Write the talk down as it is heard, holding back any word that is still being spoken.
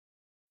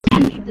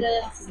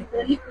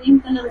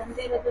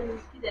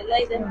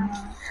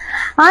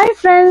Hi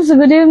friends,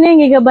 good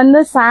evening. ಈಗ ಬಂದ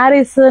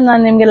ಸ್ಯಾರೀಸ್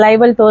ನಾನು ನಿಮ್ಗೆ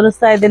ಲೈವ್ ಅಲ್ಲಿ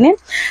ತೋರಿಸ್ತಾ ಇದ್ದೀನಿ.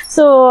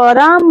 ಸೊ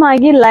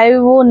ಆರಾಮಾಗಿ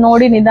ಲೈವ್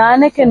ನೋಡಿ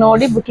ನಿಧಾನಕ್ಕೆ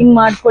ನೋಡಿ ಬುಕಿಂಗ್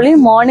ಮಾಡ್ಕೊಳ್ಳಿ.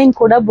 ಮಾರ್ನಿಂಗ್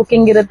ಕೂಡ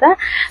ಬುಕಿಂಗ್ ಇರುತ್ತೆ.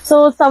 ಸೊ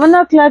 7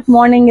 o'clock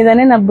ಮಾರ್ನಿಂಗ್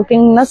ಇದಾನೆ ನಾನು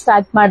ಬುಕಿಂಗ್ ನ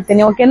ಸ್ಟಾರ್ಟ್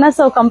ಮಾಡ್ತೀನಿ. ಓಕೆನಾ?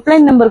 ಸೊ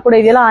ಕಂಪ್ಲೇಂಟ್ ನಂಬರ್ ಕೂಡ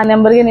ಇದೆಯಲ್ಲ, ಆ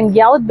ನಂಬರ್ಗೆ ನಿಮ್ಗೆ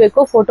ಯಾವ್ದು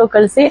ಬೇಕೋ ಫೋಟೋ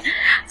ಕಳಿಸಿ.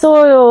 ಸೊ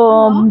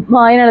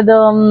ಏನ್ ಹೇಳೋದು,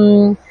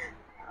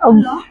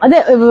 ಅದೇ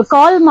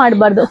ಕಾಲ್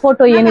ಮಾಡಬಾರ್ದು,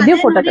 ಫೋಟೋ ಏನಿದೆಯೋ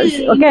ಫೋಟೋ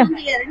ಕಳಿಸಿ. Okay?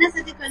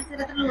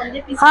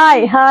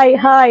 Hi hi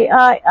hi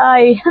hi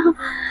hi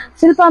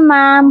Shilpa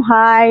ma'am,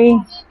 hi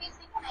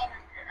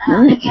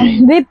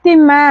Deepti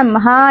ma'am,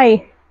 hi.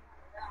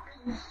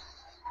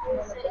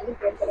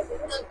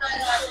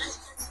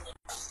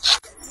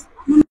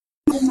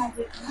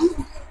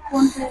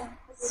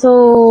 So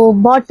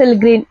bottle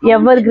green,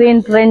 ever green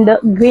trend,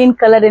 green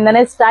colour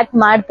ಇಂದಾನೆ ಸ್ಟಾರ್ಟ್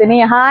ಮಾಡ್ತೀನಿ.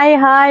 Hi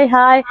hi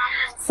hi.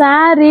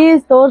 Sari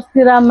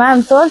ತೋರಿಸ್ತೀರಾ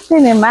ma'am?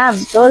 ತೋರಿಸ್ತೀನಿ ಮ್ಯಾಮ್,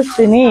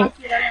 ತೋರಿಸ್ತೀನಿ.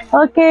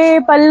 ಓಕೆ,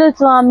 ಪಲ್ಲು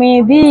ಸ್ವಾಮಿ,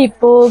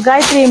 Deepu,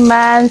 Gayatri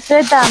ma'am,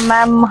 Shweta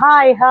ma'am,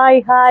 hi hi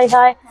hi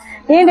hi.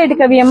 ಏನ್ rate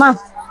ಕವಿಯಮ್ಮ?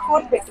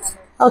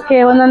 Okay,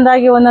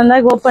 ಒಂದೊಂದಾಗಿ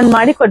open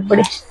ಮಾಡಿ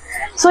ಕೊಟ್ಬಿಡಿ.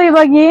 So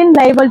ಇವಾಗ ಏನ್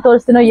ಲೈವ್ ಅಲ್ಲಿ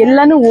ತೋರಿಸ್ತೀನೋ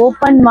ಎಲ್ಲಾನು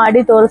ಓಪನ್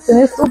ಮಾಡಿ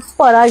ತೋರಿಸ್ತೀನಿ.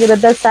 ಸೂಪರ್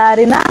ಆಗಿರುತ್ತೆ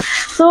ಸ್ಯಾರಿನ.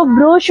 ಸೊ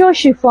ಬ್ರೋಶೋ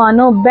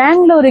ಶಿಫಾನು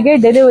ಬ್ಯಾಂಗ್ಳೂರಿಗೆ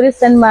ಡೆಲಿವರಿ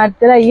ಸೆಂಡ್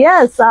ಮಾಡ್ತೀರಾ?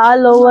 S,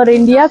 all over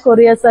India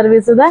courier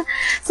service ಇದೆ.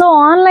 ಸೊ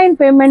ಆನ್ಲೈನ್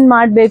ಪೇಮೆಂಟ್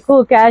ಮಾಡಬೇಕು,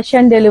 ಕ್ಯಾಶ್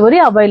ಆನ್ ಡೆಲಿವರಿ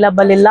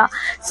ಅವೈಲಬಲ್ ಇಲ್ಲ.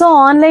 ಸೊ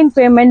ಆನ್ಲೈನ್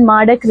ಪೇಮೆಂಟ್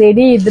ಮಾಡಕ್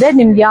ರೆಡಿ ಇದ್ರೆ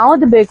ನಿಮ್ಗೆ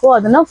ಯಾವ್ದು ಬೇಕೋ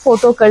ಅದನ್ನ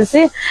ಫೋಟೋ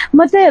ಕಳಿಸಿ.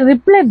 ಮತ್ತೆ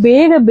ರಿಪ್ಲೈ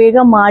ಬೇಗ ಬೇಗ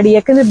ಮಾಡಿ,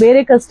 ಯಾಕಂದ್ರೆ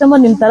ಬೇರೆ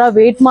ಕಸ್ಟಮರ್ ನಿಮ್ ತರ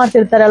ವೇಟ್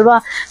ಮಾಡ್ತಿರ್ತಾರಲ್ವಾ.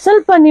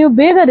 ಸ್ವಲ್ಪ ನೀವು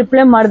ಬೇಗ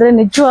ರಿಪ್ಲೈ ಮಾಡಿದ್ರೆ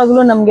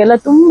ನಿಜವಾಗ್ಲೂ ನಮ್ಗೆಲ್ಲ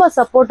ತುಂಬಾ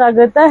ಸಪೋರ್ಟ್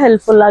ಆಗುತ್ತೆ,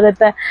 ಹೆಲ್ಪ್ಫುಲ್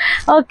ಆಗುತ್ತೆ.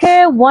 Okay,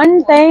 one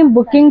time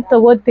booking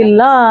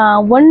ತಗೋತಿಲ್ಲ,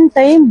 one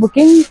time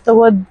booking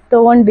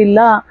ತಗೊಂಡಿಲ್ಲ.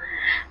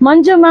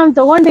 ಮಂಜು ma'am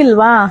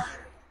ತಗೊಂಡಿಲ್ವಾ?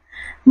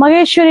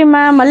 Mageshwari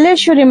ma'am,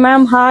 Malleswari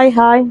ma'am, hi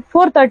hi.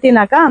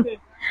 4:13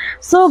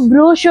 so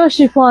ಬ್ರೋಶೋ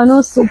chiffon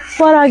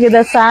super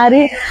ಆಗಿದೆ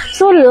ಸ್ಯಾರಿ.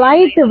 ಸೊ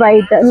ಲೈಟ್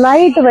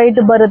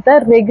ವೈಟ್ ಬರುತ್ತೆ,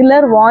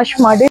 ರೆಗ್ಯುಲರ್ ವಾಶ್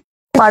ಮಾಡಿ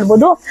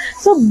ಮಾಡ್ಬೋದು.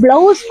 ಸೊ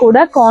ಬ್ಲೌಸ್ ಕೂಡ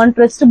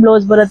ಕಾಂಟ್ರಾಸ್ಟ್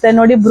ಬ್ಲೌಸ್ ಬರುತ್ತೆ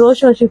ನೋಡಿ.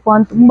 ಬ್ರೋಶೋ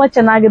ಶಿಫಾನ್ ತುಂಬಾ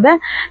ಚೆನ್ನಾಗಿದೆ.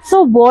 ಸೊ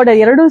ಬಾರ್ಡರ್,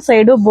 ಎರಡು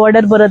ಸೈಡು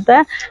ಬಾರ್ಡರ್ ಬರುತ್ತೆ.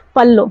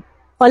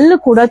 ಪಲ್ಲು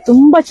ಕೂಡ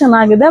ತುಂಬಾ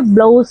ಚೆನ್ನಾಗಿದೆ.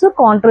 Blouse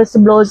contrast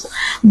blouse.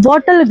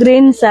 Bottle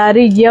green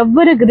sari,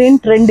 ever green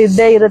trend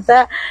ಇದ್ದೇ ಇರುತ್ತೆ.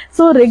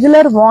 ಸೊ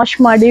ರೆಗ್ಯುಲರ್ ವಾಶ್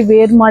ಮಾಡಿ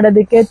ವೇರ್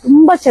ಮಾಡೋದಕ್ಕೆ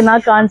ತುಂಬಾ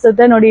ಚೆನ್ನಾಗಿ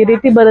ಕಾಣಿಸುತ್ತೆ ನೋಡಿ. ಈ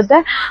ರೀತಿ ಬರುತ್ತೆ.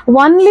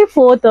 ಓನ್ಲಿ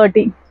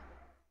 430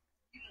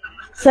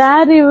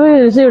 ಸ್ಯಾರಿ.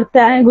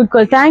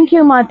 ಥ್ಯಾಂಕ್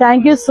ಯು ಮಾ,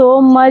 ಥ್ಯಾಂಕ್ ಯು ಸೋ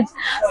ಮಚ್.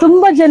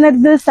 ತುಂಬಾ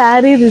ಜನರದ್ದು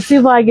ಸ್ಯಾರಿ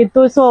ರಿಸೀವ್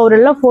ಆಗಿತ್ತು. ಸೊ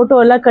ಅವರೆಲ್ಲ ಫೋಟೋ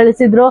ಎಲ್ಲ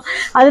ಕಳಿಸಿದ್ರು,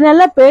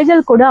 ಅದನ್ನೆಲ್ಲ ಪೇಜ್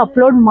ಅಲ್ಲಿ ಕೂಡ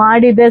ಅಪ್ಲೋಡ್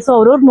ಮಾಡಿದೆ. ಸೊ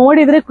ಅವ್ರವ್ರು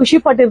ನೋಡಿದ್ರೆ ಖುಷಿ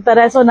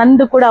ಪಟ್ಟಿರ್ತಾರೆ. ಸೊ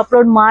ನಂದು ಕೂಡ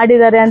ಅಪ್ಲೋಡ್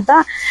ಮಾಡಿದ್ದಾರೆ ಅಂತ.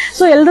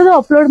 ಸೊ ಎಲ್ರದ್ದು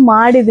ಅಪ್ಲೋಡ್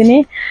ಮಾಡಿದೀನಿ.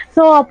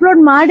 ಸೊ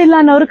ಅಪ್ಲೋಡ್ ಮಾಡಿಲ್ಲ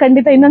ಅನ್ನೋರು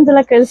ಖಂಡಿತ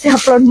ಇನ್ನೊಂದ್ಸಲ ಕಳಿಸಿ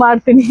ಅಪ್ಲೋಡ್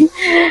ಮಾಡ್ತೀನಿ.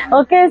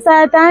 Okay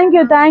sir,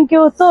 thank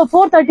you. So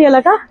 430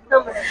 ಅಲ್ಲಕ್ಕ.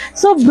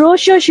 So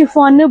ಬ್ರೋಶೋ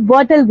chiffon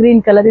bottle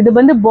green colour, ಇದು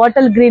ಬಂದು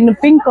bottle green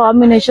pink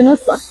combination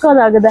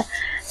ಸಕ್ಕದಾಗಿದೆ.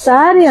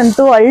 Sari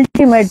ಅಂತೂ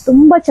ಅಲ್ಟಿಮೇಟ್,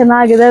 ತುಂಬಾ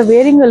ಚೆನ್ನಾಗಿದೆ.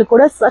 ವೇರಿಂಗ್ ಅಲ್ಲಿ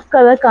ಕೂಡ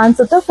ಸಕ್ಕದಾಗಿ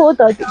ಕಾಣಿಸುತ್ತೆ.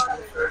 430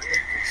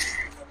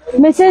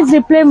 ಮೆಸೇಜ್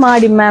ರಿಪ್ಲೈ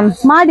ಮಾಡಿ ಮ್ಯಾಮ್,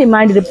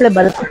 ಮಾಡಿ ರಿಪ್ಲೈ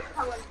ಬರುತ್ತೆ.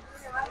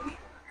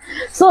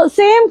 ಸೊ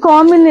ಸೇಮ್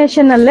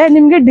ಕಾಂಬಿನೇಷನ್ ಅಲ್ಲೇ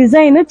ನಿಮ್ಗೆ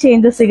ಡಿಸೈನ್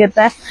ಚೇಂಜಸ್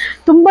ಸಿಗುತ್ತೆ.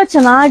 ತುಂಬಾ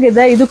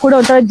ಚೆನ್ನಾಗಿದೆ. ಇದು ಕೂಡ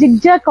ಒಂಥರ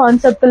ಜಿಗ್ಜಾ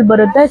ಕಾನ್ಸೆಪ್ಟ್ ಅಲ್ಲಿ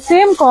ಬರುತ್ತೆ.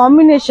 Same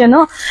combination,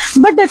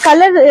 but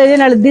colour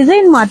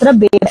design ಮಾತ್ರ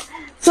ಬೇರೆ.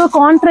 ಸೊ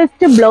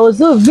ಕಾಂಟ್ರಾಸ್ಟ್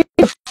ಬ್ಲೌಸ್,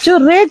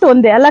 ರೇಟ್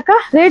ಒಂದೇ ಅಲ್ಲಕ್ಕ,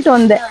 ರೇಟ್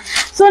ಒಂದೇ.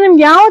 ಸೊ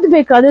ನಿಮ್ಗೆ ಯಾವ್ದು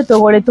ಬೇಕಾದ್ರೂ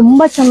ತಗೊಳ್ಳಿ,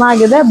 ತುಂಬಾ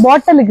ಚೆನ್ನಾಗಿದೆ.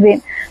 Bottle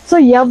green, so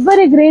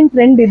every green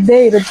trend ಇದ್ದೇ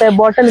ಇರುತ್ತೆ.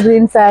 Bottle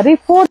green sari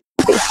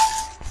 430.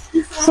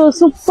 So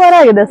super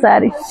ಆಗಿದೆ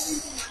ಸ್ಯಾರಿ.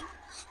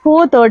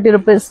 430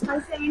 rupees.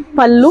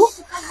 ಪಲ್ಲು,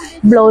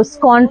 ಬ್ಲೌಸ್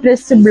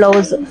ಕಾಂಟ್ರಾಸ್ಟ್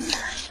ಬ್ಲೌಸ್,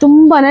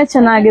 ತುಂಬಾನೇ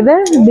ಚೆನ್ನಾಗಿದೆ.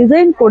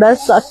 ಡಿಸೈನ್ ಕೂಡ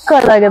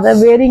ಸಕ್ಕತ್ತಾಗಿದೆ.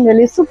 ವೇರಿಂಗ್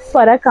ಅಲ್ಲಿ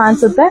ಸೂಪರ್ ಆಗಿ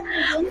ಕಾಣಿಸುತ್ತೆ.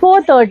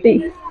 430,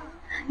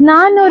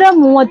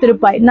 430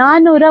 ರೂಪಾಯಿ.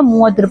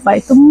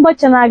 ತುಂಬಾ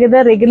ಚೆನ್ನಾಗಿದೆ.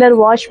 ರೆಗ್ಯುಲರ್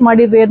ವಾಶ್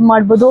ಮಾಡಿ ವೇರ್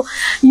ಮಾಡ್ಬೋದು.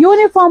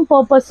 ಯೂನಿಫಾರ್ಮ್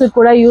ಪರ್ಪಸ್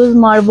ಕೂಡ ಯೂಸ್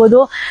ಮಾಡ್ಬೋದು.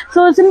 ಸೊ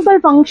ಸಿಂಪಲ್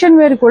ಫಂಕ್ಷನ್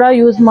ವೇರ್ ಕೂಡ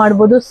ಯೂಸ್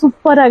ಮಾಡ್ಬೋದು.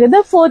 ಸೂಪರ್ ಆಗಿದೆ.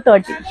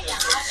 430.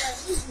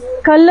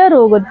 ಕಲರ್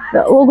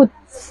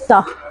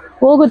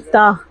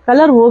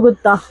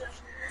ಹೋಗುತ್ತಾ?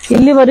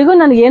 ಇಲ್ಲಿವರೆಗೂ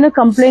ನನಗೇನು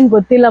ಕಂಪ್ಲೇಂಟ್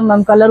ಗೊತ್ತಿಲ್ಲ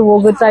ಮ್ಯಾಮ್, ಕಲರ್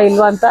ಹೋಗುತ್ತಾ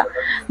ಇಲ್ವಾ ಅಂತ.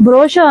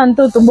 ಬ್ರೋಶೋ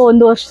ಅಂತೂ ತುಂಬಾ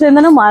 1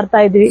 ವರ್ಷದಿಂದನೂ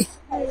ಮಾರ್ತಾ ಇದ್ವಿ.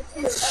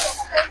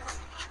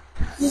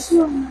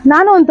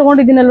 ನಾನು ಒಂದು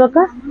ತಗೊಂಡಿದ್ದೀನಲ್ವಕ್ಕ,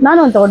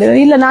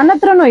 ಇಲ್ಲ ನನ್ನ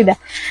ಹತ್ರನೂ ಇದೆ.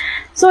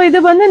 ಸೊ ಇದು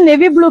ಬಂದು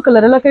ನೆವಿ ಬ್ಲೂ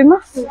ಕಲರ್ ಅಲ್ಲ keema.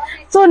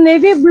 So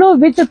navy blue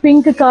with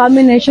pink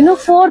combination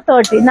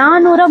 430,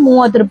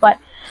 430 ರೂಪಾಯಿ.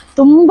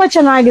 ತುಂಬಾ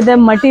ಚೆನ್ನಾಗಿದೆ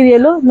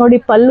ಮಟೀರಿಯಲ್ ನೋಡಿ.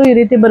 ಪಲ್ಲು ಈ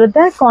ರೀತಿ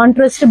ಬರುತ್ತೆ,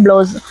 ಕಾಂಟ್ರಾಸ್ಟ್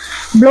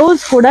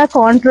ಬ್ಲೌಸ್ ಕೂಡ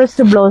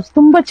ಕಾಂಟ್ರಾಸ್ಟ್ ಬ್ಲೌಸ್,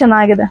 ತುಂಬಾ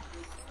ಚೆನ್ನಾಗಿದೆ.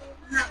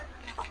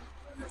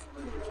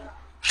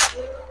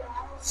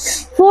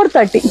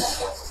 430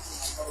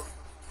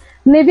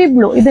 ನೆವಿ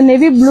ಬ್ಲೂ. ಇದು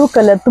ನೆವಿ ಬ್ಲೂ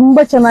ಕಲರ್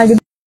ತುಂಬಾ ಚೆನ್ನಾಗಿದೆ.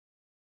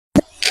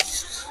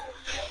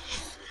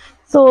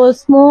 So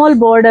small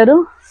border,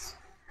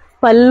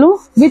 pallu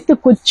with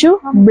ಕುಚ್ಚು,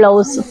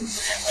 ಬ್ಲೌಸ್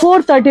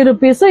 430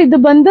 rupees. ಇದು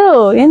ಬಂದು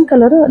ಏನ್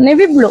colour?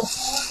 Navy blue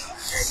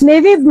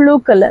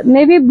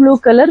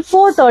colour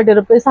 430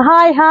 rupees.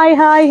 Hi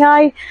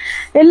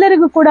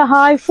ಎಲ್ಲರಿಗೂ ಕೂಡ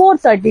ಹಾಯ್.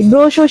 430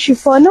 ಬ್ರೋಶೋ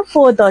ಶಿಫಾನ್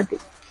 430.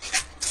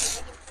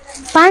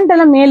 ಪ್ಯಾಂಟ್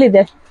ಎಲ್ಲ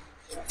ಮೇಲಿದೆ.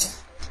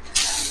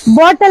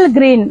 Bottle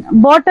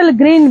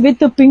green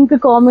with pink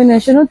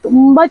combination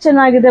ತುಂಬಾ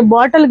ಚೆನ್ನಾಗಿದೆ.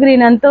 ಬಾಟಲ್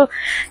ಗ್ರೀನ್ ಅಂತೂ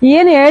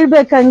ಏನ್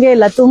ಹೇಳ್ಬೇಕಂಗೆ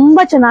ಇಲ್ಲ,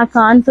 ತುಂಬಾ ಚೆನ್ನಾಗಿ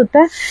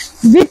ಕಾಣಿಸುತ್ತೆ.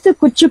 ವಿತ್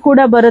ಕುಚ್ಚು ಕೂಡ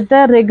ಬರುತ್ತೆ.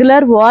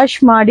 ರೆಗ್ಯುಲರ್ ವಾಶ್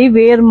ಮಾಡಿ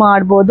ವೇರ್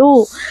ಮಾಡ್ಬೋದು.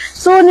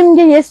 ಸೊ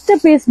ನಿಮ್ಗೆ ಎಷ್ಟು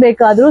ಪೀಸ್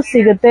ಬೇಕಾದ್ರೂ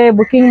ಸಿಗುತ್ತೆ,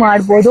 ಬುಕಿಂಗ್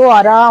ಮಾಡ್ಬೋದು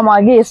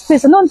ಆರಾಮಾಗಿ. ಎಷ್ಟು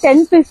ಪೀಸ್ ಅಂದ್ರೆ ಒಂದು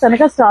 10 ಪೀಸ್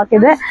ತನಕ ಸ್ಟಾಕ್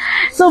ಇದೆ.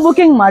 ಸೊ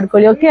ಬುಕಿಂಗ್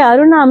ಮಾಡ್ಕೊಳ್ಳಿ. ಓಕೆ.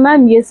 ಅರುಣಾ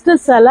ಮ್ಯಾಮ್ ಎಷ್ಟು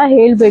ಸಲ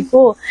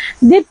ಹೇಳ್ಬೇಕು?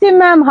 Deepti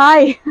ma'am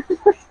hi.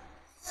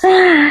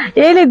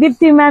 ಹೇಳಿ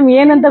ದೀಪ್ತಿ ಮ್ಯಾಮ್,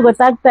 ಏನಂತ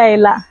ಗೊತ್ತಾಗ್ತಾ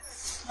ಇಲ್ಲ.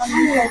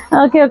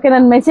 ಓಕೆ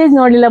ನನ್ ಮೆಸೇಜ್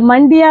ನೋಡಿಲ್ಲ.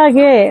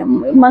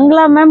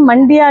 ಮಂಗಳಾ ಮ್ಯಾಮ್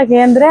ಮಂಡ್ಯಾಗೆ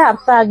ಅಂದ್ರೆ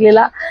ಅರ್ಥ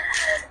ಆಗ್ಲಿಲ್ಲ.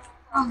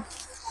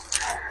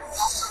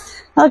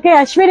 Okay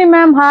Ashwini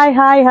ma'am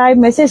hi.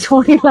 Message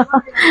ನೋಡಿಲ್ಲ,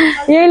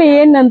 ಹೇಳಿ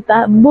ಏನಂತ.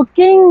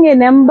 Booking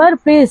number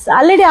please.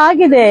 ಆಲ್ರೆಡಿ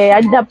ಆಗಿದೆ,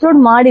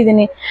 ಅಪ್ಲೋಡ್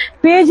ಮಾಡಿದೀನಿ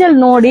ಪೇಜ್ ಅಲ್ಲಿ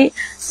ನೋಡಿ.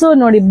 ಸೊ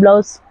ನೋಡಿ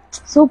ಬ್ಲೌಸ್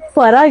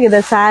ಸೂಪರ್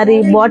ಆಗಿದೆ. ಸ್ಯಾರಿ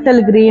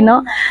ಬಾಟಲ್ ಗ್ರೀನ್,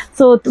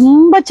 ಸೊ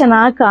ತುಂಬಾ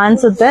ಚೆನ್ನಾಗಿ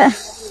ಕಾಣಿಸುತ್ತೆ.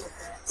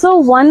 So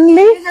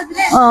only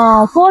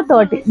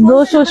 430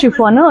 ಬ್ರೋಶೋ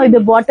chiffon. ಇದು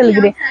ಬಾಟಲ್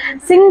ಗ್ರೀನ್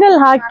ಸಿಂಗಲ್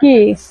ಹಾಕಿ.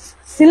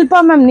 ಶಿಲ್ಪಾ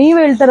ಮ್ಯಾಮ್ ನೀವ್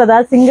ಹೇಳ್ತಾರದ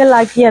ಸಿಂಗಲ್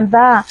ಹಾಕಿ ಅಂತ?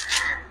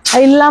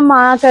 ಇಲ್ಲಮ್ಮ,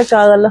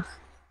 ಹಾಕಕ್ಕಾಗಲ್ಲ.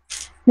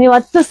 ನೀವು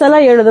 10 ಸಲ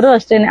ಹೇಳಿದ್ರು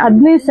ಅಷ್ಟೇನೆ.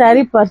 15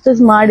 ಸ್ಯಾರಿ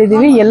ಪರ್ಚೇಸ್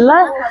ಮಾಡಿದೀವಿ, ಎಲ್ಲ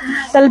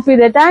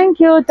ತಲುಪಿದೆ.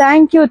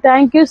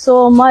 Thank you so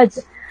much.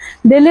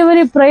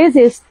 Delivery price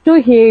ಎಷ್ಟು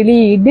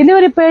ಹೇಳಿ?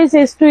 ಡೆಲಿವರಿ ಪ್ರೈಸ್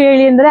ಎಷ್ಟು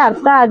ಹೇಳಿ ಅಂದ್ರೆ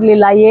ಅರ್ಥ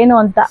ಆಗ್ಲಿಲ್ಲ ಏನು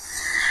ಅಂತ.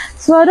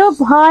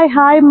 ಸ್ವರೂಪ್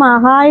ಹಾಯ್ ಮಾ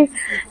ಹಾಯ್.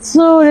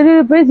 ಸೊ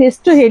ಡೆಲಿವರಿ ಪ್ರೈಸ್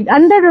ಎಷ್ಟು ಹೇಳಿ?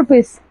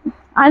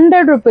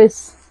 100 ರುಪೀಸ್.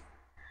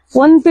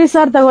 1 ಪೀಸ್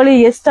ಆರ್ ತಗೊಳ್ಳಿ,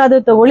 ಎಷ್ಟಾದ್ರೂ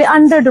ತಗೊಳ್ಳಿ.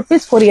 100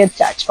 rupees courier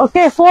charge.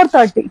 Okay.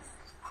 430.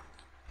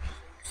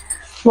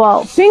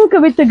 Wow, pink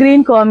with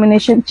green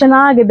combination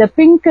ಚೆನ್ನಾಗಿದೆ.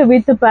 Pink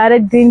with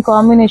parrot green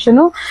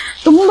combination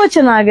ತುಂಬಾ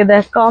ಚೆನ್ನಾಗಿದೆ.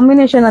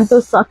 ಕಾಂಬಿನೇಷನ್ ಅಂತೂ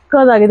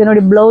ಸಕ್ಕದಾಗಿದೆ.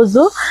 ನೋಡಿ ಬ್ಲೌಸ್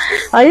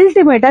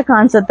ಅಲ್ಟಿಮೇಟ್ ಆಗಿ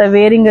ಕಾಣಿಸುತ್ತೆ.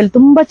 ವೇರಿಂಗ್ ಅಲ್ಲಿ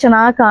ತುಂಬಾ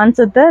ಚೆನ್ನಾಗಿ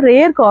ಕಾಣಿಸುತ್ತೆ.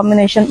 Rare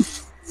combination.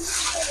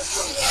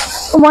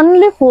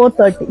 ಒನ್ಲಿ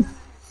 430.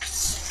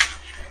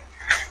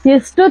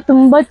 ಎಷ್ಟು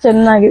ತುಂಬಾ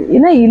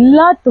ಚೆನ್ನಾಗಿದೆ.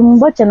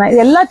 ತುಂಬಾ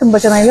ಚೆನ್ನಾಗಿದೆ, ಎಲ್ಲ ತುಂಬಾ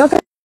ಚೆನ್ನಾಗಿದೆ.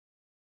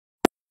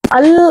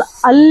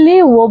 ಅಲ್ಲಿ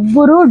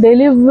ಒಬ್ಬರು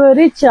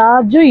ಡೆಲಿವರಿ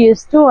ಚಾರ್ಜ್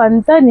ಎಷ್ಟು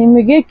ಅಂತ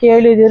ನಿಮಗೆ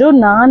ಕೇಳಿದಿರು,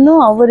 ನಾನು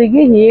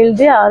ಅವರಿಗೆ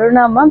ಹೇಳ್ದೆ.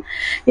 ಅರುಣಾ ಮ್ಯಾಮ್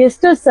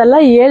ಎಷ್ಟು ಸಲ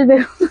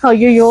ಹೇಳ್ಬೇಕು?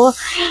 ಅಯ್ಯೋ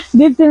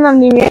ದೀಪ್ತಿ ಮ್ಯಾಮ್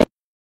ನೀವೇ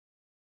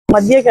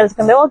ಮಧ್ಯೆ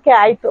ಕಳ್ಸ್ಕೊಂಡೆ. ಓಕೆ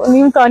ಆಯ್ತು,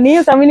 ನೀವು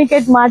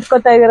ಕಮ್ಯುನಿಕೇಟ್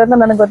ಮಾಡ್ಕೋತಾ ಇದೀರ ಅಂತ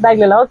ನನಗೆ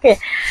ಗೊತ್ತಾಗ್ಲಿಲ್ಲ. ಓಕೆ.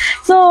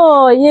 ಸೊ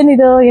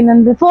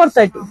ಏನಂದ್ರೆ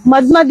 430.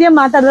 ಮಧ್ಯ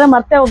ಮಾತಾಡಿದ್ರೆ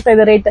ಮತ್ತೆ ಹೋಗ್ತಾ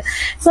ಇದೆ ರೇಟ್.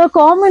 ಸೊ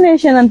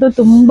ಕಾಂಬಿನೇಷನ್ ಅಂತೂ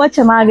ತುಂಬಾ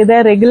ಚೆನ್ನಾಗಿದೆ.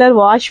 ರೆಗ್ಯುಲರ್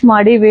ವಾಶ್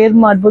ಮಾಡಿ ವೇರ್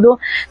ಮಾಡ್ಬೋದು.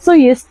 ಸೊ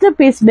ಎಷ್ಟು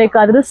ಪೀಸ್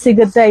ಬೇಕಾದ್ರೂ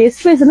ಸಿಗುತ್ತೆ.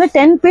 ಎಷ್ಟು ಪೀಸ್ ಅಂದ್ರೆ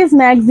 10 ಪೀಸ್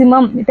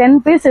ಮ್ಯಾಕ್ಸಿಮಮ್. 10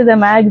 ಪೀಸ್ ಇದೆ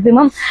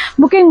ಮ್ಯಾಕ್ಸಿಮಮ್.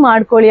 ಬುಕಿಂಗ್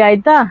ಮಾಡ್ಕೊಳ್ಳಿ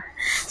ಆಯ್ತಾ.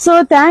 So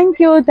thank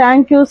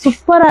you.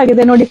 ಸೂಪರ್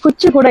ಆಗಿದೆ ನೋಡಿ.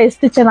 ಕುಚ್ಚು ಕೂಡ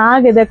ಎಷ್ಟು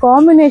ಚೆನ್ನಾಗಿದೆ.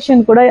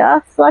 ಕಾಂಬಿನೇಷನ್ ಕೂಡ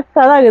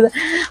ಸಕ್ಕತ್ತಾಗಿದೆ.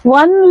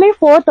 Only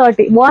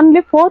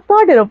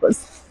 430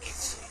 rupees.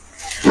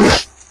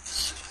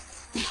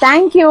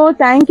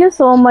 Thank you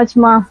so much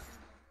ಮಾ.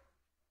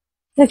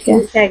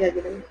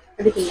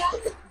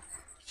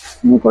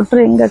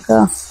 ಕೊಟ್ರಿ ಹೆಂಗಕ್ಕ?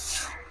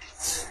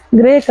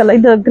 ಗ್ರೇ ಕಲರ್,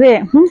 ಇದು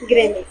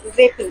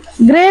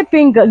ಗ್ರೇ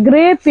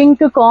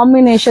ಪಿಂಕ್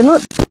ಕಾಂಬಿನೇಷನ್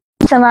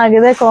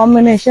ಚೆನ್ನಾಗಿದೆ.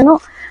 ಕಾಂಬಿನೇಷನ್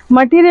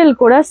ಮಟೀರಿಯಲ್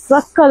ಕೂಡ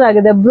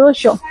ಸಕ್ಕದಾಗಿದೆ.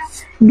 ಬ್ರೋಶೋ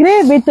ಗ್ರೇ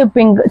ವಿತ್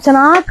ಪಿಂಕ್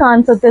ಚೆನ್ನಾಗಿ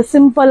ಕಾಣಿಸುತ್ತೆ.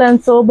 Simple and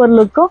sober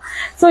look.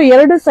 So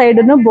 2 side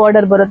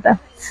border ಬರುತ್ತೆ.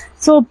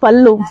 ಸೊ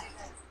ಪಲ್ಲು,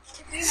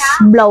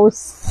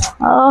 ಬ್ಲೌಸ್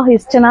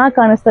ಎಷ್ಟು ಚೆನ್ನಾಗಿ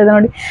ಕಾಣಿಸ್ತಾ ಇದೆ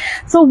ನೋಡಿ.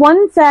 ಸೊ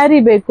 1 ಸ್ಯಾರಿ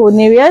ಬೇಕು,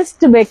 ನೀವು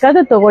ಎಷ್ಟು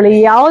ಬೇಕಾದ್ರೂ ತಗೊಳ್ಳಿ,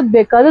 ಯಾವ್ದು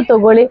ಬೇಕಾದ್ರೂ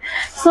ತಗೊಳ್ಳಿ.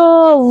 So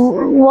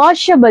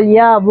washable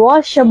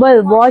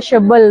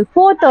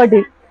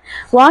 430.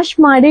 ವಾಶ್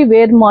ಮಾಡಿ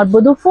ವೇರ್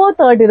ಮಾಡ್ಬೋದು.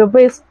 430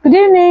 rupees. Good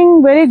evening,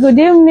 very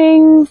good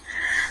evening.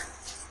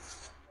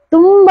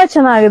 ತುಂಬಾ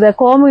ಚೆನ್ನಾಗಿದೆ.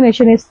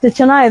 ಕಾಂಬಿನೇಷನ್ ಎಷ್ಟು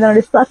ಚೆನ್ನಾಗಿದೆ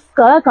ನೋಡಿ,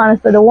 ಸಕ್ಕತ್ತಾಗಿ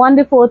ಕಾಣಿಸ್ತದೆ.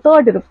 Only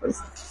 430 rupees.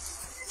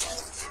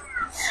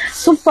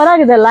 ಸೂಪರ್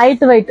ಆಗಿದೆ,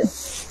 ಲೈಟ್ ವೈಟ್.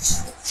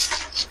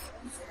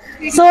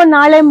 ಸೊ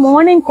ನಾಳೆ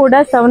ಮಾರ್ನಿಂಗ್ ಕೂಡ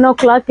 7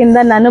 o'clock ಇಂದ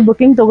ನಾನು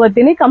ಬುಕಿಂಗ್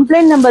ತಗೋತೀನಿ.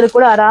 ಕಂಪ್ಲೇಂಟ್ ನಂಬರ್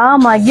ಕೂಡ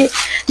ಆರಾಮಾಗಿ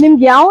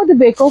ನಿಮ್ಗೆ ಯಾವ್ದು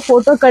ಬೇಕೋ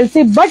ಫೋಟೋ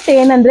ಕಳಿಸಿ. ಬಟ್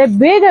ಏನಂದ್ರೆ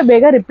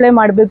ಬೇಗ ರಿಪ್ಲೈ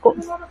ಮಾಡ್ಬೇಕು.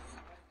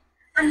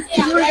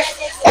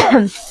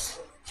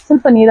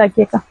 ಸ್ವಲ್ಪ ನೀರ್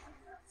ಹಾಕಿ ಅಕ್ಕ,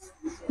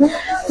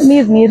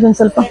 ನೀರ್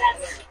ಸ್ವಲ್ಪ.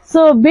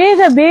 ಸೊ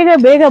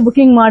ಬೇಗ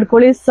ಬುಕಿಂಗ್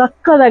ಮಾಡ್ಕೊಳ್ಳಿ.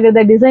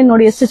 ಸಕ್ಕದಾಗಿದೆ. ಡಿಸೈನ್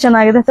ನೋಡಿ ಎಷ್ಟು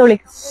ಚೆನ್ನಾಗಿದೆ. ತೊಳಿ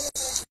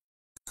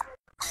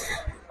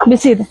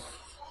ಬಿಸಿ ಇದೆ.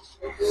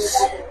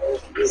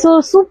 ಸೊ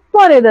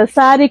ಸೂಪರ್ ಇದೆ.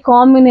 ಸ್ಯಾರಿ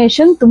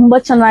ಕಾಂಬಿನೇಷನ್ ತುಂಬಾ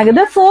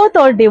ಚೆನ್ನಾಗಿದೆ.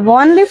 430,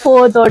 only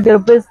 430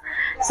 rupees.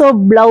 So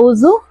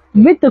blouse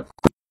with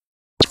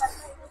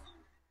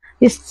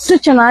ಎಷ್ಟು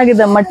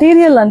ಚೆನ್ನಾಗಿದೆ.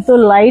 ಮಟೀರಿಯಲ್ ಅಂತೂ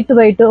ಲೈಟ್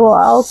ವೈಟ್.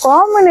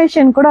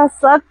 ಕಾಂಬಿನೇಷನ್ ಕೂಡ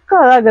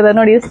ಸಕ್ಕದಾಗಿದೆ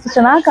ನೋಡಿ, ಎಷ್ಟು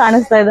ಚೆನ್ನಾಗಿ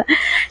ಕಾಣಿಸ್ತಾ ಇದೆ.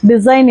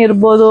 ಡಿಸೈನ್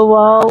ಇರ್ಬೋದು.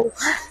 ವಾವ್.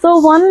 So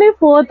only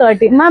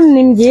 430. ಮ್ಯಾಮ್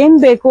ನಿಮ್ಗೆ ಏನ್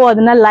ಬೇಕು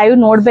ಅದನ್ನ ಲೈವ್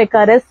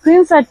ನೋಡ್ಬೇಕಾದ್ರೆ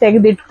screen shot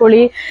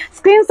ತೆಗೆದಿಟ್ಕೊಳ್ಳಿ.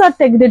 Screen shot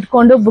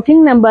ತೆಗೆದಿಟ್ಕೊಂಡು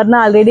booking ನಂಬರ್ನ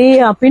ಆಲ್ರೆಡಿ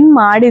ಪಿನ್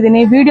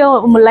ಮಾಡಿದೀನಿ. ವಿಡಿಯೋ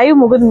ಲೈವ್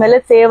ಮುಗಿದ ಮೇಲೆ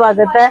ಸೇವ್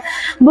ಆಗುತ್ತೆ.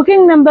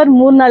 ಬುಕಿಂಗ್ ನಂಬರ್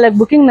 3-4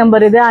 ಬುಕಿಂಗ್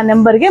ನಂಬರ್ ಇದೆ. ಆ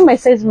ನಂಬರ್ಗೆ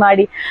ಮೆಸೇಜ್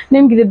ಮಾಡಿ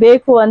ನಿಮ್ಗೆ ಇದು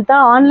ಬೇಕು ಅಂತ.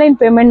 ಆನ್ಲೈನ್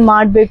ಪೇಮೆಂಟ್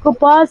ಮಾಡಬೇಕು.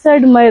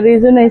 ಪಾಸ್ವರ್ಡ್ ಮೈ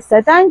ರೀಸನ್ ಇಷ್ಟ.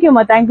 Thank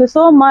you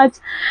so much.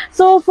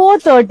 So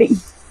 430.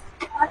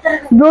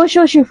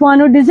 ಬ್ರೋಶೋ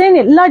chiffon design,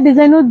 ಎಲ್ಲಾ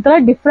ಡಿಸೈನು ತರ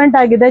ಡಿಫ್ರೆಂಟ್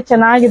ಆಗಿದೆ,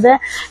 ಚೆನ್ನಾಗಿದೆ.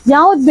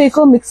 ಯಾವ್ದು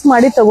ಬೇಕೋ ಮಿಕ್ಸ್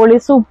ಮಾಡಿ ತಗೊಳ್ಳಿ,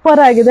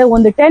 ಸೂಪರ್ ಆಗಿದೆ.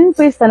 ಒಂದು 10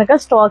 ಪೀಸ್ ತನಕ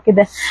ಸ್ಟಾಕ್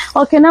ಇದೆ.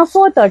 ಓಕೆನಾ?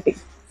 430.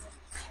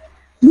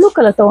 Blue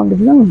colour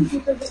ತಗೊಂಡಿದ್ಲು,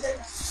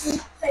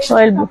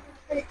 royal blue.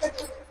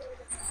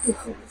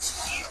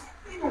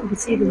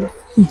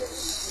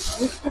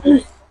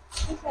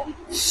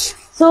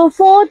 So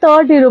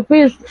 430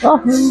 rupees.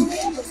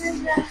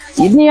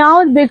 ಇನ್ನು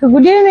ಯಾವ್ದು ಬೇಕು?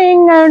 Good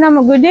evening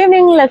good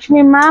evening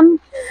Lakshmi ma'am.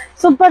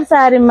 Super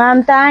sari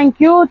ma'am,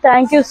 thank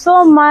you so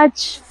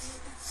much.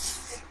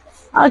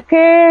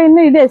 Okay,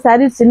 ಇನ್ನು ಇದೆ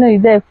ಸ್ಯಾರೀಸ್, ಇನ್ನು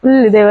ಇದೆ,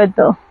 ಫುಲ್ ಇದೆ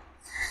ಇವತ್ತು.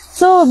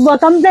 ಸೊ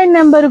ಕಂಪ್ಲೇಂಟ್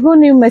ನಂಬರ್ಗೂ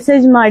ನೀವು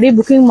ಮೆಸೇಜ್ ಮಾಡಿ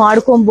ಬುಕಿಂಗ್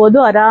ಮಾಡ್ಕೊಬಹುದು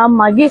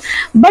ಆರಾಮಾಗಿ.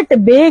 ಬಟ್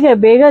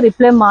ಬೇಗ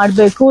ರಿಪ್ಲೈ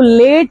ಮಾಡಬೇಕು,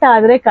 ಲೇಟ್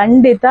ಆದ್ರೆ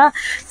ಖಂಡಿತ.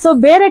 ಸೊ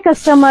ಬೇರೆ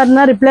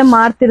ಕಸ್ಟಮರ್ನ ರಿಪ್ಲೈ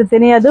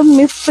ಮಾಡ್ತಿರ್ತೀನಿ, ಅದು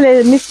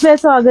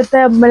ಮಿಸ್ಪ್ಲೇಸು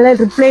ಆಗುತ್ತೆ, ಆಮೇಲೆ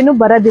ರಿಪ್ಲೈನು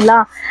ಬರೋದಿಲ್ಲ.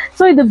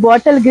 ಸೊ ಇದು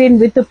bottle green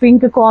with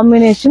pink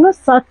combination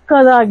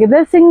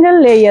ಸಕ್ಕದಾಗಿದೆ. Single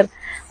layer.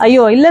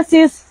 ஐயோ இல்ல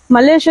சீஸ்,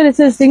 மல்லேஸ்வரி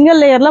சீஸ்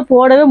சிங்கிள் லேயர்லாம்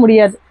போடவே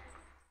முடியாது.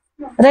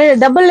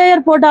 டபுள்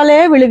லேயர் போட்டாலே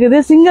விழுகுது,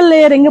 சிங்கிள்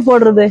லேயர் எங்க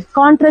போடுறது?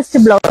 Contrast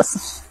blouse.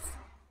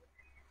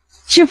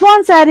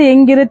 ಶಿಫಾನ್ ಸ್ಯಾರಿ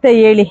ಹೆಂಗಿರುತ್ತೆ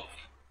ಹೇಳಿ?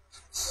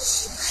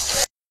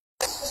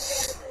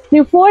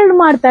 ನೀವು ಫೋಲ್ಡ್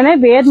ಮಾಡ್ತಾನೆ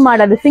ವೇರ್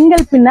ಮಾಡೋದು,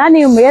 ಸಿಂಗಲ್ ಪಿನ್ನ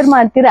ನೀವು ವೇರ್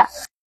ಮಾಡ್ತೀರಾ.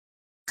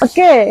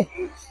 Okay,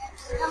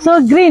 so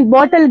green,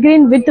 bottle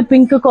green with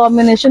pink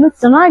combination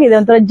ಚೆನ್ನಾಗಿದೆ.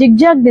 ಒಂಥರ ಜಿಗ್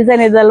ಜಾಗ್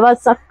ಡಿಸೈನ್ ಇದೆ ಅಲ್ವಾ,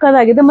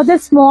 ಸಕ್ಕದಾಗಿದೆ. ಮತ್ತೆ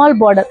ಸ್ಮಾಲ್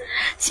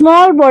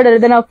ಬಾರ್ಡರ್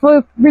ಇದೆ. ನಾವು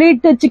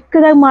ಪ್ಲೀಟ್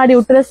ಚಿಕ್ಕದಾಗಿ ಮಾಡಿ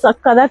ಬಿಟ್ರೆ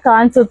ಸಕ್ಕದಾಗಿ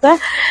ಕಾಣಿಸುತ್ತೆ.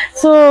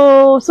 ಸೊ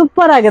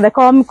ಸೂಪರ್ ಆಗಿದೆ.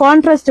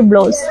 Contrast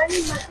blouse.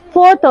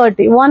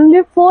 430,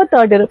 only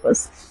 430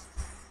 rupees.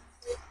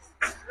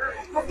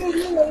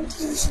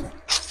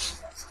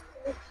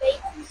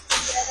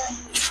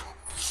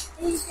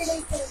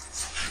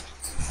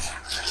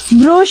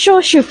 ಬ್ರೋಶೋ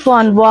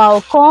chiffon, wow,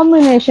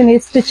 combination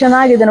ಎಷ್ಟು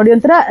ಚೆನ್ನಾಗಿದೆ ನೋಡಿ.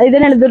 ಒಂಥರ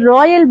ಇದೇನ್ ಹೇಳಿದ್ರು,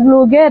 ರಾಯಲ್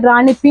ಬ್ಲೂಗೆ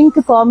ರಾಣಿ ಪಿಂಕ್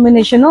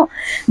ಕಾಂಬಿನೇಷನ್,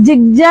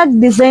 ಜಿಗ್ ಜಾಗ್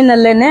ಡಿಸೈನ್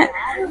ಅಲ್ಲೇನೆ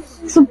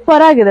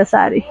ಸೂಪರ್ ಆಗಿದೆ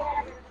ಸಾರಿ.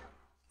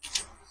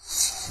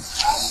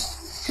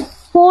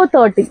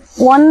 430,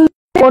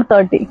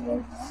 430.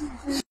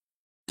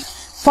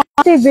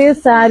 ಪಾರ್ಟಿ ವೇರ್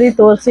ಸ್ಯಾರಿ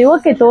ತೋರಿಸಿ.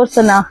 ಓಕೆ,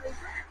 ತೋರ್ಸೋಣ.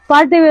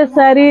 ಪಾರ್ಟಿ ವೇರ್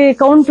ಸ್ಯಾರಿ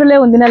ಕೌಂಟ್ರಲ್ಲೇ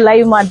ಒಂದಿನ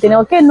ಲೈವ್ ಮಾಡ್ತೀನಿ.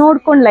 ಓಕೆ,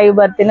 ನೋಡ್ಕೊಂಡು ಲೈವ್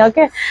ಬರ್ತೀನಿ.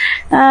 ಓಕೆ,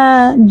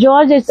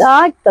 ಜಾರ್ಜ್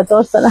ಆಗ್ತಾ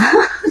ತೋರ್ಸಲ್ಲ.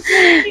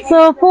 ಸೊ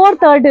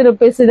 430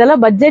 rupees ಇದೆಲ್ಲ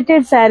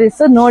ಬಜೆಟೆಡ್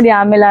ಸ್ಯಾರೀಸ್ ನೋಡಿ,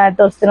 ಆಮೇಲೆ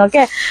ತೋರಿಸ್ತೀನಿ.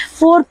 ಓಕೆ,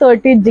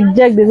 430 ಜಿಗ್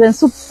ಜಾಗ್ ಡಿಸೈನ್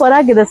ಸೂಪರ್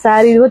ಆಗಿದೆ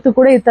ಸ್ಯಾರಿ. ಇವತ್ತು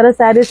ಕೂಡ ಈ ತರ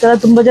ಸ್ಯಾರೀಸ್ ಎಲ್ಲ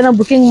ತುಂಬಾ ಜನ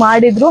ಬುಕಿಂಗ್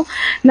ಮಾಡಿದ್ರು.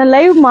 ನಾನು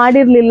ಲೈವ್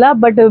ಮಾಡಿರ್ಲಿಲ್ಲ,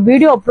 ಬಟ್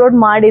ವಿಡಿಯೋ ಅಪ್ಲೋಡ್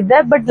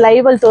ಮಾಡಿದ್ದೆ, ಬಟ್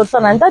ಲೈವ್ ಅಲ್ಲಿ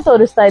ತೋರ್ಸೋಣ ಅಂತ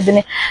ತೋರಿಸ್ತಾ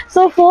ಇದ್ದೀನಿ. ಸೊ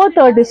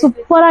 430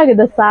 ಸೂಪರ್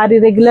ಆಗಿದೆ ಸ್ಯಾರಿ.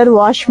 ರೆಗ್ಯುಲರ್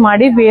ವಾಶ್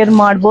ಮಾಡಿ ವೇರ್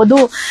ಮಾಡ್ಬೋದು,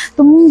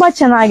 ತುಂಬಾ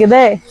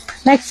ಚೆನ್ನಾಗಿದೆ.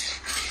 ನೆಕ್ಸ್ಟ್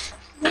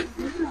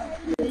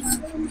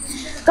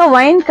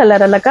ವೈನ್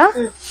ಕಲರ್ ಅಲ್ಲಕ್ಕ.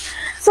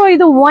 ಸೊ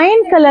ಇದು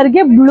ವೈನ್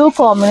ಕಲರ್ಗೆ ಬ್ಲೂ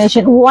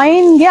ಕಾಂಬಿನೇಷನ್,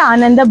 ವೈನ್ಗೆ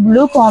ಆನಂದ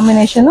ಬ್ಲೂ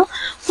ಕಾಂಬಿನೇಷನ್.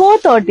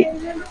 430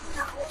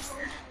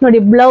 ನೋಡಿ.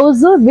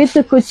 ಬ್ಲೌಸ್ ವಿತ್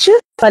ಕುಚ್ಚು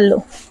ಪಲ್ಲು.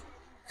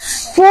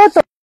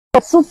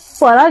 430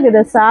 ಸೂಪರ್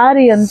ಆಗಿದೆ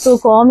ಸ್ಯಾರಿ ಅಂತೂ.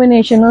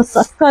 ಕಾಂಬಿನೇಷನ್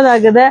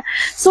ಸಕ್ಕದಾಗಿದೆ.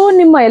 ಸೊ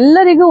ನಿಮ್ಮ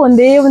ಎಲ್ಲರಿಗೂ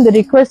ಒಂದೇ ಒಂದು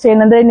ರಿಕ್ವೆಸ್ಟ್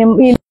ಏನಂದ್ರೆ,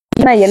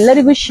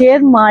 ಎಲ್ಲರಿಗೂ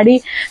ಶೇರ್ ಮಾಡಿ.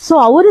 ಸೊ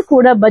ಅವರು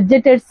ಕೂಡ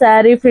budgeted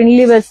sari,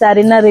 friendly wear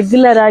ಸ್ಯಾರಿನ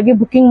regular ಆಗಿ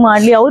ಬುಕಿಂಗ್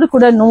ಮಾಡ್ಲಿ, ಅವರು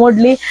ಕೂಡ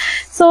ನೋಡ್ಲಿ.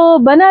 So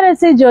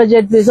Banarasi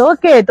georgette please.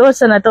 Okay,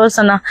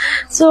 ತೋರ್ಸೋಣ.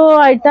 So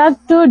I talk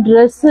to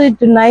dress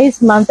it nice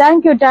ma'am.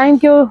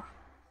 Thank you.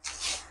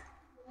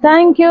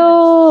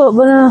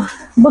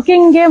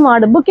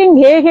 Booking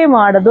ಹೇಗೆ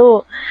ಮಾಡೋದು?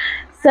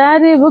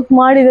 ಸ್ಯಾರಿ ಬುಕ್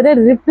ಮಾಡಿದರೆ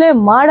ರಿಪ್ಲೈ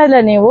ಮಾಡಲ್ಲ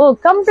ನೀವು.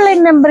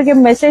 ಕಂಪ್ಲೇಂಟ್ ನಂಬರ್ಗೆ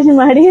ಮೆಸೇಜ್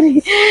ಮಾಡಿ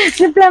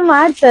ರಿಪ್ಲೈ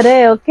ಮಾಡ್ತಾರೆ.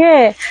 ಓಕೆ,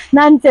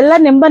 ನಾನು ಎಲ್ಲ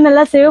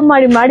ನಂಬರ್ನೆಲ್ಲ ಸೇವ್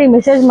ಮಾಡಿ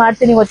ಮೆಸೇಜ್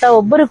ಮಾಡ್ತೀನಿ ಗೊತ್ತಾ.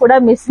 ಒಬ್ಬರು ಕೂಡ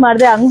ಮಿಸ್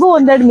ಮಾಡಿದೆ, ಹಂಗೂ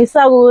ಒಂದೆರಡು ಮಿಸ್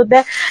ಆಗೋಗುತ್ತೆ.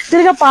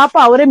 ತಿರ್ಗಾ ಪಾಪ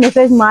ಅವರೇ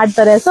ಮೆಸೇಜ್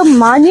ಮಾಡ್ತಾರೆ. ಸೊ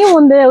ನೀವು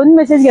ಒಂದ್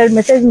ಮೆಸೇಜ್ 2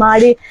 ಮೆಸೇಜ್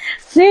ಮಾಡಿ.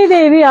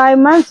 Sridevi, I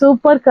ma'am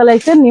super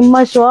collection, ನಿಮ್ಮ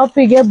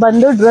ಶಾಪಿಗೆ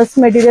ಬಂದು ಡ್ರೆಸ್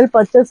ಮೆಟೀರಿಯಲ್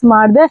ಪರ್ಚೇಸ್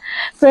ಮಾಡಿದೆ.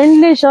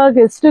 ಫ್ರೆಂಡ್ಲಿ ಶಾಪ್,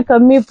 ಎಷ್ಟು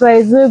ಕಮ್ಮಿ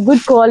ಪ್ರೈಸ್,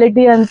 ಗುಡ್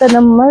ಕ್ವಾಲಿಟಿ ಅಂತ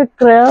ನಮ್ಮ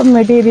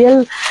material,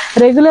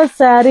 regular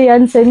sari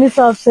and semi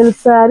soft silk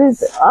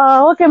saris.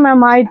 Okay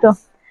ma'am, ಆಯ್ತು.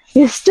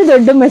 ಎಷ್ಟು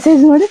ದೊಡ್ಡ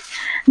ಮೆಸೇಜ್ ನೋಡಿ.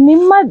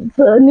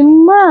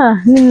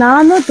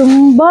 ನಾನು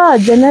ತುಂಬಾ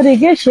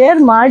ಜನರಿಗೆ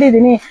ಶೇರ್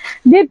ಮಾಡಿದೀನಿ.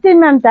 Deepti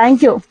ma'am,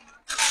 thank you.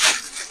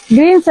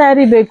 Green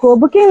sari ಬೇಕು.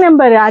 ಬುಕಿಂಗ್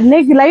ನಂಬರ್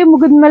ಲೈವ್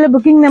ಮುಗಿದ್ಮೇಲೆ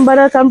ಬುಕಿಂಗ್ ನಂಬರ್,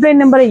 ಕಂಪ್ಲೇಂಟ್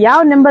ನಂಬರ್, ಯಾವ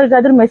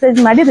ನಂಬರ್ಗಾದ್ರೂ ಮೆಸೇಜ್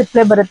ಮಾಡಿ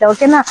ರಿಪ್ಲೈ ಬರುತ್ತೆ.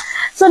 ಓಕೆನಾ?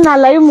 ಸೊ ನಾ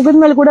ಲೈವ್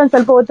ಮುಗಿದ್ಮೇಲೆ ಕೂಡ ಒಂದ್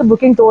ಸ್ವಲ್ಪ ಹೊತ್ತು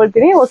ಬುಕಿಂಗ್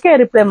ತಗೊಳ್ತೀನಿ. ಓಕೆ,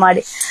 ರಿಪ್ಲೈ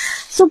ಮಾಡಿ.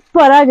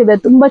 ಸೂಪರ್ ಆಗಿದೆ,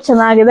 ತುಂಬಾ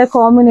ಚೆನ್ನಾಗಿದೆ.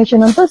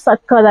 ಕಾಂಬಿನೇಷನ್ ಅಂತೂ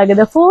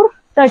ಸಕ್ಕದಾಗಿದೆ.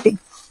 430.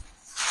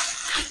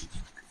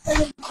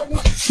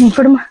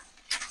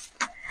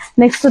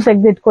 ನೆಕ್ಸ್ಟ್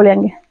ತೆಗ್ದಿಟ್ಕೊಳ್ಳಿ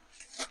ಹಂಗೆ.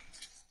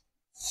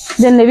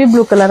 Navy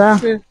blue ಕಲರಾ?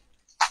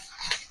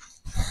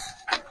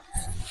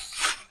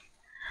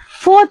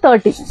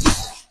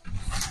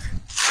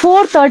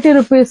 430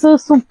 rupees.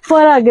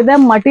 ಸೂಪರ್ ಆಗಿದೆ.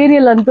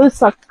 ಮಟೀರಿಯಲ್ ಅಂತೂ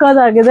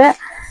ಸಕ್ಕದಾಗಿದೆ.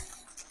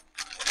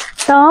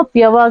 ಟಾಪ್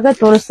ಯಾವಾಗ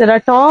ತೋರಿಸ್ತೀರಾ?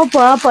 ಟಾಪ್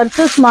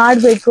ಪರ್ಚೇಸ್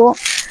ಮಾಡಬೇಕು.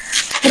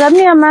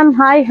 Ramya ma'am,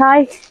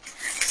 hi.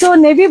 So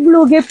navy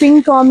ಬ್ಲೂಗೆ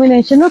pink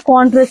combination,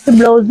 contrast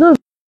blouse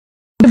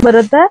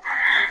ಬರುತ್ತೆ.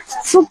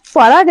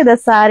 ಸೂಪರ್ ಆಗಿದೆ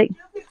ಸ್ಯಾರಿ,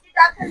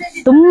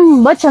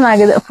 ತುಂಬಾ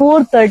ಚೆನ್ನಾಗಿದೆ.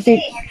 430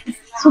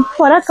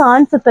 ಸೂಪರ್ ಆಗಿ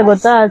ಕಾಣಿಸುತ್ತೆ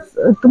ಗೊತ್ತಾ,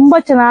 ತುಂಬಾ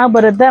ಚೆನ್ನಾಗಿ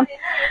ಬರುತ್ತೆ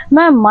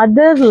ma'am.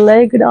 Mother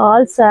like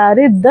all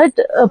sari that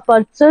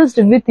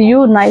purchased with you,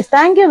 nice.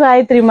 Thank you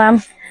Gayatri ma'am.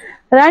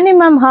 Rani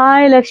ma'am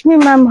hi, Lakshmi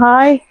ma'am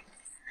hi.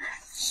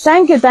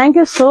 Thank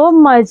you so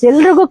much.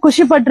 ಎಲ್ರಿಗೂ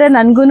ಖುಷಿ ಪಟ್ರೆ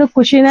ನನ್ಗೂನು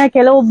ಖುಷಿನೇ.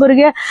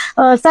 ಕೆಲವೊಬ್ಬರಿಗೆ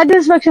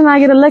ಸ್ಯಾಟಿಸ್ಫ್ಯಾಕ್ಷನ್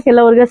ಆಗಿರಲ್ಲ,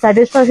 ಕೆಲವರಿಗೆ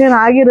ಸ್ಯಾಟಿಸ್ಫ್ಯಾಕ್ಷನ್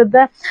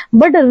ಆಗಿರುತ್ತೆ.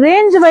 ಬಟ್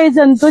ರೇಂಜ್ ವೈಸ್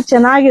ಅಂತೂ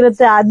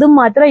ಚೆನ್ನಾಗಿರುತ್ತೆ, ಅದು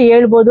ಮಾತ್ರ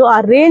ಹೇಳ್ಬೋದು. ಆ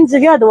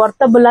ರೇಂಜ್ಗೆ ಅದು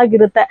ವರ್ತಬಲ್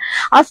ಆಗಿರುತ್ತೆ,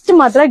 ಅಷ್ಟು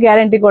ಮಾತ್ರ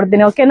ಗ್ಯಾರಂಟಿ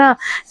ಕೊಡ್ತೀನಿ. ಓಕೆನಾ?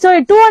 ಸೊ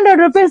 200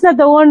 rupees ನ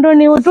ತಗೊಂಡ್ರು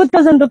ನೀವು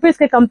 2000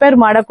 rupeesಗೆ ಕಂಪೇರ್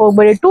ಮಾಡಕ್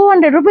ಹೋಗ್ಬೇಡಿ.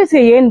 200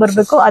 rupeesಗೆ ಏನ್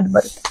ಬರ್ಬೇಕು ಅದು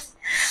ಬರುತ್ತೆ.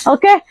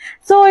 ಓಕೆ,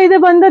 ಸೊ ಇದು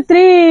ಬಂದು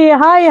 3.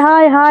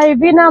 Hi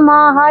ವೀನಮ್ಮ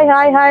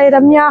hi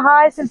Ramya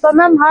hi, Shilpa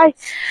ma'am hi.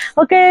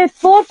 Okay,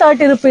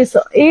 430 rupees.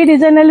 ಈ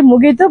ಡಿಸೈನ್ ಅಲ್ಲಿ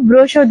ಮುಗೀತು,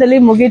 ಬ್ರೋಶೋದಲ್ಲಿ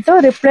ಮುಗೀತು.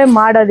 ರಿಪ್ಲೈ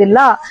ಮಾಡೋದಿಲ್ಲ.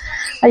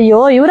 ಅಯ್ಯೋ,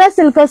 ಇವರ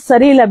ಸಿಲ್ಕ್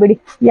ಸರಿ ಇಲ್ಲ ಬಿಡಿ,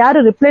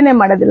 ಯಾರು ರಿಪ್ಲೈನೇ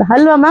ಮಾಡೋದಿಲ್ಲ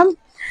ಅಲ್ವಾ ಮ್ಯಾಮ್?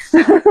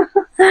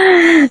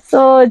 ಸೊ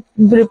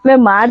ರಿಪ್ಲೈ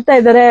ಮಾಡ್ತಾ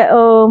ಇದಾರೆ.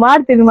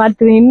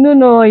 ಮಾಡ್ತೀನಿ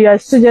ಇನ್ನೂ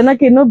ಎಷ್ಟು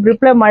ಜನಕ್ಕೆ ಇನ್ನೂ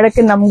ರಿಪ್ಲೈ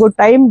ಮಾಡಕ್ಕೆ ನಮಗೂ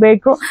ಟೈಮ್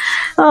ಬೇಕು.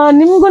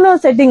 ನಿಮ್ಗೂ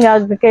ಸೆಟ್ಟಿಂಗ್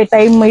ಆಗಕ್ಕೆ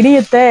ಟೈಮ್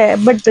ಹಿಡಿಯುತ್ತೆ,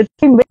 ಬಟ್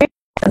ಟೈಮ್ ಬೇಕು.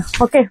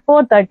 ಓಕೆ,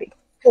 430.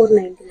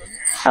 490.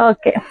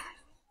 ಓಕೆ,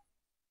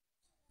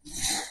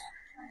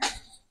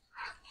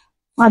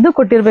 ಅದು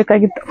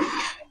ಕೊಟ್ಟಿರ್ಬೇಕಾಗಿತ್ತು.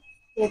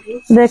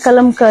 ಅದೇ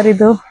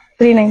ಕಲಂಕಾರಿದು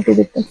 390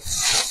 ಇತ್ತು.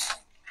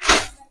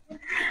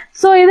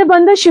 ಸೊ ಇದು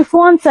ಬಂದು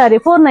ಶಿಫಾನ್ ಸ್ಯಾರಿ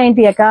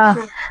 490 ಅಕ್ಕ.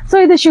 ಸೊ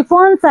ಇದು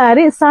ಶಿಫಾನ್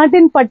ಸ್ಯಾರಿ,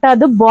 ಸಾಟಿನ್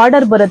ಪಟ್ಟಾದು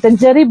ಬಾರ್ಡರ್ ಬರುತ್ತೆ,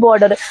 ಜರಿ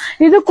ಬಾರ್ಡರ್.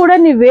 ಇದು ಕೂಡ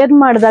ನೀವು ವೇರ್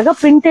ಮಾಡಿದಾಗ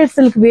ಪ್ರಿಂಟೆಡ್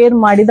ಸಿಲ್ಕ್ ವೇರ್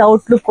ಮಾಡಿದ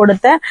ಔಟ್ಲುಕ್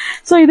ಕೊಡುತ್ತೆ.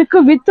 ಸೊ ಇದಕ್ಕೂ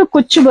ವಿತ್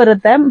ಕುಚ್ಚು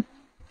ಬರುತ್ತೆ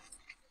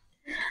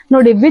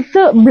ನೋಡಿ, ವಿತ್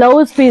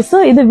ಬ್ಲೌಸ್ ಪೀಸ್.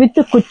 ಇದು ವಿತ್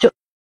ಕುಚ್ಚು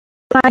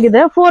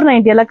ಆಗಿದೆ.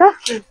 490 ಅಲ್ಲಕ್ಕ,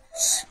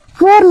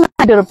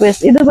 490 rupees.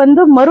 ಇದು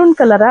ಬಂದು ಮರೂನ್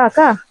ಕಲರ್ ಅಕ್ಕ,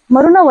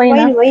 ಮರೂನ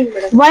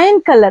ವೈನ್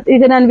ಕಲರ್.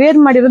 ಈಗ ನಾನು ವೇರ್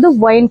ಮಾಡಿರೋದು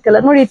ವೈನ್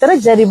ಕಲರ್ ನೋಡಿ. ಈ ತರ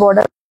ಜರಿ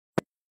ಬಾರ್ಡರ್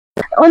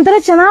ಒಂಥರ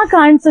ಚೆನ್ನಾಗಿ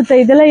ಕಾಣಿಸುತ್ತೆ.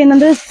 ಇದೆಲ್ಲ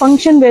ಏನಂದ್ರೆ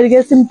ಫಂಕ್ಷನ್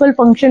ವೇರ್ಗೆ, ಸಿಂಪಲ್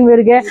ಫಂಕ್ಷನ್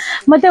ವೇರ್ಗೆ,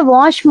 ಮತ್ತೆ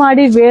ವಾಶ್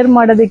ಮಾಡಿ ವೇರ್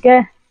ಮಾಡೋದಕ್ಕೆ.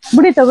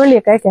 ಬಿಡಿ ತಗೊಳ್ಳಿ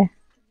ಅಕ್ಕ, ಯಾಕೆ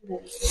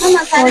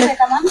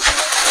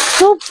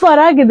ಸೂಪರ್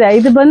ಆಗಿದೆ.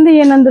 ಇದು ಬಂದು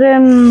ಏನಂದ್ರೆ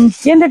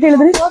ಏನ್ ರೇಟ್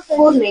ಹೇಳಿದ್ರಿ?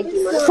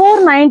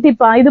 490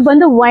 ಪಾ. ಇದು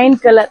ಬಂದು wine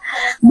colour.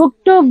 Book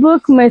to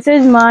book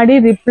message ಮಾಡಿ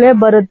ರಿಪ್ಲೈ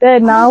ಬರುತ್ತೆ.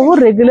 ನಾವು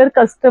ರೆಗ್ಯುಲರ್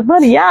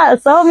ಕಸ್ಟಮರ್.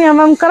 ಸೌಮ್ಯ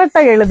ಮ್ಯಾಮ್ ಕರೆಕ್ಟ್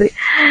ಆಗಿ ಹೇಳಿದ್ರಿ.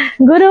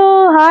 ಗುರು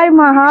ಹಾಯ್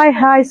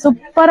ಹಾಯ್.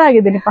 ಸೂಪರ್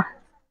ಆಗಿದ್ದೀನಿಪ್ಪ,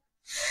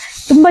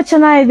 ತುಂಬಾ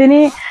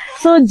ಚೆನ್ನಾಗಿದ್ದೀನಿ.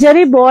 ಸೊ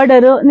ಜರಿ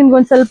ಬಾರ್ಡರ್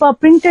ನಿಮ್ಗೊಂದ್ ಸ್ವಲ್ಪ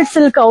ಪ್ರಿಂಟೆಡ್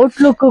ಸಿಲ್ಕ್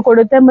ಔಟ್ಲುಕ್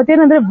ಕೊಡುತ್ತೆ.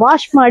 ಮತ್ತೇನಂದ್ರೆ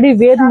ವಾಶ್ ಮಾಡಿ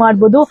ವೇರ್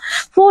ಮಾಡ್ಬೋದು.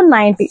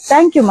 490.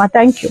 ಥ್ಯಾಂಕ್ ಯು ಮಾ,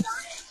 ಥ್ಯಾಂಕ್ ಯು.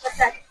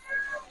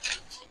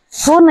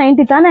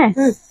 490 ತಾನೆ?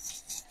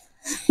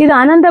 ಇದು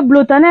ಆನಂದ ಬ್ಲೂ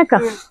ತಾನೆ ಅಕ್ಕ?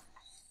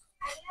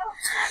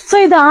 ಸೊ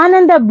ಇದು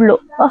ಆನಂದ ಬ್ಲೂ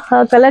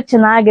ಕಲರ್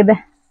ಚೆನ್ನಾಗಿದೆ.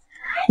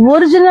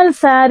 ಒರಿಜಿನಲ್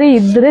ಸ್ಯಾರಿ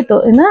ಇದ್ರೆ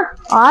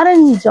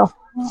ಆರೆಂಜ್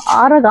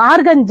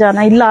ಆರ್ಗಂಜಾನ?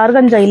 ಇಲ್ಲ,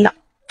 ಆರ್ಗಂಜಾ ಇಲ್ಲ.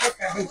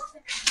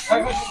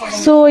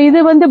 ಸೊ ಇದು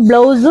ಒಂದು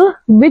ಬ್ಲೌಸ್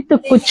ವಿತ್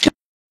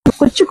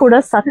ಕುಚ್ಚು ಕೂಡ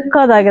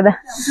ಸಕ್ಕದಾಗಿದೆ.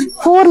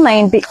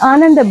 490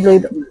 ಆನಂದ ಬ್ಲೂ.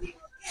 ಇದು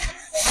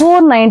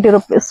 490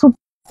 rupees.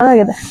 ಸೂಪರ್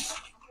ಆಗಿದೆ.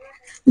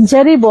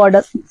 ಜರಿ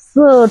border.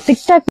 So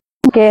tick talk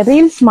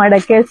reels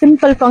ಮಾಡಕ್ಕೆ,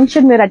 ಸಿಂಪಲ್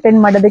ಫಂಕ್ಷನ್ ವೇರ್ ಅಟೆಂಡ್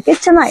ಮಾಡೋದಕ್ಕೆ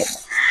ಚೆನ್ನಾಗಿದೆ.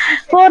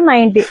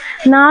 490.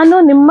 ನಾನು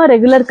ನಿಮ್ಮ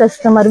regular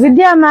customer.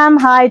 Vidya ma'am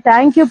hi,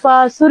 thank you ಪಾ.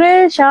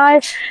 ಸುರೇಶ್ ಹಾಯ್.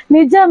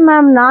 ನಿಜ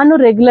ಮ್ಯಾಮ್, ನಾನು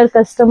regular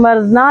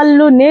customer.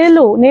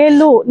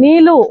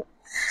 Neelu.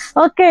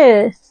 Okay,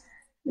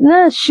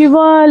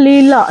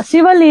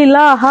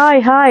 Shivaleela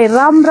hi.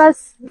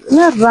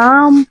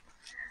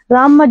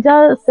 Ramaraja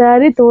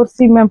sari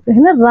ತೋರಿಸಿ ಮ್ಯಾಮ್.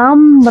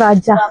 ರಾಮ್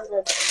ರಾಜ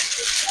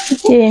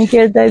ಏನ್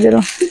ಕೇಳ್ತಾ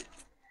ಇದ್ದೀರೋ?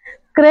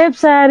 ಕ್ರೇಪ್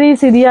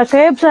ಸ್ಯಾರೀಸ್ ಇದೆಯಾ?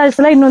 ಕ್ರೇಪ್ ಸ್ಯಾರೀಸ್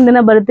ಎಲ್ಲ ಇನ್ನೊಂದ್ ದಿನ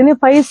ಬರ್ತೀನಿ.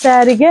 5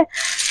 ಸ್ಯಾರಿಗೆ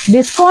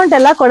ಡಿಸ್ಕೌಂಟ್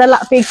ಎಲ್ಲ ಕೊಡಲ್ಲ,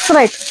 ಫಿಕ್ಸ್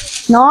ರೈಟ್,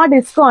 ನೋ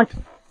ಡಿಸ್ಕೌಂಟ್.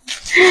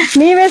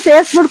 ನೀವೇ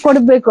ಸೇರ್ಸ್ಬಿಟ್ಟು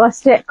ಕೊಡ್ಬೇಕು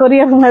ಅಷ್ಟೇ,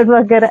 ಕೊರಿಯರ್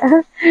ಮಾಡ್ಬೇಕಾರೆ.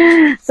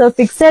 ಸೊ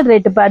ಫಿಕ್ಸೆಡ್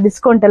ರೇಟ್ ಪಾ,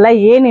 ಡಿಸ್ಕೌಂಟ್ ಎಲ್ಲ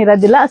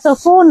ಏನಿರೋದಿಲ್ಲ. ಸೊ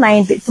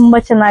 490 ತುಂಬಾ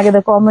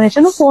ಚೆನ್ನಾಗಿದೆ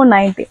ಕಾಂಬಿನೇಷನ್.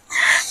 490.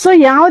 ಸೊ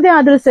ಯಾವುದೇ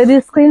ಆದ್ರೂ ಸರಿ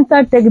ಸ್ಕ್ರೀನ್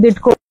ಶಾಟ್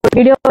ತೆಗೆದಿಟ್ಕೊಳ್ಳಿ.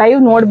 ವಿಡಿಯೋ ಲೈವ್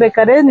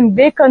ನೋಡ್ಬೇಕಾದ್ರೆ ನಿಮ್ಗೆ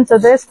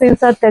ಬೇಕನ್ಸೋದ್ರೆ screen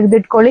shot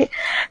ತೆಗೆದಿಟ್ಕೊಳ್ಳಿ.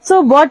 So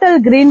bottle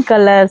green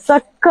colour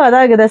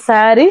ಸಕ್ಕದಾಗಿದೆ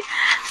sari.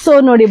 So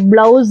ನೋಡಿ,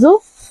 ಬ್ಲೌಸ್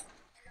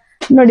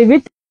ನೋಡಿ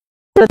ವಿತ್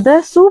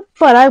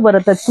ಸೂಪರ್ ಆಗಿ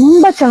ಬರುತ್ತೆ,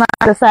 ತುಂಬಾ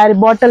ಚೆನ್ನಾಗಿದೆ ಸ್ಯಾರಿ.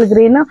 Bottle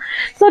green.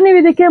 ಸೊ ನೀವು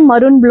ಇದಕ್ಕೆ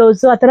ಮರೂನ್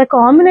ಬ್ಲೌಸ್, ಆತರ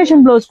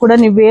ಕಾಂಬಿನೇಷನ್ ಬ್ಲೌಸ್ ಕೂಡ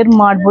ನೀವು ವೇರ್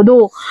ಮಾಡ್ಬೋದು.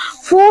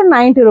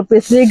 490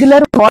 rupees.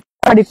 ರೆಗ್ಯುಲರ್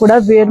ಮಾಡಿ ಕೂಡ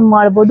ವೇರ್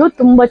ಮಾಡ್ಬೋದು.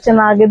 ತುಂಬಾ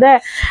ಚೆನ್ನಾಗಿದೆ.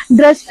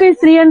 ಡ್ರೆಸ್ ಪೀಸ್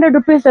 300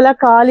 rupees ಎಲ್ಲ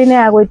ಖಾಲಿನೇ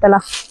ಆಗೋಯ್ತಲ್ಲ.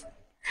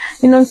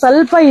 ಇನ್ನೊಂದ್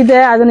ಸ್ವಲ್ಪ ಇದೆ,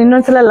 ಅದನ್ನ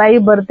ಇನ್ನೊಂದ್ಸಲ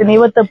ಲೈವ್ ಬರ್ತೀನಿ.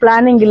 ಇವತ್ತು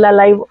ಪ್ಲಾನಿಂಗ್ ಇಲ್ಲ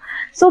live.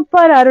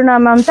 Super Aruna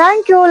ma'am,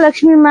 thank you.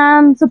 Lakshmi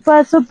ma'am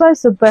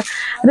super.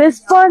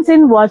 Response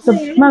in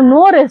WhatsApp ma'am?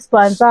 No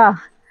response.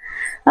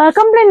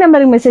 Complaint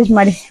ನಂಬರ್ಗೆ ಮೆಸೇಜ್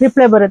ಮಾಡಿ,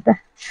 ರಿಪ್ಲೈ ಬರುತ್ತೆ.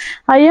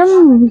 I M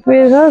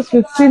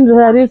 15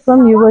 sari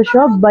from your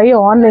shop by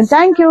online.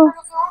 Thank you.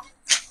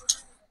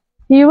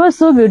 You are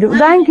so beautiful.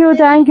 Thank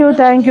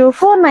you.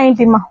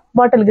 490 ಮಾ.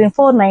 Bottle green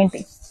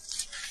 490.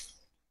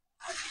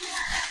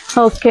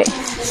 Okay.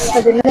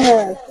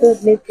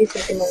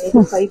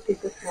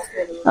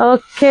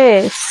 Okay.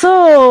 So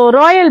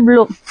royal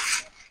blue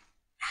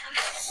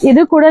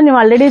ಇದು ಕೂಡ ನೀವು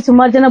already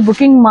ಸುಮಾರು ಜನ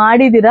booking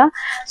ಮಾಡಿದೀರಾ.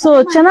 ಸೊ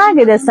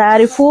ಚೆನ್ನಾಗಿದೆ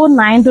ಸ್ಯಾರಿ,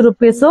 490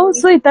 rupees.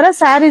 ಸೊ ಈ ತರ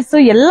ಸ್ಯಾರೀಸ್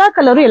ಎಲ್ಲಾ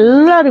ಕಲರ್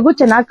ಎಲ್ಲರಿಗೂ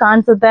ಚೆನ್ನಾಗಿ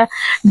ಕಾಣಿಸುತ್ತೆ.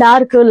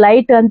 ಡಾರ್ಕ್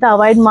ಲೈಟ್ ಅಂತ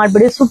ಅವಾಯ್ಡ್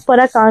ಮಾಡ್ಬಿಡಿ,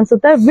 ಸೂಪರ್ ಆಗಿ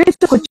ಕಾಣಿಸುತ್ತೆ.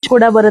 ವಿತ್ ಕುಚ್ಚು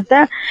ಕೂಡ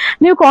ಬರುತ್ತೆ.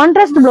 ನೀವು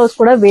ಕಾಂಟ್ರಾಸ್ಟ್ ಬ್ಲೌಸ್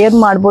ಕೂಡ ವೇರ್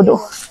ಮಾಡ್ಬೋದು.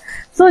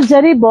 ಸೊ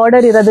ಜರಿ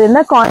ಬಾರ್ಡರ್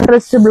ಇರೋದ್ರಿಂದ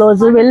ಕಾಂಟ್ರಾಸ್ಟ್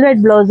ಬ್ಲೌಸ್,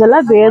 ವೆಲ್ವೆಟ್ ಬ್ಲೌಸ್ ಎಲ್ಲ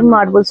ವೇರ್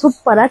ಮಾಡ್ಬೋದು,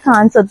 ಸೂಪರ್ ಆಗಿ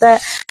ಕಾಣಿಸುತ್ತೆ.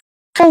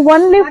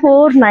 ಓನ್ಲಿ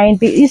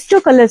 490. ಇಷ್ಟು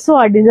ಕಲರ್ಸ್ ಆ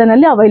ಡಿಸೈನ್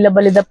ಅಲ್ಲಿ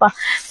ಅವೈಲಬಲ್ ಇದೆಪ್ಪ.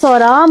 ಸೊ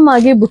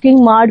ಆರಾಮಾಗಿ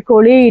ಬುಕಿಂಗ್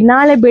ಮಾಡ್ಕೊಳ್ಳಿ.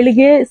 ನಾಳೆ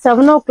ಬೆಳಿಗ್ಗೆ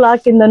 7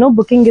 o'clock ಇಂದನೂ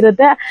ಬುಕಿಂಗ್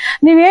ಇರುತ್ತೆ.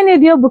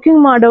 ನೀವೇನಿದೆಯೋ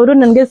ಬುಕಿಂಗ್ ಮಾಡೋರು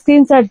ನನಗೆ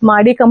ಸ್ಕ್ರೀನ್ ಶಾಟ್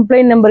ಮಾಡಿ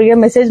ಕಂಪ್ಲೇಂಟ್ ನಂಬರ್ಗೆ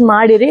ಮೆಸೇಜ್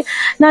ಮಾಡಿರಿ.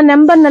 ನಾನು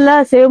ನಂಬರ್ನೆಲ್ಲ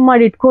ಸೇವ್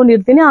ಮಾಡಿ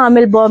ಇಟ್ಕೊಂಡಿರ್ತೀನಿ.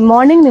 ಆಮೇಲೆ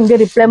ಮಾರ್ನಿಂಗ್ ನಿಮ್ಗೆ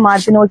ರಿಪ್ಲೈ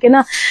ಮಾಡ್ತೀನಿ,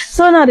 ಓಕೆನಾ?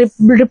 ಸೊ ನಾ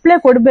ರಿಪ್ಲೈ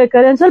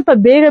ಕೊಡ್ಬೇಕಾದ್ರೆ ಸ್ವಲ್ಪ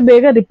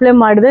ಬೇಗ ರಿಪ್ಲೈ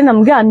ಮಾಡಿದ್ರೆ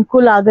ನಮ್ಗೆ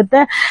ಅನುಕೂಲ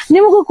ಆಗುತ್ತೆ,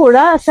 ನಿಮಗೂ ಕೂಡ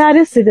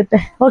ಸ್ಯಾರಿ ಸಿಗುತ್ತೆ.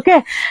 ಓಕೆ,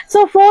 ಸೊ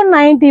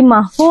 490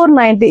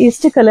 490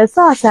 ಇಷ್ಟು ಕಲರ್ಸ್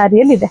ಆ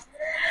ಸ್ಯಾರಿಯಲ್ಲಿ ಇದೆ.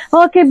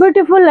 Okay,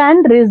 beautiful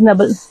and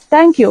reasonable.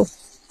 Thank you.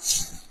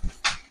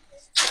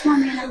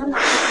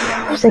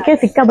 ಸೆಕೆ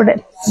ಸಿಕ್ಕಾಬಿಟ್ಟೆ,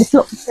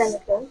 ಬಿಸಿಲು,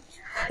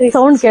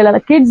 ಸೌಂಡ್ ಕೇಳಲ್ಲ.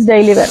 Kids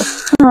daily wear.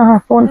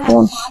 Phone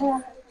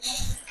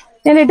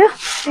ಏನಿಟ್ಟು?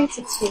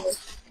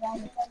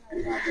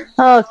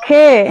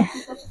 Okay,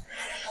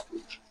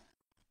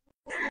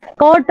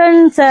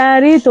 cotton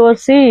sari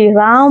ತೋರಿಸಿ.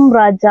 ರಾಮ್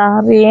ರಾಜ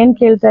ಏನ್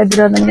ಕೇಳ್ತಾ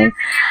ಇದ್ದೀರ ನನಗೆ?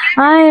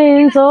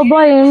 Shobha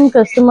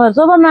customer.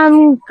 Shobha ma'am,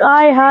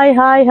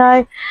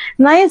 hi.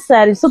 Nice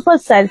sari, super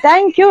sari.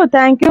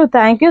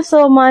 Thank you so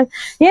much.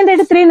 ಏನ್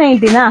ರೇಟ್?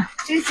 390ನಾ?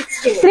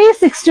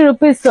 360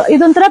 rupees.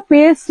 ಇದೊಂಥರ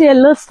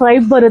ಪೇಸ್ಟಲ್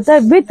ಸ್ಟ್ರೈಪ್ ಬರುತ್ತೆ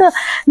ವಿತ್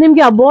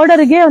ನಿಮ್ಗೆ ಆ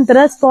ಬಾರ್ಡರ್ ಗೆ ಒಂಥರ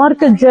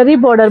ಸ್ಪಾರ್ಕ್ ಜರಿ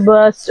ಬಾರ್ಡರ್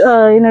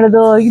ಏನ್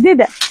ಹೇಳೋದು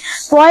ಇದಿದೆ,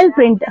 ಫಾಯಿಲ್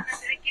ಪ್ರಿಂಟ್.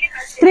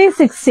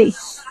 360.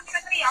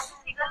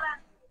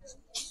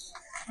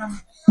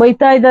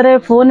 ಬೈತಾ ಇದಾರೆ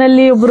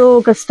ಫೋನಲ್ಲಿ ಒಬ್ರು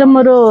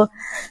ಕಸ್ಟಮರು,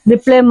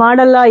 ರಿಪ್ಲೈ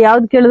ಮಾಡಲ್ಲ,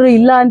 ಯಾವ್ದು ಕೇಳಿದ್ರು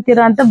ಇಲ್ಲ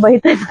ಅಂತೀರಾ ಅಂತ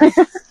ಬೈತಾ ಇದ್ದಾರೆ.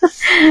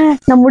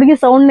 ನಮ್ಮ ಹುಡುಗಿ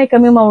ಸೌಂಡ್ನೇ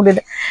ಕಮ್ಮಿ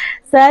ಮಾಡ್ಬಿಟ್ಟಿದೆ.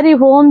 ಸ್ಯಾರಿ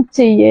ಹೋಮ್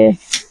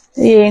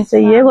ಏನ್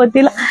ಚೆಯ್ಯೇ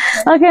ಗೊತ್ತಿಲ್ಲ.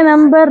 ಓಕೆ,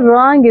 ನಂಬರ್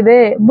ರಾಂಗ್ ಇದೆ.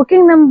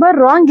 ಬುಕಿಂಗ್ ನಂಬರ್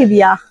ರಾಂಗ್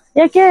ಇದೆಯಾ?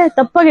 ಯಾಕೆ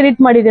ತಪ್ಪಾಗಿ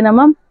ಎಡಿಟ್ ಮಾಡಿದೀನ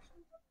ಮ್ಯಾಮ್?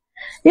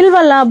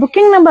 ಇಲ್ವಲ್ಲ,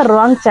 ಬುಕಿಂಗ್ ನಂಬರ್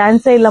ರಾಂಗ್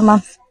ಚಾನ್ಸೇ ಇಲ್ಲ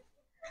ma'am.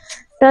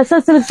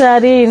 Tussar silk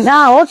sari.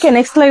 Okay,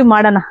 next live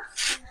ಮಾಡೋಣ.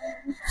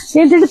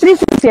 ಏನ್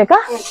 360 ಅಕ್ಕ?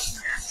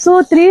 ಸೊ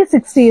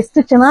 360 ಎಷ್ಟು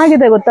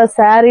ಚೆನ್ನಾಗಿದೆ ಗೊತ್ತಾ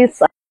ಸ್ಯಾರಿ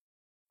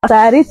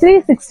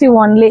 360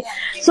 ಓನ್ಲಿ.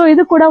 ಸೊ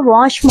ಇದು ಕೂಡ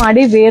ವಾಶ್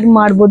ಮಾಡಿ ವೇರ್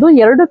ಮಾಡ್ಬೋದು.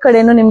 ಎರಡು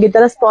ಕಡೆನೂ ನಿಮ್ಗೆ ಈ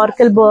ತರ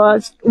ಸ್ಪಾರ್ಕಲ್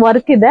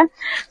ವರ್ಕ್ ಇದೆ.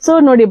 ಸೊ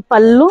ನೋಡಿ,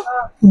 ಪಲ್ಲು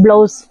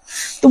ಬ್ಲೌಸ್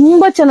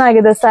ತುಂಬಾ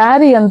ಚೆನ್ನಾಗಿದೆ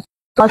ಸ್ಯಾರಿ, ಅಂತ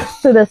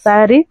ಮಸ್ತ್ ಇದೆ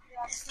ಸ್ಯಾರಿ.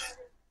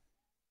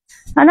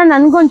 ಅಣ್ಣ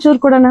ನನ್ಗೊಂಚೂರು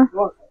ಕೊಡೋಣ.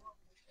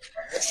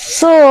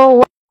 ಸೊ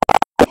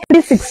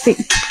 360.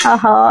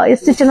 ಆಹಾ,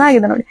 ಎಷ್ಟು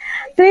ಚೆನ್ನಾಗಿದೆ ನೋಡಿ.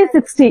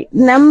 360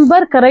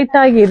 ನಂಬರ್ ಕರೆಕ್ಟ್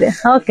ಆಗಿದೆ.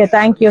 Okay,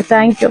 thank you.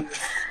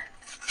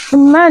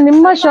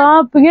 ನಿಮ್ಮ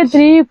ಶಾಪ್ಗೆ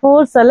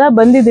 3-4 ಸಲ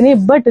ಬಂದಿದ್ದೀನಿ,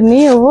 ಬಟ್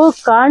ನೀವು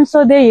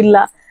ಕಾಣಿಸೋದೇ ಇಲ್ಲ.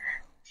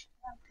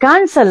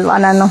 ಕಾಣಿಸಲ್ವಾ?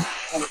 ನಾನು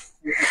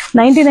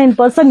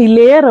 99%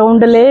 ಇಲ್ಲೇ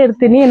ರೌಂಡ್ ಅಲ್ಲೇ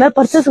ಇರ್ತೀನಿ. ಏನಾದ್ರು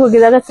ಪರ್ಚೇಸ್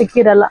ಹೋಗಿದಾಗ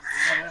ಸಿಕ್ಕಿರಲ್ಲ.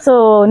 ಸೊ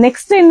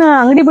ನೆಕ್ಸ್ಟ್ ಇನ್ನು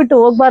ಅಂಗಡಿ ಬಿಟ್ಟು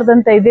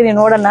ಹೋಗ್ಬಾರ್ದಂತ ಇದ್ದೀನಿ,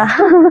 ನೋಡೋಣ.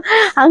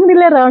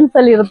 ಅಂಗಡಿಲೇ ರೌಂಡ್ಸ್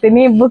ಅಲ್ಲಿ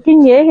ಇರ್ತೀನಿ.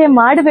 ಬುಕಿಂಗ್ ಹೇಗೆ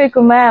ಮಾಡಬೇಕು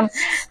ಮ್ಯಾಮ್?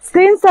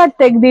 ಸ್ಕ್ರೀನ್ ಶಾಟ್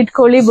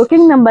ತೆಗೆದಿಟ್ಕೊಳ್ಳಿ,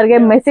 ಬುಕಿಂಗ್ ನಂಬರ್ಗೆ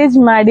ಮೆಸೇಜ್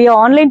ಮಾಡಿ.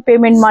 ಆನ್ಲೈನ್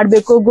ಪೇಮೆಂಟ್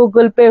ಮಾಡಬೇಕು,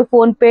 Google pay,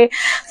 phone pay.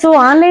 So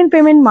online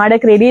payment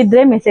ಮಾಡಕ್ ರೆಡಿ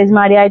ಇದ್ರೆ ಮೆಸೇಜ್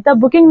ಮಾಡಿ, ಆಯ್ತಾ?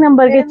 ಬುಕಿಂಗ್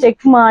ನಂಬರ್ಗೆ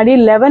ಚೆಕ್ ಮಾಡಿ.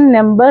 11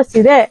 ನಂಬರ್ಸ್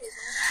ಇದೆ.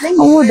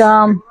 ಹೌದಾ?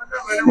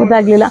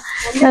 ಗೊತ್ತಾಗ್ಲಿಲ್ಲ.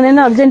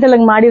 ನಾನೇನೋ ಅರ್ಜೆಂಟ್ ಅಲ್ಲಿ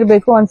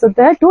ಮಾಡಿರ್ಬೇಕು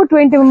ಅನ್ಸುತ್ತೆ.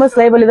 220 ಮೆಂಬರ್ಸ್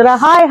ಲೈವ್ ಅಲ್ಲಿ ಇದಾರೆ.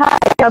 ಹಾಯ್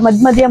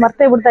ಮಧ್ಯ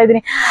ಮರ್ತೇ ಬಿಡ್ತಾ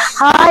ಇದೀನಿ.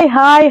 ಹಾಯ್.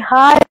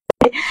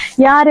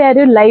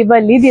 ಯಾರ್ಯಾರು ಲೈವ್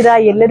ಅಲ್ಲಿ ಇದ್ದೀರಾ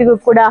ಎಲ್ಲರಿಗೂ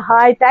ಕೂಡ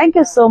hi. Thank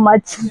you so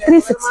much.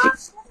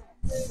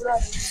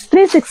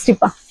 360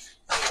 ಪಾ.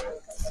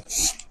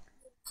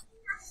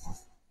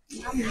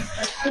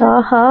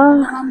 ಆಹಾ,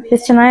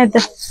 ಎಷ್ಟು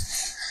ಚೆನ್ನಾಗಿದೆ.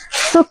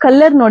 ಸೊ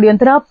ಕಲರ್ ನೋಡಿ,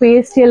 ಒಂಥರ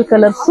ಪೇಸ್ಟಲ್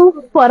ಕಲರ್,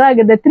 ಸೂಪರ್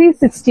ಆಗಿದೆ.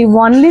 360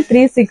 ಓನ್ಲಿ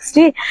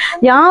 360.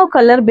 ಯಾವ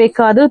ಕಲರ್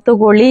ಬೇಕಾದ್ರೂ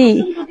ತಗೊಳ್ಳಿ,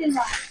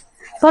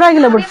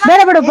 ಪರವಾಗಿಲ್ಲ ಬಿಡು, ಬೇಡ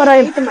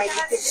ಪರವಾಗಿಲ್ಲ.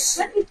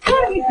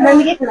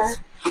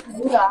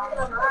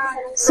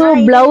 ಸೊ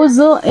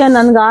ಬ್ಲೌಸ್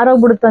ನನ್ಗೆ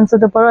ಆರೋಗ್ಬಿಡುತ್ತೆ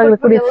ಅನ್ಸುತ್ತೆ, ಪರವಾಗಿಲ್ಲ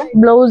ಕೊಡಿ.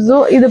 ಬ್ಲೌಸ್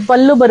ಇದು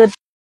ಪಲ್ಲು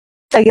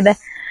ಬರುತ್ತೆ,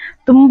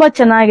 ತುಂಬಾ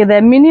ಚೆನ್ನಾಗಿದೆ.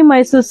 Mini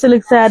Mysore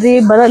silk sari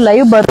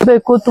live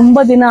ಬರ್ಬೇಕು,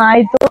 ತುಂಬಾ ದಿನ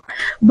ಆಯ್ತು.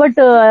 ಬಟ್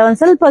ಒಂದ್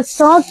ಸ್ವಲ್ಪ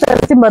ಸ್ಟಾಕ್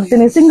ತರಿಸಿ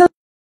ಬರ್ತೀನಿ. ಸಿಂಗಲ್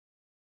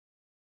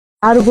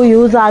ಯಾರಿಗೂ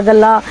ಯೂಸ್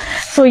ಆಗಲ್ಲ.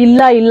 ಸೊ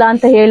ಇಲ್ಲ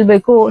ಅಂತ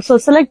ಹೇಳ್ಬೇಕು. ಸೊ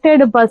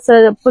ಸೆಲೆಕ್ಟೆಡ್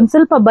ಒಂದ್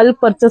ಸ್ವಲ್ಪ ಬಲ್ಕ್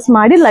ಪರ್ಚೇಸ್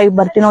ಮಾಡಿ ಲೈವ್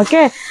ಬರ್ತೀನಿ.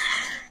 ಓಕೆ,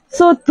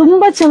 ಸೊ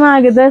ತುಂಬಾ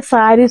ಚೆನ್ನಾಗಿದೆ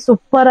ಸ್ಯಾರಿ,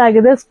 ಸೂಪರ್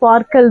ಆಗಿದೆ.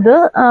 ಸ್ಪಾರ್ಕಲ್ದು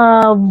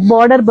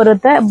ಬಾರ್ಡರ್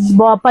ಬರುತ್ತೆ,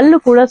 ಪಲ್ಲು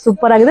ಕೂಡ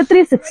ಸೂಪರ್ ಆಗಿದೆ.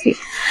 360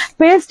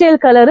 pastel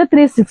colour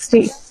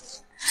 360.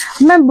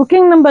 Ma'am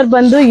booking number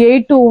ಬಂದು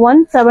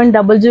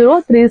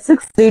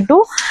 8217003632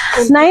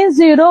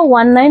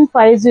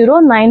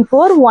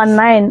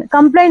 9019509419.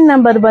 ಕಂಪ್ಲೇಂಟ್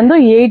ನಂಬರ್ ಬಂದು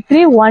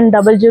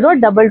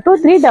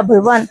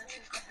 8310022311.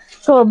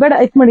 ಸೊ ಬೇಡ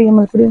ಇತ್ ಮಾಡಿ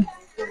ಮಾಡ್ಕೊಡಿ.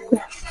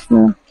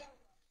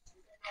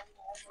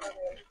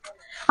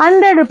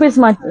 100 rupees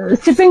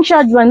ಶಿಪ್ಪಿಂಗ್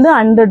ಚಾರ್ಜ್ ಬಂದು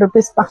 100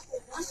 rupees ಪಾ.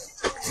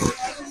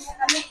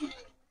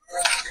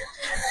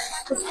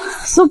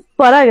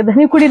 ಸೂಪರ್ ಆಗಿದೆ.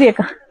 ನೀವು ಕುಡೀರಿ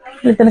ಅಕ್ಕ,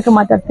 ಇಲ್ಲಿ ತನಕ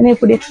ಮಾತಾಡ್ತೀನಿ, ನೀವು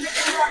ಕುಡಿ.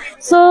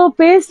 ಸೊ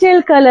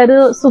ಪೇಸ್ಟಲ್ ಕಲರ್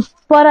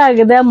ಸೂಪರ್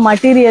ಆಗಿದೆ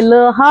material.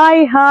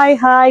 Hi hi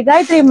hi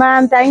Gayatri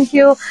ma'am, thank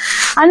you.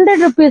 100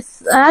 rupees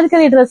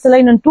ಆರ್ಕಲಿ dress ಎಲ್ಲ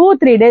ಇನ್ನೊಂದು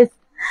 2-3 days.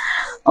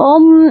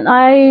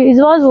 It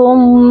was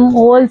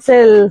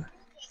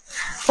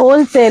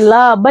wholesale.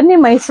 ಬನ್ನಿ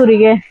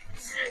ಮೈಸೂರಿಗೆ.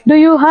 Do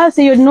you have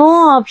no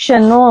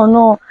option?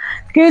 No.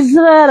 Kids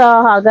wear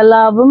ಆಗಲ್ಲ.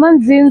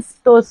 ವುಮೆನ್ಸ್ ಜೀನ್ಸ್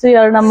ತೋರಿಸಿ,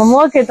 ನಮ್ಮ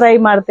ಓಕೆ ಟ್ರೈ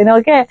ಮಾಡ್ತೀನಿ.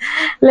 ಓಕೆ,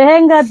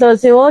 ಲೆಹೆಂಗಾ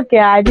ತೋರಿಸಿ. Okay,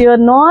 you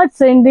are not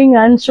sending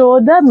and show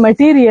the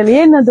material.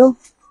 ಏನದು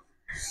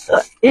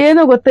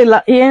ಏನೋ ಗೊತ್ತಿಲ್ಲ,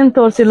 ಏನ್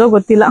ತೋರಿಸಿಲ್ಲೋ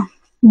ಗೊತ್ತಿಲ್ಲ.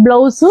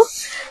 ಬ್ಲೌಸು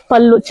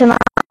ಪಲ್ಲು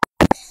ಚೆನ್ನಾಗಿ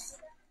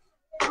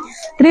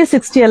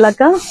 360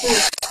 ಅಲ್ಲಕ್ಕ,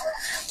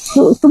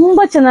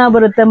 ತುಂಬಾ ಚೆನ್ನಾಗಿ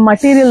ಬರುತ್ತೆ.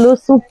 ಮಟೀರಿಯಲ್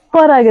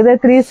ಸೂಪರ್ ಆಗಿದೆ.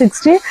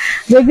 360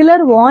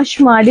 ರೆಗ್ಯುಲರ್ ವಾಶ್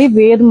ಮಾಡಿ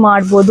ವೇರ್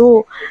ಮಾಡ್ಬೋದು.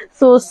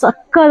 ಸೊ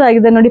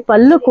ಸಕ್ಕದಾಗಿದೆ ನೋಡಿ.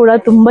 ಪಲ್ಲು ಕೂಡ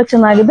ತುಂಬಾ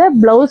ಚೆನ್ನಾಗಿದೆ.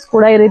 ಬ್ಲೌಸ್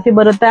ಕೂಡ ಈ ರೀತಿ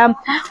ಬರುತ್ತೆ.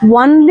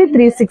 Only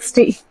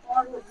 360.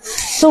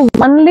 So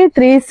only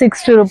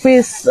 360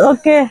 rupees.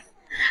 Okay,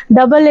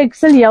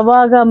 XXL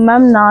ಯಾವಾಗ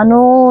ಮ್ಯಾಮ್? ನಾನು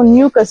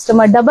new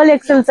customer.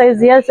 XXL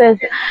size? S,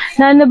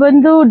 ನಾನು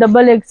ಬಂದು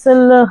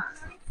XXL.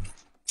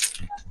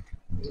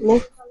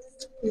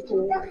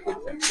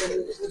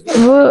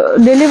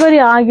 டெலிவரி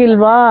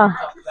ஆகில்வா?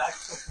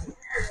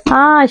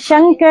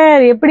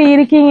 சங்கர், எப்படி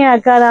இருக்கீங்க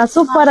அக்கா? நான்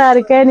சூப்பரா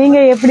இருக்கேன். நீங்க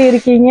எப்படி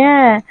இருக்கீங்க?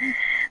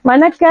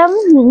 வணக்கம்.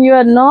 You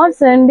are not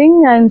sending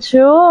and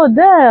show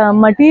the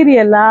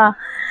material.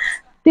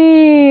 30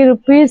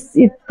 rupees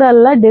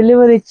ಇತ್ತಲ್ಲ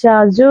ಡೆಲಿವರಿ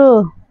ಚಾರ್ಜು.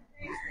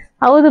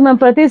 ಹೌದು ಮ್ಯಾಮ್,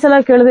 ಪ್ರತಿ ಸಲ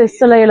ಕೇಳಿದ್ರೆ ಎಷ್ಟು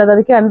ಸಲ ಹೇಳೋದು,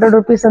 ಅದಕ್ಕೆ 100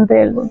 rupees ಅಂತ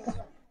ಹೇಳ್ಬೋದು.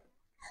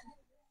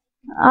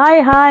 Hi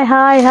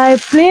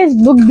please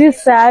book this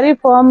sari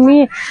for me.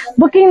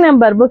 Booking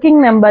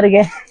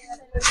ನಂಬರ್ಗೆ.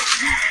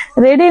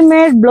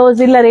 ರೆಡಿಮೇಡ್ ಬ್ಲೌಸ್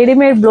ಇಲ್ಲ,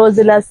 ರೆಡಿಮೇಡ್ ಬ್ಲೌಸ್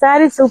ಇಲ್ಲ.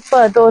 ಸ್ಯಾರಿ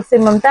ಸೂಪರ್, ತೋರಿಸಿ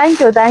ಮ್ಯಾಮ್. Thank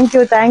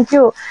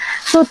you.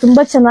 ಸೊ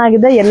ತುಂಬಾ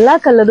ಚೆನ್ನಾಗಿದೆ. ಎಲ್ಲಾ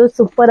ಕಲರು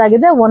ಸೂಪರ್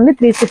ಆಗಿದೆ. ಓನ್ಲಿ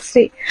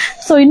 360.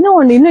 ಸೊ ಇನ್ನೂ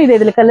ಇದೆ,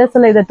 ಇದ್ರಲ್ಲಿ ಕಲರ್ಸ್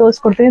ಎಲ್ಲ ಇದೆ,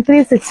 ತೋರಿಸ್ಕೊಡ್ತೀನಿ.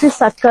 360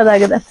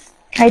 ಸಕ್ಕದಾಗಿದೆ.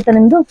 ಆಯ್ತಾ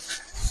ನಿಮ್ದು?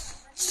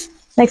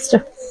 ನೆಕ್ಸ್ಟ್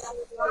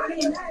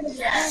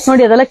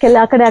ನೋಡಿ, ಅದೆಲ್ಲ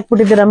ಆ ಕಡೆ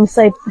ಹಾಕ್ಬಿಟ್ಟಿದ್ದೀರಾ, ಮಿಸ್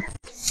ಆಯ್ತು.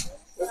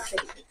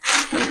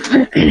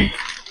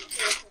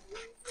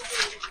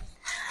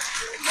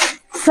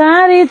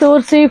 ಸ್ಯಾರಿ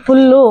ತೋರಿಸಿ.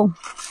 Full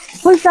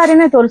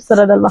ಸ್ಯಾರಿನೇ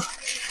ತೋರಿಸ್ತಾರದಲ್ವಾ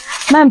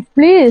ma'am?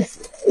 ಪ್ಲೀಸ್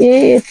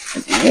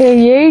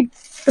 8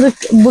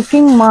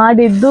 ಬುಕಿಂಗ್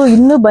ಮಾಡಿದ್ದು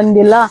ಇನ್ನೂ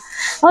ಬಂದಿಲ್ಲ.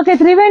 ಓಕೆ,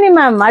 ತ್ರಿವೇಣಿ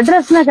ಮ್ಯಾಮ್,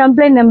 ಅಡ್ರೆಸ್ನ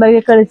ಕಂಪ್ಲೇಂಟ್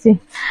ನಂಬರ್ಗೆ ಕಳಿಸಿ.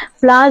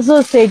 ಪ್ಲಾಜೋ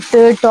ಸೆಟ್,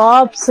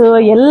 ಟಾಪ್ಸ್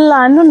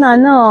ಎಲ್ಲಾನು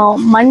ನಾನು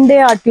Monday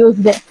R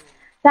Tuesday.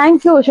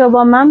 Thank you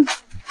Shobha ma'am.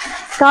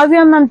 Kavya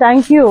ma'am,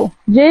 thank you.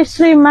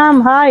 Jayashree ma'am,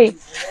 hi.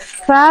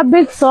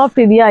 Fabric soft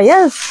ಇದೆಯಾ?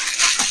 ಎಸ್,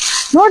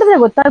 ನೋಡಿದ್ರೆ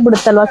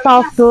ಗೊತ್ತಾಗ್ಬಿಡುತ್ತಲ್ವಾ,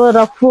 ಸಾಫ್ಟ್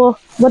ರಫ್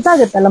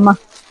ಗೊತ್ತಾಗುತ್ತಲ್ಲಮ್ಮ.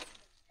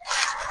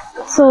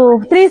 ಸೊ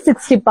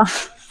 360 ಪಾ,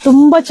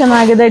 ತುಂಬಾ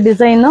ಚೆನ್ನಾಗಿದೆ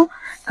ಡಿಸೈನ್.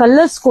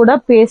 ಕಲರ್ಸ್ ಕೂಡ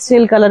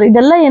ಪೇಸ್ಟಲ್ ಕಲರ್.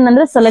 ಇದೆಲ್ಲ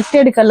ಏನಂದ್ರೆ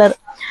ಸೆಲೆಕ್ಟೆಡ್ ಕಲರ್.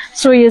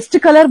 ಸೊ ಎಷ್ಟು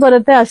ಕಲರ್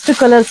ಬರುತ್ತೆ ಅಷ್ಟು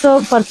ಕಲರ್ಸ್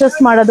ಪರ್ಚೇಸ್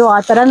ಮಾಡೋದು, ಆ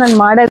ತರ ನಾನು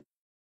ಮಾಡೋದು.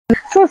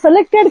 ಸೊ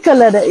ಸೆಲೆಕ್ಟೆಡ್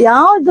ಕಲರ್,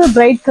 ಯಾವ್ದು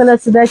ಬ್ರೈಟ್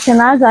ಕಲರ್ಸ್ ಇದೆ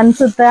ಚೆನ್ನಾಗಿ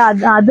ಅನ್ಸುತ್ತೆ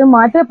ಅದು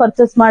ಮಾತ್ರ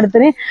ಪರ್ಚೇಸ್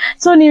ಮಾಡ್ತೀನಿ.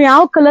 ಸೊ ನೀವ್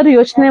ಯಾವ ಕಲರ್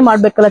ಯೋಚನೆ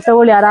ಮಾಡ್ಬೇಕಲ್ಲ,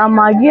 ತಗೊಳ್ಳಿ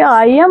ಆರಾಮಾಗಿ.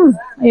 I M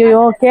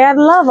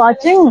Kerala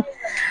watching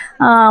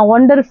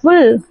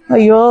wonderful.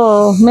 ಅಯ್ಯೋ,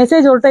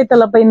 ಮೆಸೇಜ್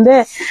ಹೊರಟೈತಲ್ಲಪ್ಪ ಹಿಂದೆ.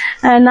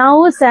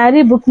 ನಾವು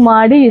ಸ್ಯಾರಿ ಬುಕ್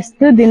ಮಾಡಿ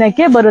ಇಷ್ಟು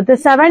ದಿನಕ್ಕೆ ಬರುತ್ತೆ.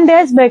 7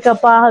 days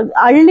ಬೇಕಪ್ಪ.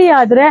 ಹಳ್ಳಿ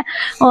ಆದ್ರೆ,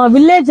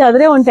 ವಿಲೇಜ್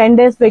ಆದ್ರೆ ಒಂದು 10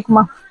 days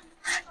ಬೇಕಮ್ಮ.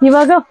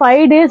 ಇವಾಗ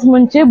 5 days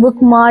ಮುಂಚೆ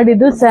ಬುಕ್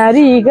ಮಾಡಿದ್ದು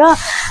ಸ್ಯಾರಿ ಈಗ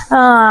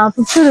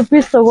 50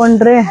 rupees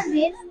ತಗೊಂಡ್ರೆ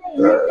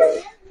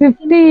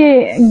 50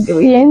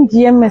 ಏನ್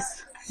GMS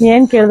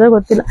ಏನ್ ಕೇಳಿದ್ರೆ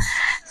ಗೊತ್ತಿಲ್ಲ.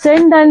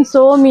 ಸೆಂಡ್ ಅಂಡ್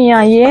ಸೋಮಿಯಾ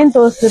ಏನ್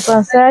ತೋರಿಸ್ರಿಪ್ಪ,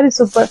 ಸ್ಯಾರಿ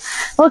ಸೂಪರ್.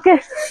 ಓಕೆ,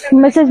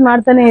 ಮೆಸೇಜ್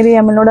ಮಾಡ್ತಾನೆ ಇರಿ,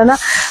 ಆಮೇಲೆ ನೋಡೋಣ.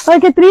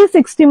 ಓಕೆ,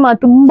 360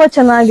 ತುಂಬಾ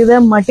ಚೆನ್ನಾಗಿದೆ.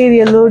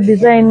 ಮಟೀರಿಯಲ್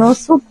ಡಿಸೈನ್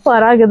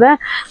ಸೂಪರ್ ಆಗಿದೆ.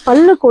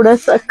 ಪಲ್ಲು ಕೂಡ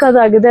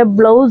ಸಕ್ಕದಾಗಿದೆ.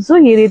 ಬ್ಲೌಸ್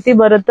ಈ ರೀತಿ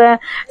ಬರುತ್ತೆ.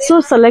 So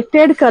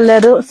selected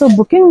colour. So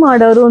booking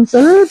ಮಾಡೋರು ಒಂದ್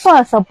ಸ್ವಲ್ಪ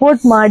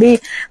ಸಪೋರ್ಟ್ ಮಾಡಿ,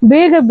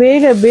 ಬೇಗ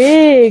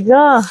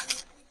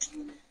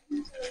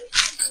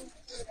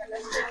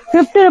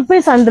 50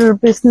 rupees 100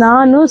 rupees.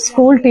 ನಾನು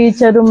ಸ್ಕೂಲ್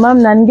ಟೀಚರು ಮ್ಯಾಮ್,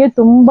 ನನ್ಗೆ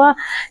ತುಂಬಾ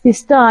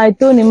ಇಷ್ಟ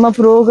ಆಯ್ತು ನಿಮ್ಮ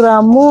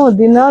ಪ್ರೋಗ್ರಾಮು,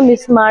 ದಿನ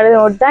ಮಿಸ್ ಮಾಡಿದೆ.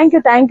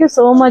 ಥ್ಯಾಂಕ್ ಯು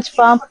ಸೋ ಮಚ್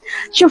ಪಾ.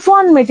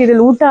 ಶಿಫಾನ್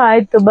ಮೆಟೀರಿಯಲ್ ಊಟ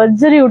ಆಯ್ತು,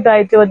 ಭರ್ಜರಿ ಊಟ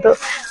ಆಯ್ತು ಇವತ್ತು.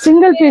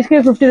 ಸಿಂಗಲ್ ಪೀಸ್ಗೆ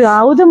 50.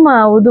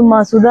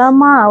 ಹೌದಮ್ಮ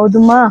ಸುಧಾಮ,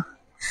 ಹೌದಮ್ಮ.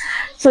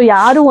 ಸೊ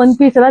ಯಾರು 1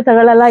 piece ಎಲ್ಲ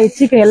ತಗೊಳಲ್ಲ,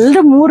 ಹೆಚ್ಚಿಗೆ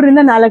ಎಲ್ಲರೂ 3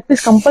 ರಿಂದ 4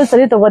 piece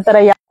ಕಂಪಲ್ಸರಿ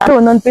ತಗೋತಾರೆ. ಯಾರು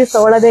 1 piece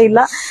ತಗೊಳ್ಳೋದೇ ಇಲ್ಲ.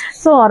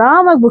 ಸೊ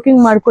ಆರಾಮಾಗಿ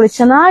ಬುಕಿಂಗ್ ಮಾಡ್ಕೊಳ್ಳಿ.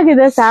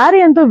 ಚೆನ್ನಾಗಿದೆ ಸ್ಯಾರಿ,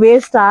 ಅಂತೂ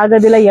ವೇಸ್ಟ್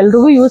ಆಗೋದಿಲ್ಲ.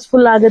 ಎಲ್ರಿಗೂ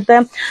ಯೂಸ್ಫುಲ್ ಆಗುತ್ತೆ.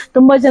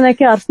 ತುಂಬಾ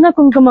ಜನಕ್ಕೆ ಅರ್ಶನ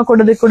ಕುಂಕುಮ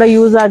ಕೊಡೋದಕ್ಕೆ ಕೂಡ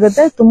ಯೂಸ್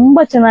ಆಗುತ್ತೆ.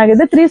 ತುಂಬಾ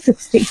ಚೆನ್ನಾಗಿದೆ.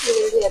 360.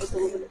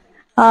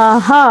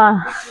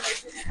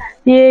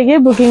 ಹೇಗೆ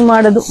ಬುಕಿಂಗ್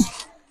ಮಾಡೋದು?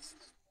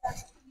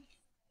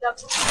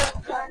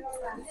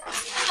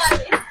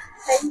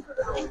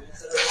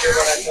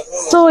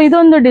 ಸೊ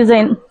ಇದೊಂದು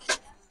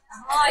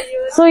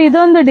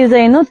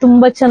ಡಿಸೈನ್.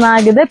 ತುಂಬಾ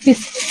ಚೆನ್ನಾಗಿದೆ.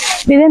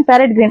 ಡಿಸೈನ್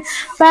ಪ್ಯಾರೆಟ್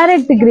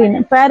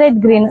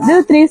ಗ್ರೀನ್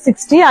ಇದು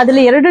 360.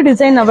 ಅದ್ರಲ್ಲಿ 2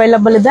 ಡಿಸೈನ್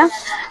ಅವೈಲಬಲ್ ಇದೆ.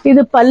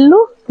 ಇದು ಪಲ್ಲು,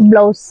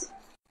 ಬ್ಲೌಸ್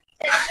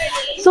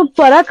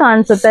ಸೂಪರ್ ಆಗಿ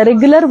ಕಾಣಿಸುತ್ತೆ.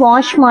 ರೆಗ್ಯುಲರ್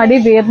ವಾಶ್ ಮಾಡಿ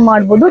ವೇರ್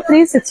ಮಾಡಬಹುದು.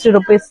 360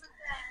 rupees.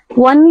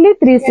 ಓನ್ಲಿ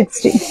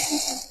 360.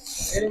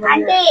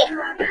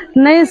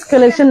 Nice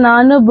collection.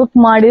 ನಾನು ಬುಕ್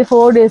ಮಾಡಿ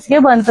 4 ಡೇಸ್ಗೆ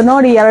ಬಂತು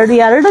ನೋಡಿ.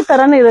 ಎರಡು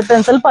ತರನೇ ಇರುತ್ತೆ,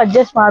 ಒಂದ್ ಸ್ವಲ್ಪ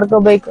ಅಡ್ಜಸ್ಟ್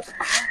ಮಾಡ್ಕೋಬೇಕು.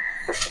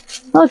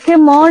 ಓಕೆ,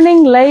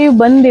 ಮಾರ್ನಿಂಗ್ ಲೈವ್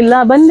ಬಂದಿಲ್ಲ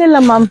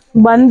ಮ್ಯಾಮ್,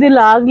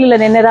 ಆಗ್ಲಿಲ್ಲ.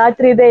 ನಿನ್ನೆ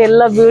ರಾತ್ರಿ ಇದೆ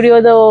ಎಲ್ಲ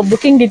ವಿಡಿಯೋದ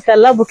ಬುಕಿಂಗ್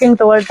ಇತ್ತಲ್ಲ, ಬುಕಿಂಗ್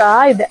ತಗೊಳ್ತಾ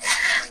ಇದೆ.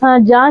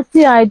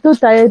 ಜಾಸ್ತಿ ಆಯ್ತು.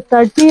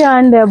 30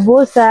 and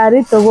above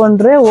ಸ್ಯಾರಿ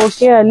ತಗೊಂಡ್ರೆ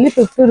ಓಕೆ, ಅಲ್ಲಿ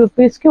 50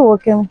 rupeesಗೆ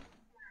ಓಕೆ.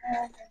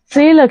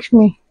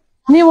 ಶ್ರೀಲಕ್ಷ್ಮಿ,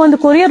 ನೀವೊಂದು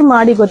ಕೊರಿಯರ್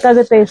ಮಾಡಿ,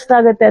 ಗೊತ್ತಾಗುತ್ತೆ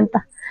ಎಷ್ಟಾಗತ್ತೆ ಅಂತ.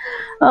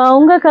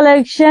 ಉಂಗ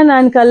collection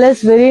and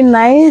colours very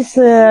nice.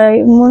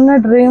 ಮುನ್ನ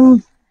ಡ್ರೀಮ್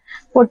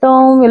ಫೋಟೋ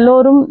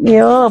ಎಲ್ಲೋರು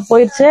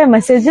ಪೋಯಿರ್ಚೆ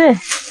ಮೆಸೇಜ್.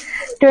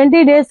 20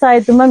 days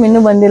ಆಯ್ತು ಮ್ಯಾಮ್,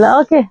 ಇನ್ನೂ ಬಂದಿಲ್ಲ.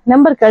 ಓಕೆ,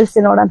 ನಂಬರ್ ಕಳಿಸಿ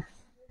ನೋಡೋಣ.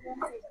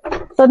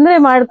 ತೊಂದರೆ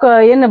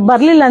ಏನು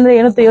ಬರ್ಲಿಲ್ಲ ಅಂದ್ರೆ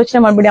ಏನು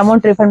ಯೋಚನೆ ಮಾಡ್ಬಿಡಿ,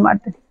 ಅಮೌಂಟ್ ರಿಫಂಡ್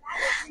ಮಾಡ್ತೀನಿ.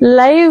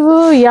 ಲೈವ್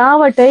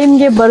ಯಾವ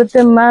ಟೈಮ್ಗೆ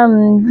ಬರುತ್ತೆ ಮ್ಯಾಮ್?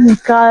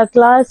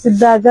 ಕ್ಲಾಸ್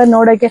ಇದ್ದಾಗ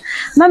ನೋಡಕ್ಕೆ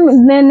ಮ್ಯಾಮ್.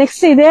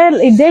 ನೆಕ್ಸ್ಟ್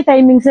ಇದೇ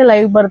ಟೈಮಿಂಗ್ಸ್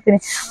ಲೈವ್ ಬರ್ತೀನಿ.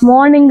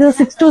 ಮಾರ್ನಿಂಗ್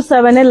 6 to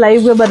 7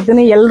 ಲೈವ್ಗೆ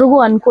ಬರ್ತೀನಿ, ಎಲ್ರಿಗೂ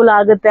ಅನುಕೂಲ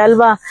ಆಗುತ್ತೆ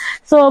ಅಲ್ವಾ.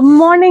 So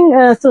morning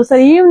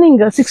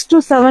evening 6 to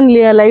 7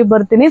 live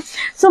ಬರ್ತೀನಿ.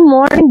 ಸೊ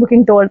ಮಾರ್ನಿಂಗ್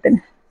ಬುಕಿಂಗ್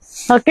ತಗೊಳ್ತೀನಿ.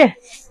 ಓಕೆ,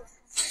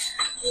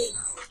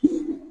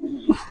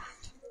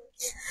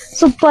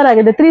 ಸೂಪರ್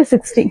ಆಗಿದೆ.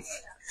 360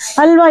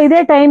 ಅಲ್ವಾ?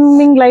 ಇದೇ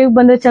ಟೈಮಿಂಗ್ ಲೈವ್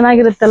ಬಂದ್ರೆ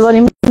ಚೆನ್ನಾಗಿರುತ್ತಲ್ವಾ,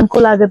 ನಿಮ್ಗೆ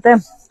ಅನುಕೂಲ ಆಗುತ್ತೆ.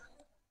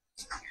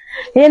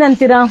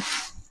 ಏನಂತೀರಾ?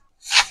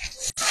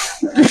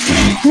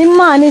 ನಿಮ್ಮ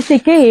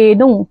ಅನಿಸಿಕೆ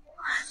ಏನು?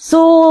 ಸೊ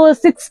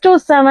 6 to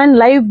 7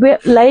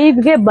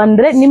 ಲೈವ್ಗೆ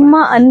ಬಂದ್ರೆ ನಿಮ್ಮ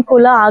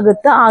ಅನುಕೂಲ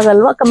ಆಗುತ್ತಾ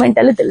ಆಗಲ್ವಾ? ಕಮೆಂಟ್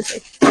ಅಲ್ಲಿ ತಿಳಿಸಿ.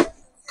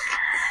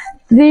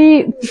 3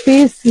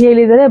 ಪೀಸ್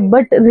ಹೇಳಿದರೆ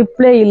ಬಟ್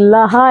ರಿಪ್ಲೈ ಇಲ್ಲ.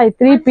 ಹಾಯ್,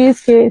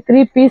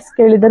 3 ಪೀಸ್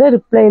ಕೇಳಿದರೆ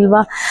ರಿಪ್ಲೈ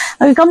ಇಲ್ವಾ?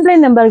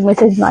 ಕಂಪ್ಲೇಂಟ್ ನಂಬರ್ಗೆ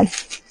ಮೆಸೇಜ್ ಮಾಡಿ.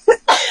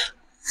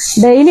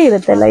 ಡೈಲಿ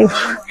ಇರುತ್ತೆ ಲೈವ್,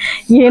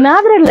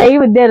 ಏನಾದ್ರೆ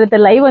ಲೈವ್ ಇದ್ದೇ ಇರುತ್ತೆ.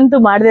 ಲೈವ್ ಅಂತೂ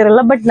ಮಾಡದೇ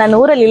ಇರಲ್ಲ, ಬಟ್ ನಾನು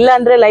ಊರಲ್ಲಿ ಇಲ್ಲ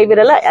ಅಂದ್ರೆ ಲೈವ್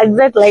ಇರಲ್ಲ,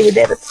 ಎಕ್ಸಾಕ್ಟ್ ಲೈವ್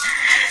ಇದ್ದೇ ಇರುತ್ತೆ.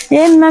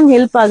 ಏನ್ ಮ್ಯಾಮ್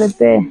ಹೆಲ್ಪ್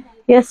ಆಗುತ್ತೆ?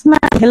 ಎಸ್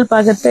ಮ್ಯಾಮ್, ಹೆಲ್ಪ್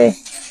ಆಗುತ್ತೆ.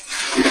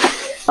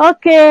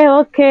 Okay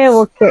okay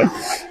okay.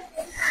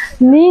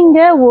 நீங்க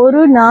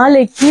ஒரு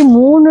நாளைக்கு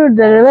 3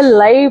 தடவை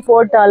லைவ்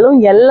போட்டாலும்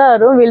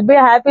எல்லாரும் will be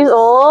happy.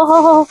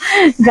 ஓஹோ,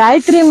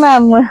 காயத்ரி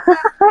மேம்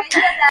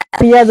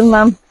தெரியாது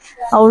மேம்.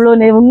 அவ்வளோ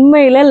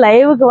உண்மையில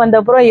லைவுக்கு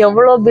வந்தப்புறம்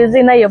எவ்வளவு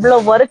பிஸினா,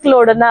 எவ்வளவு ஒர்க்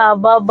லோடுனா,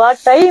 அப்பாபா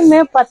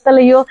டைமே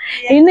பத்தலையோ,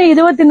 இன்னும்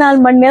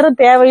 24 மணி நேரம்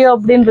தேவையோ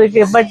அப்படின்னு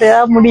இருக்கு. பட்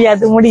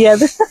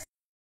முடியாது.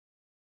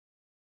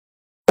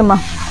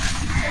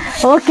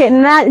 ಓಕೆ,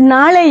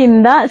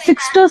 ನಾಳೆಯಿಂದ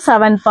 6 to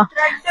 7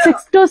 6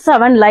 to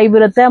 7 ಲೈವ್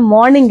ಇರುತ್ತೆ.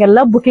 ಮಾರ್ನಿಂಗ್ ಎಲ್ಲ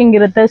ಬುಕಿಂಗ್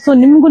ಇರುತ್ತೆ. ಸೊ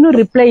ನಿಮ್ಗೂ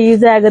ರಿಪ್ಲೈ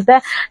ಈಸಿ ಆಗುತ್ತೆ.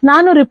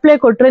 ನಾನು ರಿಪ್ಲೈ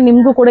ಕೊಟ್ರೆ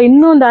ನಿಮ್ಗೂ ಕೂಡ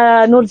ಇನ್ನೊಂದು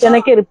 100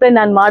 ಜನಕ್ಕೆ ರಿಪ್ಲೈ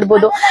ನಾನು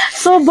ಮಾಡ್ಬೋದು.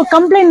 ಸೊ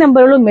ಕಂಪ್ಲೇಂಟ್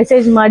ನಂಬರ್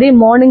ಮೆಸೇಜ್ ಮಾಡಿ.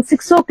 ಮಾರ್ನಿಂಗ್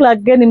 6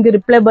 o'clockಗೆ ನಿಮ್ಗೆ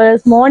ರಿಪ್ಲೈ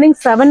ಮಾರ್ನಿಂಗ್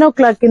 7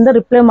 o'clock ಇಂದ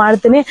ರಿಪ್ಲೈ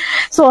ಮಾಡ್ತೀನಿ.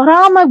 ಸೊ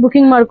ಆರಾಮಾಗಿ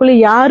ಬುಕಿಂಗ್ ಮಾಡ್ಕೊಳ್ಳಿ.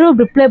 ಯಾರು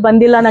ರಿಪ್ಲೈ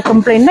ಬಂದಿಲ್ಲ ಅನ್ನೋ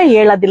ಕಂಪ್ಲೇಂಟ್ ನ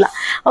ಹೇಳೋದಿಲ್ಲ.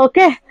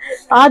 ಓಕೆ,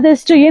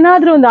 ಆದಷ್ಟು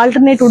ಏನಾದ್ರೂ ಒಂದು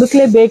ಆಲ್ಟರ್ನೇಟ್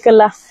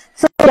ಹುಡುಕ್ಲೇಬೇಕಲ್ಲ.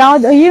 ಸೊ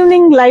ಯಾವ್ದು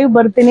ಈವ್ನಿಂಗ್ ಲೈವ್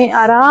ಬರ್ತೀನಿ,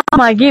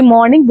 ಆರಾಮಾಗಿ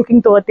ಮಾರ್ನಿಂಗ್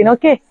ಬುಕಿಂಗ್ ತಗೋತೀನಿ.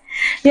 Okay,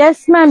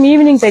 yes ma'am,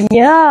 evening time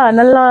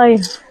ನಲ್ಲ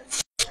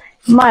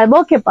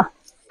ಓಕೆಪ್ಪ.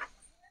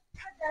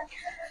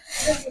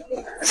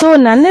 ಸೊ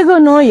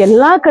ನನಗೂ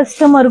ಎಲ್ಲಾ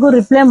ಕಸ್ಟಮರ್ಗೂ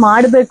ರಿಪ್ಲೈ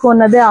ಮಾಡ್ಬೇಕು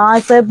ಅನ್ನೋದೇ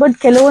ಆಸೆ. ಬಟ್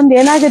ಕೆಲವೊಂದು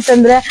ಏನಾಗುತ್ತೆ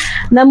ಅಂದ್ರೆ,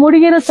 ನಮ್ಮ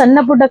ಹುಡುಗಿರು ಸಣ್ಣ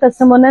ಪುಟ್ಟ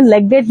ಕಸ್ಟಮರ್ನ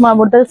ನೆಗ್ಲೆಕ್ಟ್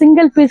ಮಾಡ್ಬಿಡ್ತಾರೆ.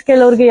 ಸಿಂಗಲ್ ಪೀಸ್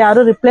ಕೆಲವ್ರಿಗೆ ಯಾರು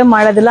ರಿಪ್ಲೈ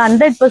ಮಾಡೋದಿಲ್ಲ.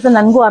 100%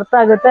 ನನಗೂ ಅರ್ಥ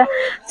ಆಗುತ್ತೆ.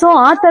 ಸೊ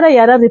ಆ ತರ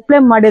ಯಾರು ರಿಪ್ಲೈ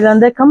ಮಾಡಿದ್ರೆ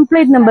ಅಂದ್ರೆ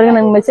ಕಂಪ್ಲೀಟ್ ನಂಬರ್ಗೆ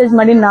ನಂಗೆ ಮೆಸೇಜ್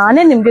ಮಾಡಿ,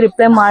 ನಾನೇ ನಿಮ್ಗೆ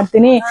ರಿಪ್ಲೈ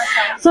ಮಾಡ್ತೀನಿ.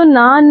 ಸೊ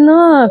ನಾನು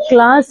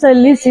ಕ್ಲಾಸ್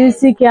ಅಲ್ಲಿ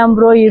CC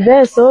ಕ್ಯಾಮ್ರಾ ಇದೆ,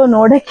 ಸೊ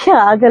ನೋಡಕ್ಕೆ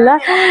ಆಗಲ್ಲ,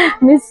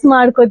 ಮಿಸ್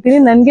ಮಾಡ್ಕೋತೀನಿ.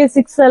 ನನ್ಗೆ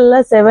 6 ಅಲ್ಲ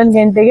 7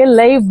 ಗಂಟೆಗೆ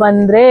ಲೈವ್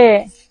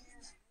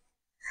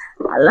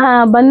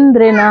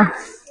ಬಂದ್ರೇನಾ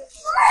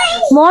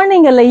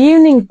ಮಾರ್ನಿಂಗ್ ಅಲ್ಲ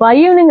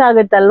ಈವ್ನಿಂಗ್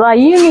ಆಗುತ್ತಲ್ವಾ?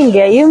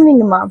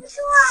 Evening ma'am.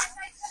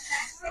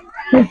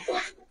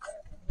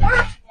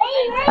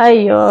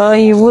 ಅಯ್ಯೋ,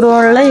 ಇವ್ರು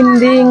ಒಳ್ಳೆ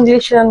ಹಿಂದಿ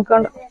ಇಂಗ್ಲಿಷ್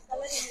ಅನ್ಕೊಂಡು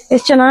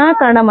ಎಷ್ಟು ಚೆನ್ನಾಗಿ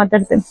ಕನ್ನಡ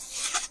ಮಾತಾಡ್ತೀನಿ.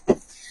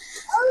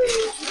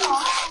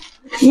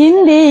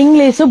 ಹಿಂದಿ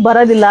ಇಂಗ್ಲಿಷ್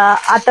ಬರೋದಿಲ್ಲ.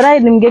 ಆತರ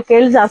ನಿಮ್ಗೆ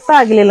ಕೇಳಿಸ್ ಅರ್ಥ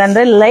ಆಗ್ಲಿಲ್ಲ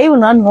ಅಂದ್ರೆ live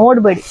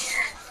ನೋಡ್ಬೇಡಿ.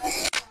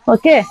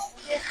 Okay,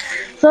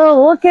 so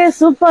okay,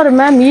 super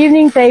ma'am.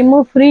 Evening time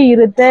free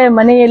ಇರುತ್ತೆ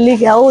ಮನೆಯಲ್ಲಿ.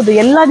 ಹೌದು,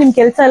 ಎಲ್ಲ ನಿಮ್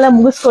ಕೆಲಸ ಎಲ್ಲ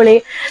ಮುಗಿಸ್ಕೊಳ್ಳಿ.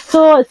 So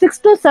 6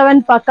 to 7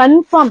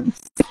 confirm.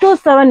 6 to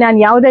 7 ನಾನು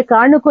ಯಾವುದೇ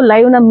ಕಾರಣಕ್ಕೂ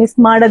ಲೈವ್ ನ ಮಿಸ್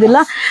ಮಾಡೋದಿಲ್ಲ.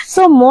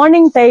 ಸೊ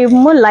ಮಾರ್ನಿಂಗ್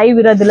ಟೈಮ್ ಲೈವ್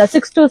ಇರೋದಿಲ್ಲ.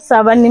 6 to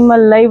 7 ನಿಮ್ಮ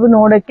ಲೈವ್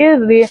ನೋಡಕ್ಕೆ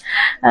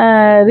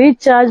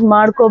ರೀಚಾರ್ಜ್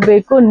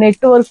ಮಾಡ್ಕೋಬೇಕು.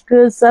 Network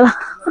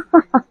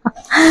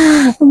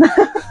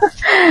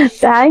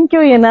thank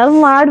you. ಏನಾದ್ರು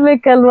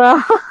ಮಾಡ್ಬೇಕಲ್ವಾ?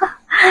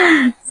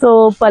 ಸೊ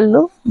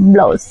ಪಲ್ಲು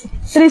ಬ್ಲೌಸ್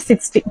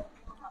 360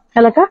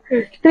 ಅಲ್ಲಕ್ಕ,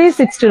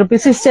 360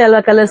 rupees ಇಷ್ಟೇ ಅಲ್ವಾ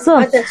ಕಲರ್ಸ್?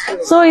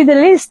 ಸೊ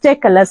ಇದರಲ್ಲಿ ಇಷ್ಟೇ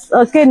colours.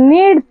 Okay,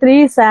 need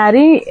 3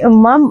 sari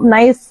ma'am,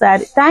 nice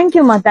sari. Thank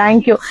you ಮಾ,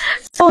 thank you.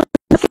 So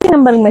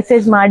number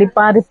message ಮಾಡಿಪ್ಪ,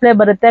 reply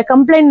ಬರುತ್ತೆ.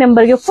 ಕಂಪ್ಲೇಂಟ್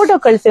ನಂಬರ್ಗೆ ಫೋಟೋ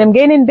ಕಳಿಸಿ.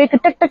 ನಿಮ್ಗೆ ಏನೇನ್ ಬೇಕು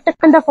ಟಕ್ ಟಕ್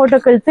ಟಕ್ ಅಂತ ಫೋಟೋ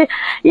ಕಳಿಸಿ,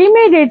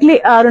 ಇಮಿಡಿಯೇಟ್ಲಿ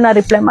ಅವ್ರನ್ನ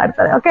ರಿಪ್ಲೈ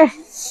ಮಾಡ್ತಾರೆ. ಓಕೆ,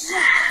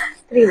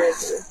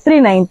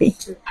 390.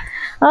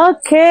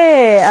 Okay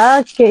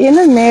okay.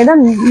 ಏನು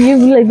ಮೇಡಮ್,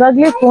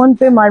 ಇವಾಗ್ಲೇ ಫೋನ್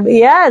ಪೇ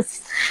ಮಾಡ್ಬೇಕು? ಎಸ್,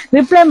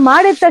 ರಿಪ್ಲೈ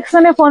ಮಾಡಿದ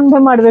ತಕ್ಷಣ ಫೋನ್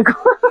ಪೇ ಮಾಡ್ಬೇಕು.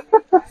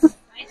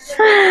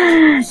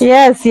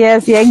 S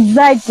yes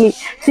exactly.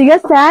 ಈಗ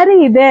ಸ್ಯಾರಿ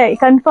ಇದೆ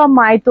ಕನ್ಫರ್ಮ್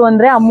ಆಯ್ತು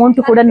ಅಂದ್ರೆ ಅಮೌಂಟ್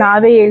ಕೂಡ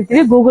ನಾವೇ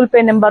ಹೇಳ್ತೀವಿ, ಗೂಗಲ್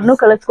ಪೇ ನಂಬರ್ನು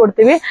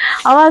ಕಳಿಸ್ಕೊಡ್ತೀವಿ.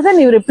 ಅವಾಗ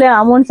ನೀವು ರಿಪ್ಲೈ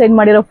ಅಮೌಂಟ್ ಸೆಂಡ್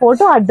ಮಾಡಿರೋ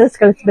ಫೋಟೋ ಅಡ್ರೆಸ್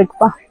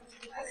ಕಳಿಸ್ಬೇಕಪ್ಪ.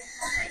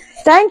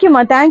 ಥ್ಯಾಂಕ್ ಯು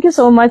ಮಾ, ಥ್ಯಾಂಕ್ ಯು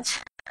ಸೋ ಮಚ್.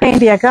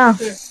 ಅಕ್ಕ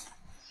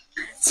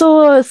ಸೊ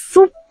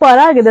ಸೂಪರ್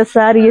ಆಗಿದೆ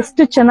ಸರ್,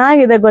 ಎಷ್ಟು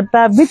ಚೆನ್ನಾಗಿದೆ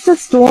ಗೊತ್ತಾ. ವಿತ್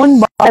ಸ್ಟೋನ್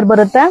ಬಾರ್ಡರ್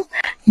ಬರುತ್ತೆ,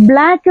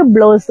 ಬ್ಲಾಕ್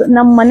ಬ್ಲೌಸ್.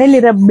 ನಮ್ಮ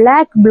ಮನೇಲಿರೋ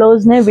ಬ್ಲಾಕ್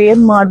ಬ್ಲೌಸ್ ನೇ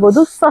ವೇರ್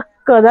ಮಾಡ್ಬೋದು,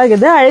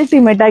 ಸಕ್ಕದಾಗಿದೆ,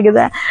 ಅಲ್ಟಿಮೇಟ್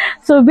ಆಗಿದೆ.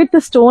 So with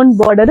stone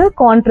border,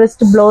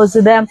 contrast blouse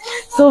ಇದೆ.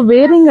 ಸೊ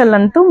ವೇರಿಂಗ್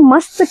ಅಲ್ಲಂತೂ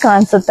ಮಸ್ತ್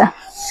ಕಾಣಿಸುತ್ತೆ.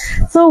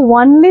 So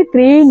only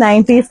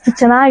 390. ಎಷ್ಟು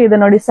ಚೆನ್ನಾಗಿದೆ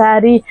ನೋಡಿ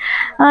ಸ್ಯಾರಿ.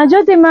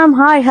 ಜ್ಯೋತಿ ma'am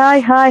hi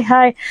hi hi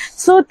hi.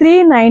 So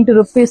 390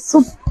 rupees,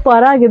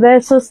 super ಆಗಿದೆ.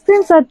 ಸೊ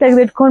ಸ್ಕ್ರೀನ್ ಶಾಟ್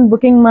ತೆಗೆದಿಟ್ಕೊಂಡು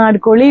ಬುಕಿಂಗ್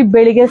ಮಾಡ್ಕೊಳ್ಳಿ.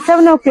 ಬೆಳಿಗ್ಗೆ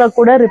 7 o'clock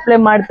ಕೂಡ ರಿಪ್ಲೈ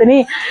ಮಾಡ್ತೀನಿ.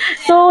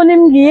 ಸೊ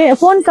ನಿಮ್ಗೆ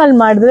ಫೋನ್ ಕಾಲ್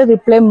ಮಾಡಿದ್ರೆ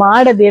ರಿಪ್ಲೈ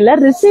ಮಾಡೋದಿಲ್ಲ,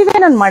 ರಿಸೀವೇ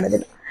ನಾನು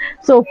ಮಾಡೋದಿಲ್ಲ.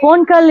 ಸೊ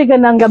ಫೋನ್ ಕಾಲ್ ಈಗ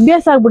ನಂಗೆ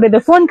ಅಭ್ಯಾಸ ಆಗ್ಬಿಟ್ಟಿದೆ.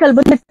 ಫೋನ್ ಕಾಲ್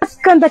ಬಂದ್ರೆ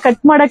ಟಕ್ ಅಂತ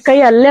ಕಟ್ ಮಾಡಕ್ ಕೈ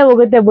ಅಲ್ಲೇ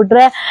ಹೋಗುತ್ತೆ,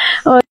 ಬಿಟ್ರೆ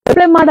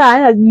ರಿಪ್ಲೈ ಮಾಡ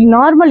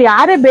ನಾರ್ಮಲ್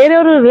ಯಾರೇ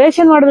ಬೇರೆಯವರು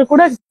ರಿಲೇಷನ್ ಮಾಡಿದ್ರು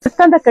ಕೂಡ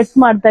ಟಕ್ ಅಂತ ಕಟ್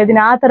ಮಾಡ್ತಾ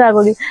ಇದೀನಿ, ಆ ತರ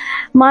ಆಗೋಗಿ.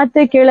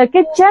 ಮಾತೆ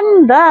ಕೇಳಕ್ಕೆ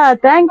ಚಂದ.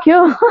 Thank you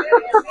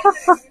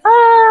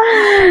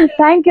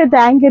thank you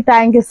thank you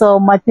thank you so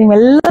much.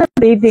 ನಿಮ್ಮೆಲ್ಲರ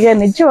ಪ್ರೀತಿಗೆ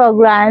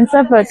ನಿಜವಾಗ್ಲೂ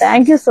answer.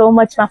 Thank you so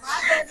much ma'am.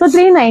 So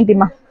 390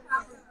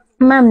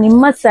 ma'am.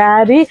 ನಿಮ್ಮ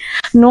ಸ್ಯಾರಿ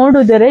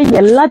ನೋಡಿದರೆ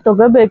ಎಲ್ಲ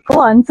ತಗೋಬೇಕು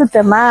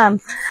ಅನ್ಸುತ್ತೆ ಮ್ಯಾಮ್.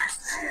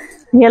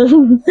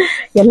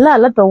 ಎಲ್ಲ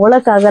ಅಲ್ಲ,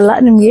 ತಗೊಳಕ್ ಆಗಲ್ಲ.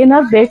 ನಿಮ್ಗೆ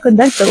ಏನಾದ್ರು ಬೇಕು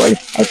ಅಂದಾಗ ತಗೊಳ್ಳಿ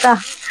ಆಯ್ತಾ.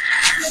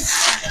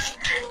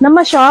 ನಮ್ಮ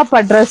ಶಾಪ್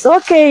ಅಡ್ರೆಸ್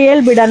ಓಕೆ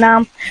ಹೇಳ್ಬಿಡೋಣ.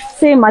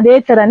 ಸೇಮ್ ಅದೇ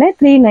ತರನೇ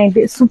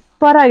 390.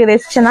 ಸೂಪರ್ ಆಗಿದೆ,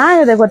 ಎಷ್ಟು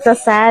ಚೆನ್ನಾಗಿದೆ ಗೊತ್ತಾ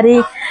ಸ್ಯಾರಿ.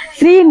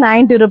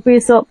 390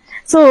 rupees.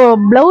 ಸೊ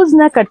ಬ್ಲೌಸ್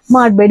ನ ಕಟ್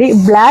ಮಾಡಬೇಡಿ,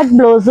 ಬ್ಲಾಕ್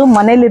ಬ್ಲೌಸ್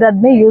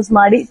ಮನೇಲಿರೋದನ್ನೇ ಯೂಸ್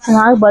ಮಾಡಿ,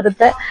 ಚೆನ್ನಾಗಿ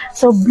ಬರುತ್ತೆ.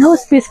 ಸೊ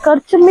ಬ್ಲೌಸ್ ಪೀಸ್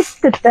ಖರ್ಚು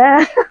ಮಿಕ್ಕುತ್ತೆ.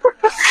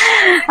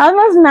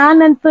 ಆಲ್ಮೋಸ್ಟ್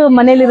ನಾನಂತೂ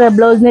ಮನೇಲಿರೋ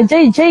ಬ್ಲೌಸ್ ನ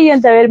ಜೈ ಜೈ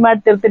ಅಂತ ವೇರ್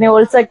ಮಾಡ್ತಿರ್ತೀನಿ,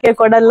 ಹೊಲ್ಸಕ್ಕೆ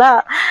ಕೊಡಲ್ಲ.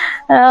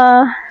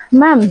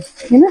 ಮ್ಯಾಮ್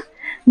ಏನು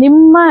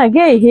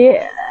ನಿಮಗೆ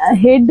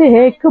ಹೆಡ್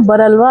ಹೇಕ್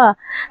ಬರಲ್ವಾ,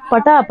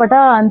 ಪಟ ಪಟ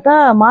ಅಂತ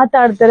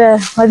ಮಾತಾಡ್ತಾರೆ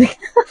ಅದಕ್ಕೆ.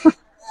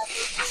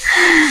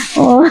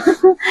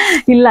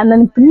 ಇಲ್ಲ,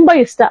 ನನ್ಗೆ ತುಂಬಾ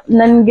ಇಷ್ಟ.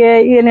 ನನ್ಗೆ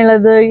ಏನ್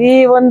ಹೇಳೋದು, ಈ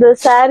ಒಂದು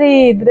ಸ್ಯಾರಿ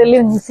ಇದ್ರಲ್ಲಿ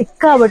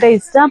ಸಿಕ್ಕಾಬಟ್ಟೆ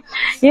ಇಷ್ಟ.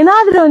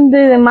 ಏನಾದ್ರೂ ಒಂದು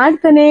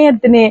ಮಾಡ್ತಾನೆ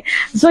ಇರ್ತೀನಿ.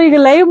 ಸೊ ಈಗ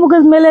ಲೈವ್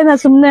ಮುಗಿದ್ಮೇಲೆ ನಾ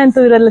ಸುಮ್ನೆ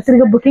ಅಂತೂ ಇರಲ್ಲ,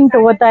 ತಿರ್ಗಾ ಬುಕಿಂಗ್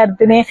ತಗೋತಾ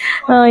ಇರ್ತೀನಿ.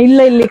 ಇಲ್ಲ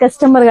ಇಲ್ಲಿ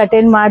ಕಸ್ಟಮರ್ಗೆ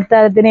ಅಟೆಂಡ್ ಮಾಡ್ತಾ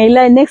ಇರ್ತೀನಿ, ಇಲ್ಲ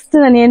ನೆಕ್ಸ್ಟ್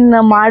ನಾನು ಏನ್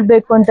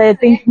ಮಾಡ್ಬೇಕು ಅಂತ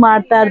ಥಿಂಕ್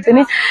ಮಾಡ್ತಾ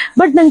ಇರ್ತೀನಿ.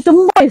 ಬಟ್ ನಂಗೆ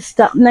ತುಂಬಾ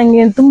ಇಷ್ಟ,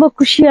 ನಂಗೆ ತುಂಬಾ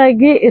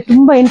ಖುಷಿಯಾಗಿ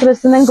ತುಂಬಾ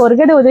ಇಂಟ್ರೆಸ್ಟ್. ನಂಗೆ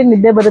ಹೊರಗಡೆ ಹೋದ್ರೆ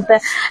ನಿದ್ದೆ ಬರುತ್ತೆ.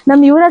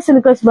 ನಮ್ ಯುವರಾಜ್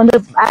ಸಿಲ್ಕರ್ಸ್ ಬಂದ್ರೆ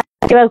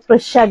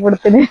ಫ್ರೆಶ್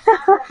ಆಗ್ಬಿಡ್ತೀನಿ.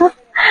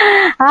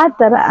 ಆ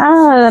ತರ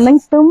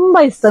ನಂಗೆ ತುಂಬಾ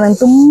ಇಷ್ಟ. ನಂಗೆ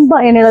ತುಂಬಾ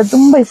ಏನ್ ಹೇಳೋದು,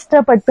 ತುಂಬಾ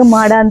ಇಷ್ಟಪಟ್ಟು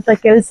ಮಾಡೋ ಅಂತ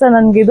ಕೆಲ್ಸ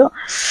ನನ್ಗಿದು.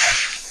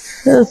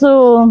 ಸೊ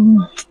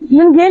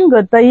ನನ್ಗೇನ್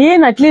ಗೊತ್ತಾ,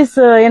 ಏನ್ ಅಟ್ಲೀಸ್ಟ್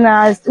ಏನ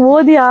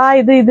ಓದಿ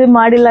ಇದು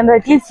ಮಾಡಿಲ್ಲ ಅಂದ್ರೆ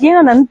ಅಟ್ಲೀಸ್ಟ್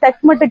ಏನೋ ನನ್ ತಕ್ಕ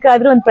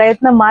ಮಟ್ಟಕ್ಕಾದ್ರೂ ಒಂದ್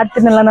ಪ್ರಯತ್ನ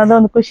ಮಾಡ್ತೀನಲ್ಲ ಅನ್ನೋದು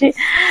ಒಂದು ಖುಷಿ.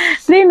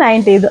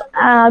 390 ಇದು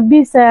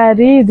ಅಬ್ಬಿ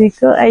ಸ್ಯಾರಿ.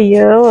 ಇದಕ್ಕೆ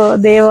ಅಯ್ಯೋ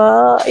ದೇವ,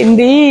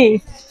 ಹಿಂದಿ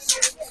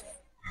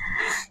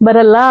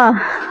ಬರಲ್ಲ.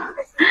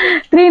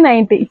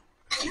 390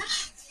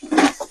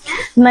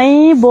 ನೈ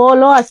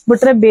ಬೋಲೋ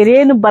ಅಸ್ಬಿಟ್ರೆ ಬೇರೆ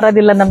ಏನು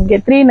ಬರೋದಿಲ್ಲ ನಮ್ಗೆ.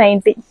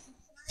 390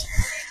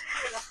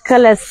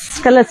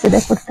 ಕಲರ್ಸ್ ಇದೆ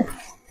ಕೊಡ್ತೇನೆ.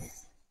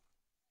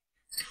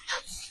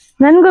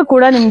 ನನ್ಗೂ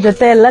ಕೂಡ ನಿಮ್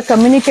ಜೊತೆ ಎಲ್ಲ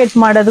ಕಮ್ಯುನಿಕೇಟ್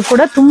ಮಾಡೋದು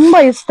ಕೂಡ ತುಂಬಾ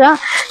ಇಷ್ಟ.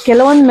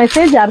 ಕೆಲವೊಂದು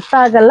ಮೆಸೇಜ್ ಅರ್ಥ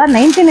ಆಗಲ್ಲ,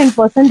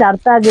 99%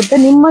 ಅರ್ಥ ಆಗುತ್ತೆ.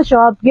 ನಿಮ್ಮ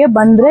ಶಾಪ್ಗೆ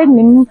ಬಂದ್ರೆ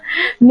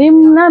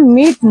ನಿಮ್ನ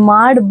ಮೀಟ್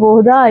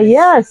ಮಾಡಬಹುದಾ?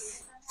 ಯಸ್,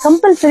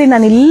 ಕಂಪಲ್ಸರಿ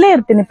ನಾನು ಇಲ್ಲೇ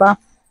ಇರ್ತೀನಿಪ್ಪ.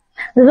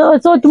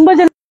 ಸೊ ತುಂಬಾ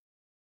ಜನ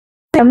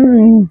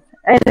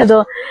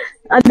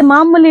ಅದು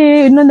ಮಾಮೂಲಿ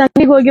ಇನ್ನೊಂದು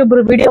ಅಂಗಡಿಗೆ ಹೋಗಿ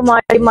ಒಬ್ರು ವಿಡಿಯೋ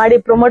ಮಾಡಿ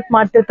ಪ್ರಮೋಟ್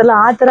ಮಾಡ್ತಿರ್ತಲ್ಲ,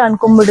 ಆ ತರ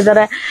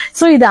ಅನ್ಕೊಂಡ್ಬಿಟ್ಟಿದ್ದಾರೆ.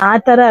 ಸೊ ಇದು ಆ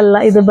ತರ ಅಲ್ಲ,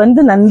 ಇದು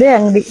ಬಂದು ನಂದೇ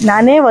ಅಂಗಡಿ,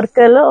 ನಾನೇ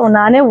ವರ್ಕರ್,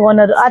 ನಾನೇ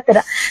ಓನರ್, ಆ ತರ.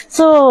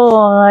 ಸೊ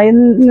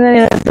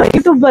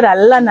ಯೂಟ್ಯೂಬರ್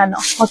ಅಲ್ಲ ನಾನು.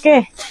 Okay,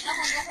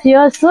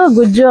 Yes,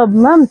 good job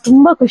ma'am.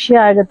 ತುಂಬಾ ಖುಷಿ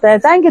ಆಗುತ್ತೆ.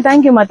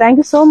 ಥ್ಯಾಂಕ್ ಯು ಮಾ,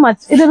 ಥ್ಯಾಂಕ್ ಯು ಸೋ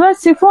ಮಚ್. ಇದು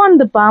ಸಿಫಾನ್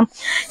ದಪ್ಪ,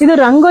 ಇದು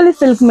ರಂಗೋಲಿ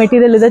ಸಿಲ್ಕ್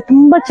ಮೆಟೀರಿಯಲ್ ಇದೆ,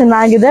 ತುಂಬಾ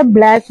ಚೆನ್ನಾಗಿದೆ.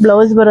 ಬ್ಲಾಕ್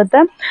ಬ್ಲೌಸ್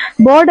ಬರುತ್ತೆ,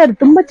 ಬಾರ್ಡರ್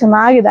ತುಂಬಾ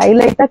ಚೆನ್ನಾಗಿದೆ,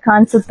 ಹೈಲೈಟ್ ಆಗಿ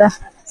ಕಾಣಿಸುತ್ತೆ.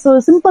 ಸೊ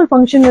ಸಿಂಪಲ್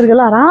ಫಂಕ್ಷನ್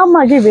ಇವ್ರಿಗೆಲ್ಲ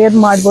ಆರಾಮಾಗಿ ವೇರ್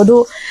ಮಾಡ್ಬೋದು.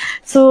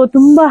 ಸೊ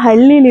ತುಂಬಾ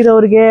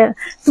ಹಳ್ಳಿಲಿರೋರ್ಗೆ,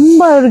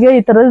 ತುಂಬಾ ಅವ್ರಿಗೆ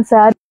ಈ ತರದ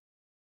ಸ್ಯಾರಿ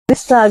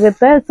ಇಷ್ಟ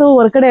ಆಗುತ್ತೆ. ಸೊ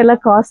ಹೊರಗಡೆ ಎಲ್ಲ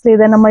ಕಾಸ್ಟ್ಲಿ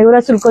ಇದೆ, ನಮ್ಮ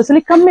ಯುವರಾಜ್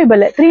ಸಿಲ್ಕೋಸಲ್ಲಿ ಕಮ್ಮಿ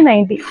ಬೆಲೆ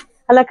 390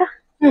 ಅಲ್ಲಕ್ಕ.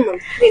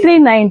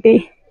 390.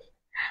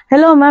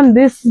 Hello ma'am,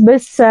 this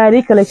best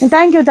sari collection.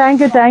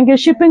 Thank you.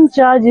 Shipping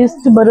charge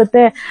ಎಷ್ಟು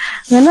ಬರುತ್ತೆ?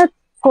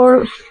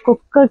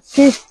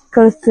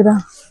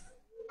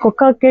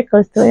 ಕೊಕ್ಕಕ್ಕೆ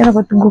ಕಳಿಸ್ತೀರಾ ಏನೋ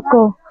ಗೊತ್ತು,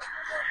 ಗುಕ್ಕೋ.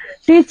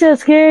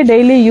 ಟೀಚರ್ಸ್ಗೆ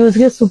daily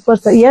ಯೂಸ್ಗೆ super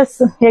sir. S,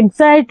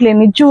 exactly,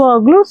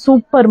 ನಿಜವಾಗ್ಲೂ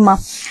ಸೂಪರ್ ಮಾ.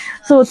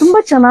 ಸೊ ತುಂಬಾ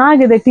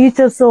ಚೆನ್ನಾಗಿದೆ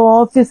ಟೀಚರ್ಸ್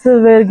ಆಫೀಸ್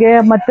ವೇರ್ಗೆ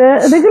ಮತ್ತೆ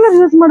ರೆಗ್ಯುಲರ್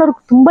ಯೂಸ್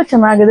ಮಾಡೋರ್ಗು ತುಂಬಾ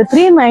ಚೆನ್ನಾಗಿದೆ.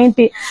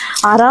 390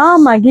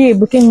 ಆರಾಮಾಗಿ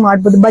ಬುಕಿಂಗ್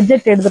ಮಾಡ್ಬೋದು,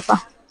 ಬಜೆಟ್ ಹಿಡ್ದಪ್ಪ.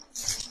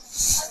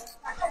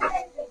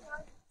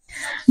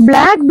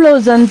 ಬ್ಲಾಕ್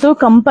ಬ್ಲೌಸ್ ಅಂತೂ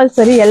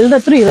ಕಂಪಲ್ಸರಿ ಎಲ್ಲರ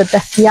ಹತ್ರ ಇರುತ್ತೆ,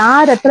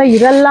 ಯಾರ ಹತ್ರ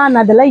ಇರಲ್ಲ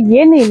ಅನ್ನೋದೆಲ್ಲ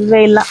ಏನು ಇಲ್ವೇ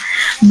ಇಲ್ಲ.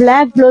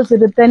 ಬ್ಲಾಕ್ ಬ್ಲೌಸ್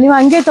ಇರುತ್ತೆ, ನೀವು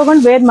ಹಂಗೆ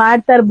ತಗೊಂಡ್ ವೇರ್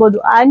ಮಾಡ್ತಾ ಇರ್ಬೋದು,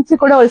 ಅಂಚಿ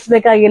ಕೂಡ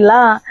ಹೊಲಿಸ್ಬೇಕಾಗಿಲ್ಲ.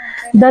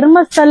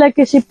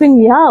 ಧರ್ಮಸ್ಥಳಕ್ಕೆ shipping,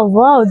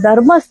 wow,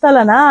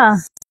 ಧರ್ಮಸ್ಥಳನಾ?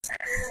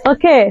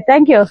 Okay,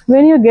 thank you.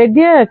 When you get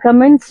your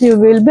comments, you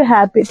will be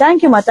happy.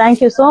 Thank you, ma.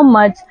 Thank you so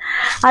much.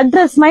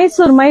 Address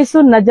Mysore,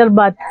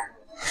 Nazarbad.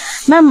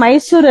 Ma'am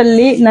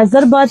ಮೈಸೂರಲ್ಲಿ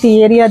ನಜರ್ಬಾದ್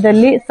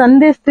ಏರಿಯಾದಲ್ಲಿ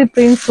ಸಂದೇಶ್ರೀ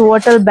ಪ್ರಿನ್ಸ್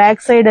ಹೋಟೆಲ್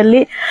ಬ್ಯಾಕ್ ಸೈಡ್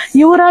ಅಲ್ಲಿ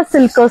ಯುವರಾಜ್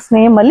ಸಿಲ್ಕ್ ಹೌಸ್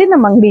ನೇಮ್ ಅಲ್ಲಿ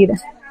ನಮ್ಮ ಅಂಗಡಿ ಇದೆ.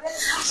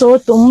 So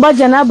ತುಂಬಾ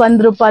ಜನ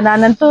ಬಂದ್ರುಪ್ಪ.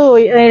 ನಾನಂತೂ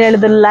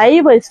ಹೇಳಿದ್ರು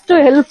ಲೈವ್ ಎಷ್ಟು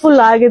ಹೆಲ್ಪ್ಫುಲ್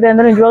ಆಗಿದೆ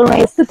ಅಂದ್ರೆ ನಿಜವಾಗ್ಲೂ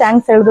ಎಷ್ಟು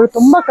ಥ್ಯಾಂಕ್ಸ್ ಹೇಳಿದ್ರು.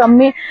 ತುಂಬಾ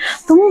ಕಮ್ಮಿ,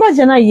 ತುಂಬಾ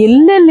ಜನ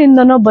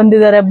ಎಲ್ಲೆಲ್ಲಿಂದನೋ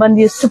ಬಂದಿದ್ದಾರೆ, ಬಂದು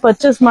ಎಷ್ಟು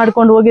ಪರ್ಚೇಸ್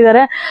ಮಾಡ್ಕೊಂಡು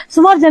ಹೋಗಿದ್ದಾರೆ.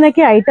 ಸುಮಾರು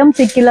ಜನಕ್ಕೆ ಐಟಮ್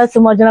ಸಿಕ್ಕಿಲ್ಲ,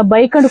 ಸುಮಾರು ಜನ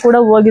ಬೈಕೊಂಡು ಕೂಡ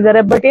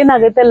ಹೋಗಿದ್ದಾರೆ. ಬಟ್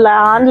ಏನಾಗುತ್ತೆ,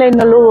 ಆನ್ಲೈನ್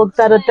ನಲ್ಲೂ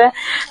ಹೋಗ್ತಾ ಇರುತ್ತೆ.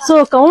 ಸೊ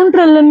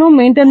ಕೌಂಟರ್ ಅಲ್ಲೂ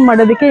ಮೇಂಟೈನ್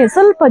ಮಾಡೋದಕ್ಕೆ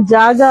ಸ್ವಲ್ಪ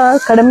ಜಾಗ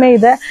ಕಡಿಮೆ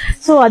ಇದೆ.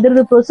 ಸೊ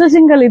ಅದ್ರದ್ದು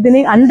ಪ್ರೊಸೆಸಿಂಗ್ ಅಲ್ಲಿ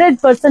ಇದ್ದೀನಿ.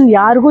 100%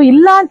 ಯಾರಿಗೂ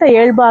ಇಲ್ಲ ಅಂತ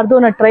ಹೇಳ್ಬಾರ್ದು.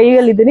 ನಾ ಟ್ರೈ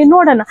ಅಲ್ಲಿ ಇದ್ದೀನಿ,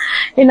 ನೋಡೋಣ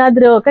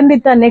ಏನಾದ್ರೂ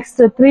ಖಂಡಿತ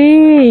ನೆಕ್ಸ್ಟ್ 3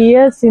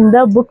 years ಇಂದ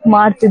ಬುಕ್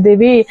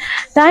ಮಾಡ್ತಿದ್ದೀವಿ.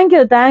 Thank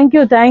you, thank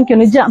you, thank you.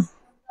 ನಿಜ.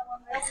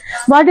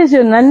 What is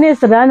you? ನನ್ನ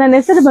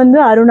ಹೆಸರು ಬಂದು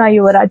ಅರುಣಾ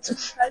ಯುವರಾಜ್.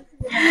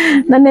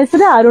 ನನ್ನ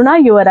ಹೆಸರು Aruna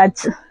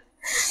Yuvraj.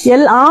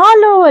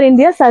 All over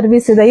India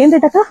service ಇದೆ. ಏನ್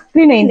ರೇಟ್ ಅಕ್ಕ?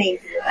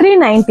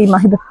 390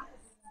 ಮಾ ಇದು.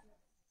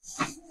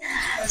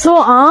 So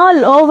all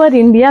over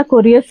India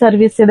courier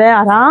service ಇದೆ.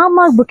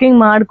 ಆರಾಮಾಗಿ ಬುಕಿಂಗ್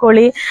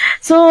ಮಾಡ್ಕೊಳ್ಳಿ.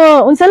 ಸೊ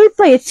ಒಂದ್ ಸ್ವಲ್ಪ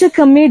ಹೆಚ್ಚು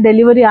ಕಮ್ಮಿ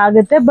ಡೆಲಿವರಿ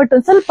ಆಗುತ್ತೆ, ಬಟ್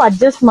ಒಂದ್ ಸ್ವಲ್ಪ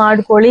ಅಡ್ಜಸ್ಟ್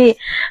ಮಾಡ್ಕೊಳ್ಳಿ.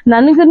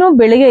 ನನ್ಗೂ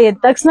ಬೆಳಿಗ್ಗೆ ಎದ್ದ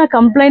ತಕ್ಷಣ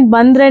ಕಂಪ್ಲೇಂಟ್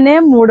ಬಂದ್ರೇನೆ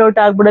ಮೂಡ್ ಔಟ್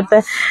ಆಗ್ಬಿಡುತ್ತೆ.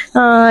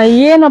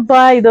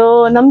 ಏನಪ್ಪಾ ಇದು,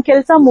 ನಮ್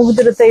ಕೆಲ್ಸ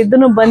ಮುಗ್ದಿರುತ್ತೆ,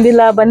 ಇದನ್ನು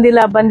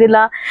ಬಂದಿಲ್ಲ.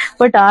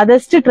 ಬಟ್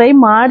ಆದಷ್ಟು ಟ್ರೈ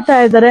ಮಾಡ್ತಾ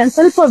ಇದಾರೆ. ಒಂದ್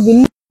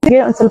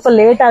ಸ್ವಲ್ಪ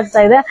ಲೇಟ್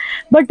ಆಗ್ತಾ ಇದೆ.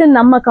 ಬಟ್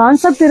ನಮ್ಮ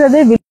ಕಾನ್ಸೆಪ್ಟ್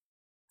ಇರೋದೇ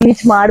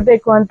ರೀಚ್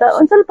ಮಾಡ್ಬೇಕು ಅಂತ.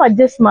 ಒಂದ್ ಸ್ವಲ್ಪ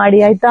ಅಡ್ಜಸ್ಟ್ ಮಾಡಿ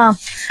ಆಯ್ತಾ.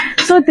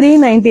 ಸೊ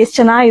 390 ಎಷ್ಟು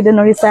ಚೆನ್ನಾಗಿದೆ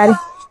ನೋಡಿ ಸ್ಯಾರಿ.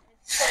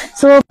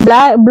 ಸೊ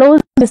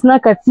ಬ್ಲೌಸ್ ನ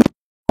ಕಟ್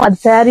ಅದ್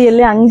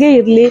ಸ್ಯಾರಿಯಲ್ಲಿ ಹಂಗೆ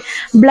ಇರ್ಲಿ.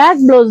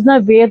 ಬ್ಲಾಕ್ ಬ್ಲೌಸ್ ನ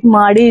ವೇರ್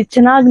ಮಾಡಿ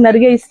ಚೆನ್ನಾಗಿ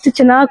ನರ್ಗೆ ಇಷ್ಟು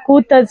ಚೆನ್ನಾಗಿ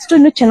ಕೂತಷ್ಟು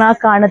ಇನ್ನು ಚೆನ್ನಾಗಿ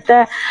ಕಾಣುತ್ತೆ.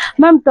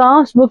 ಮ್ಯಾಮ್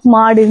ಟಾಪ್ಸ್ ಬುಕ್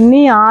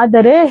ಮಾಡಿದ್ನಿ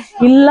ಆದರೆ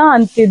ಇಲ್ಲ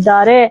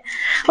ಅಂತಿದ್ದಾರೆ.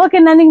 ಓಕೆ,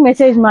 ನನಗೆ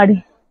ಮೆಸೇಜ್ ಮಾಡಿ.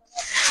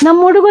 ನಮ್ಮ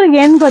ಹುಡುಗರಿಗೆ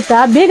ಏನ್ ಗೊತ್ತಾ,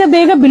 ಬೇಗ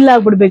ಬಿಲ್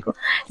ಆಗ್ಬಿಡ್ಬೇಕು.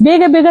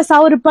 ಬೇಗ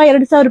 1000 ರೂಪಾಯಿ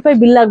 2000 ರೂಪಾಯಿ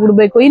ಬಿಲ್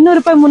ಆಗ್ಬಿಡ್ಬೇಕು. 200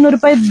 ರೂಪಾಯಿ 300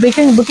 ರೂಪಾಯಿ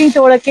ಬುಕಿಂಗ್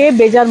ತಗೊಳಕ್ಕೆ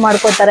ಬೇಜಾರ್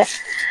ಮಾಡ್ಕೋತಾರೆ.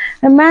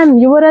 ಮ್ಯಾಮ್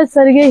ಯುವರಾಜ್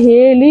ಸರ್ಗೆ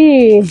ಹೇಳಿ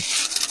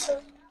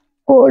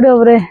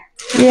ಕೊಡವ್ರೆ.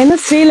 ಏನು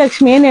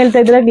ಶ್ರೀಲಕ್ಷ್ಮಿ ಏನ್ ಹೇಳ್ತಾ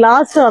ಇದ್ರ?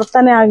 ಗ್ಲಾಸ್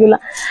ಅರ್ಥನೇ ಆಗಿಲ್ಲ.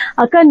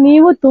 ಅಕ್ಕ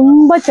ನೀವು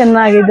ತುಂಬಾ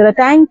ಚೆನ್ನಾಗಿದ್ದೀರ.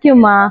 ಥ್ಯಾಂಕ್ ಯು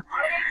ಮಾ.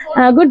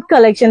 Good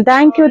collection.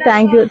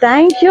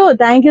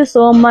 Thank you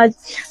so much.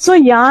 So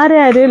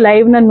ಯಾರ್ಯಾರು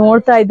ಲೈವ್ ನ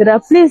ನೋಡ್ತಾ ಇದ್ದೀರಾ,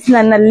 ಪ್ಲೀಸ್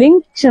ನನ್ನ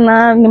ಲಿಂಕ್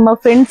ನಿಮ್ಮ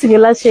ಫ್ರೆಂಡ್ಸ್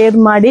ಗೆಲ್ಲ ಶೇರ್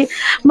ಮಾಡಿ.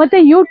 ಮತ್ತೆ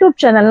ಯೂಟ್ಯೂಬ್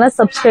ಚಾನೆಲ್ ನ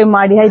ಸಬ್ಸ್ಕ್ರೈಬ್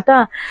ಮಾಡಿ ಆಯ್ತಾ.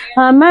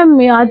 ಮ್ಯಾಮ್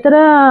ಆತರ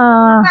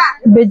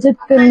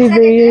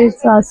ಬೆಜತ್ತಲ್ಲಿ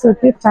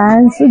ಸಾಸೋಕೆ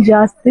ಫ್ಯಾನ್ಸ್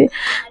ಜಾಸ್ತಿ.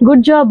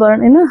 ಗುಡ್ ಜಾಬ್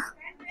ಏನು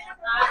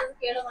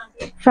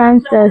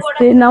ಫ್ಯಾನ್ಸ್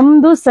ಜಾಸ್ತಿ.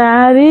 ನಮ್ದು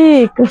ಸ್ಯಾರಿ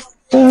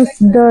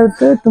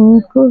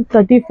ತುಮಕೂರು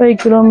 35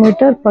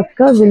 ಕಿಲೋಮೀಟರ್ ಪಕ್ಕ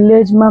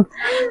ವಿಲೇಜ್ ಮ್ಯಾಮ್.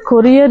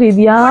 ಕೊರಿಯರ್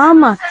ಇದೆಯಾ?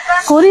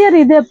 ಕೊರಿಯರ್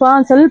ಇದೆಪ್ಪ,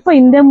 ಸ್ವಲ್ಪ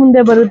ಹಿಂದೆ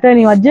ಮುಂದೆ ಬರುತ್ತೆ,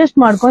 ನೀವು ಅಡ್ಜಸ್ಟ್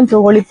ಮಾಡ್ಕೊಂಡು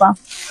ತಗೊಳ್ಳಿಪ್ಪ.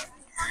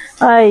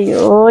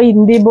 ಅಯ್ಯೋ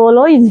ಹಿಂದಿ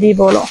ಬೋಲೋ.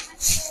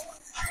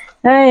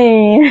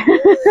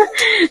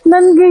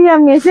 ನನ್ಗೆ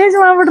ಮೆಸೇಜ್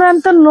ಮಾಡ್ಬಿಟ್ರ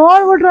ಅಂತ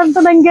ನೋಡ್ಬಿಟ್ರಂತ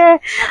ನಂಗೆ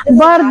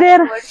ಬರ್ದೇ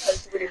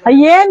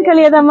ಏನ್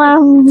ಕಲಿಯೋದಮ್ಮ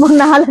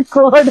 4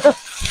 ಕೋಡ್.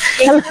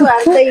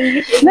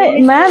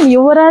 ಮ್ಯಾಮ್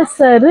ಯುವರಾಜ್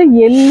ಸರ್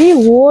ಎಲ್ಲಿ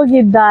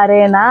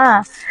ಹೋಗಿದ್ದಾರೇನಾ?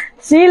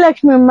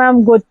 ಶ್ರೀಲಕ್ಷ್ಮಿ ಮ್ಯಾಮ್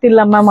ಗೊತ್ತಿಲ್ಲ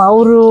ಮ್ಯಾಮ್.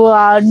 ಅವರು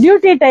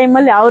ಡ್ಯೂಟಿ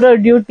ಟೈಮಲ್ಲಿ ಅವ್ರವ್ರ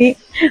ಡ್ಯೂಟಿ,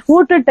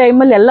 ಊಟದ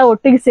ಟೈಮಲ್ಲಿ ಎಲ್ಲ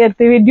ಒಟ್ಟಿಗೆ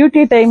ಸೇರ್ತೀವಿ.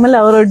 ಡ್ಯೂಟಿ ಟೈಮಲ್ಲಿ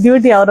ಅವ್ರವ್ರ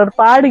ಡ್ಯೂಟಿ, ಅವ್ರವ್ರ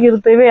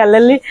ಪಾಡಿಗಿರ್ತೀವಿ.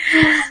 ಅಲ್ಲಲ್ಲಿ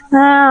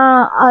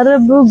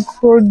ಅರಬ್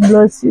ಗೋಡ್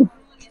ಬ್ಲಸ್ ಯು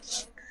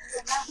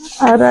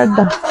ಅರಡ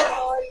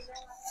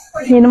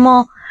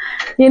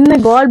ಇನ್ನು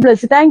ಗಾಡ್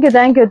ಬ್ಲೆಸ್.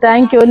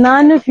 Thank you.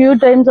 ನಾನು ಫ್ಯೂ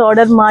ಟೈಮ್ಸ್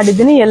ಆರ್ಡರ್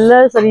ಮಾಡಿದ್ದೀನಿ, ಎಲ್ಲ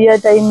ಸರಿಯಾದ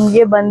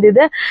ಟೈಮ್ಗೆ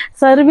ಬಂದಿದೆ.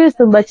 ಸರ್ವಿಸ್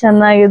ತುಂಬಾ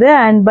ಚೆನ್ನಾಗಿದೆ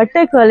ಅಂಡ್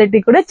ಬಟ್ಟೆ ಕ್ವಾಲಿಟಿ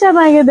ಕೂಡ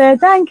ಚೆನ್ನಾಗಿದೆ.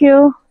 Thank you.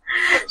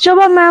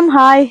 Shobha ma'am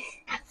hi.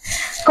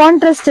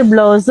 Contrast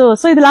blouse.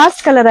 So ಇದು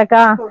ಲಾಸ್ಟ್ ಕಲರ್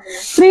ಅಕ್ಕ.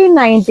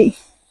 390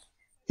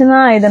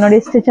 ಚೆನ್ನಾಗಿದೆ ನೋಡಿ,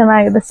 ಎಷ್ಟು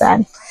ಚೆನ್ನಾಗಿದೆ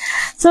ಸ್ಯಾರಿ.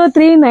 ಸೊ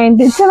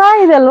 390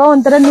 ಚೆನ್ನಾಗಿದೆ ಅಲ್ವಾ?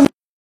 ಒಂಥರ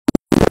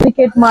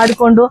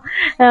ಮಾಡ್ಕೊಂಡು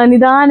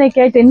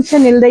ನಿಧಾನಕ್ಕೆ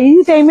ಟೆನ್ಷನ್ ಇಲ್ಲದೆ ಈ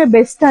ಟೈಮೇ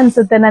ಬೆಸ್ಟ್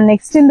ಅನ್ಸುತ್ತೆ. ನಾನು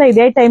ನೆಕ್ಸ್ಟ್ ಇಂದ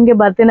ಇದೇ ಟೈಮ್ಗೆ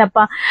ಬರ್ತೀನಪ್ಪ.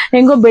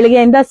 ಹೆಂಗೋ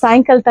ಬೆಳಿಗ್ಗೆಯಿಂದ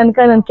ಸಾಯಂಕಾಲ ತನಕ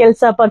ನನ್ನ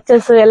ಕೆಲಸ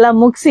ಪರ್ಚೇಸ್ ಎಲ್ಲ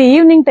ಮುಗಿಸಿ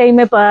ಈವ್ನಿಂಗ್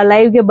ಟೈಮೇ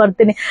ಲೈವ್ಗೆ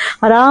ಬರ್ತೀನಿ.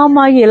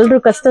 ಆರಾಮಾಗಿ ಎಲ್ರು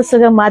ಕಷ್ಟ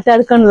ಸುಖ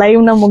ಮಾತಾಡ್ಕೊಂಡು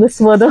ಲೈವ್ ನ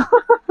ಮುಗಿಸ್ಬೋದು.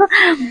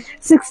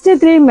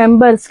 63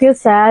 ಮೆಂಬರ್ಸ್ಗೆ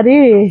ಸ್ಯಾರಿ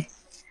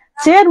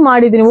ಶೇರ್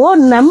ಮಾಡಿದೀನಿ.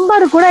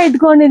 ನಂಬರ್ ಕೂಡ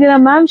ಇಟ್ಕೊಂಡಿದ್ದೀರಾ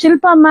ma'am.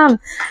 Shilpa ma'am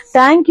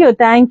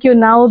thank you.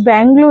 ನಾವು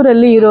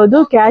ಬ್ಯಾಂಗ್ಳೂರಲ್ಲಿ ಇರೋದು.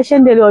 Cash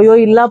on delivery? ಅಯ್ಯೋ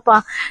ಇಲ್ಲಪ್ಪ,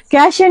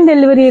 ಕ್ಯಾಶ್ ಆನ್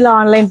ಡೆಲಿವರಿ ಇಲ್ಲ,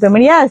 online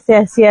payment.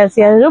 Yes.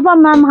 Roopa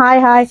ma'am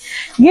hi.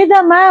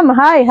 Geetha ma'am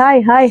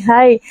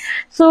hi.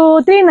 So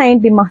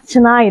 390 ಮಾ,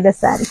 ಚೆನ್ನಾಗಿದೆ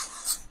ಸ್ಯಾರಿ.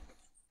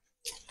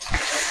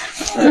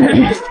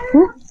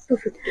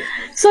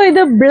 ಸೊ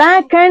ಇದು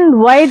black and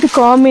white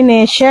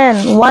combination,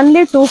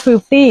 only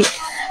 250.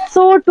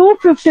 So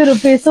 250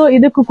 rupees.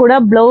 ಇದಕ್ಕೂ ಕೂಡ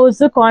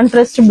ಬ್ಲೌಸ್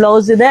ಕಾಂಟ್ರಾಸ್ಟ್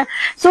ಬ್ಲೌಸ್ ಇದೆ.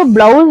 ಸೊ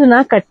ಬ್ಲೌಸ್ ನ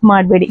ಕಟ್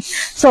ಮಾಡಬೇಡಿ.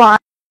 ಸೊ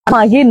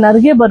ಆರಾಮಾಗಿ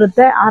ನರ್ಗೆ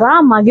ಬರುತ್ತೆ.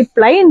 ಆರಾಮಾಗಿ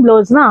ಪ್ಲೈನ್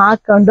ಬ್ಲೌಸ್ ನ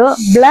ಹಾಕೊಂಡು,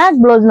 ಬ್ಲಾಕ್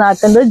ಬ್ಲೌಸ್ ನ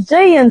ಹಾಕೊಂಡು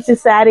ಜೈ ಅನ್ಸಿ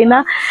ಸ್ಯಾರಿನ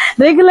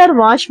ರೆಗ್ಯುಲರ್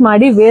ವಾಶ್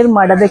ಮಾಡಿ ವೇರ್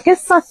ಮಾಡೋದಕ್ಕೆ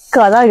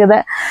ಸಕ್ಕದಾಗಿದೆ.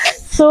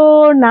 ಸೊ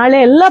ನಾಳೆ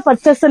ಎಲ್ಲ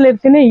ಪರ್ಚೇಸ್ ಅಲ್ಲಿ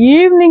ಇರ್ತೀನಿ.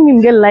 ಈವ್ನಿಂಗ್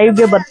ನಿಮ್ಗೆ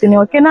ಲೈವ್ಗೆ ಬರ್ತೀನಿ.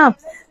 ಓಕೆನಾ?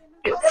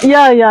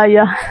 Yeah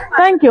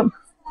thank you.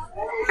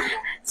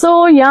 ಸೊ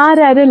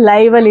ಯಾರ್ಯಾರು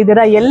ಲೈವ್ ಅಲ್ಲಿ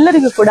ಇದ್ದೀರಾ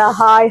ಎಲ್ಲರಿಗೂ ಕೂಡ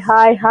hi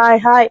hi hi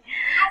hi.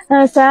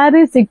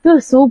 Sari ಸಿಕ್ತು,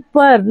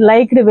 super,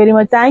 like very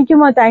much, thank you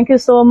ಮಾ, ಥ್ಯಾಂಕ್ ಯು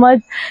ಸೋ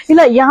ಮಚ್.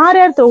 ಇಲ್ಲ,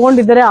 ಯಾರ್ಯಾರು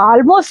ತಗೊಂಡಿದ್ದಾರೆ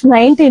ಆಲ್ಮೋಸ್ಟ್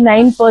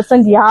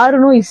 99%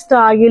 ಯಾರು ಇಷ್ಟ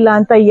ಆಗಿಲ್ಲ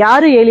ಅಂತ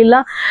ಯಾರು ಹೇಳಿಲ್ಲ.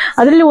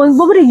 ಅದ್ರಲ್ಲಿ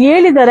ಒಬ್ಬೊಬ್ರು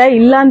ಹೇಳಿದ್ದಾರೆ,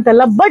 ಇಲ್ಲ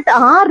ಅಂತಲ್ಲ, ಬಟ್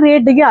ಆ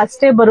ರೇಟ್ಗೆ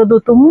ಅಷ್ಟೇ ಬರೋದು.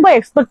 ತುಂಬಾ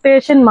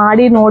ಎಕ್ಸ್ಪೆಕ್ಟೇಷನ್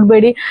ಮಾಡಿ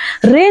ನೋಡ್ಬೇಡಿ,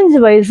 ರೇಂಜ್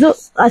ವೈಸ್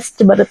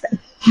ಅಷ್ಟು ಬರುತ್ತೆ.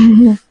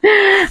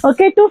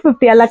 ಓಕೆ,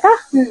 250 ಅಲ್ಲಕ್ಕ?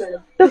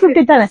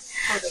 250 ತಾನೆ?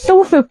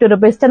 250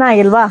 ರೂಪೀಸ್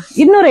ಚೆನ್ನಾಗಿಲ್ವಾ?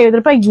 250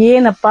 ರೂಪಾಯಿ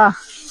ಏನಪ್ಪಾ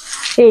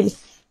ಹೇಳಿ.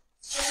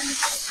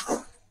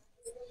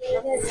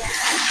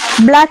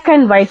 Black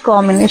and white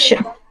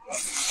combination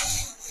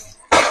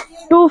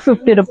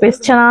 250 rupees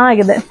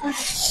ಚೆನ್ನಾಗಿದೆ.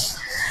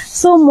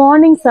 ಸೊ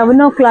ಮಾರ್ನಿಂಗ್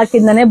 7 o'clock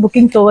ಇಂದಾನೆ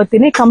ಬುಕಿಂಗ್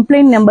ತಗೋತೀನಿ.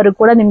 ಕಂಪ್ಲೇಂಟ್ ನಂಬರ್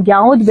ಕೂಡ ನಿಮ್ಗೆ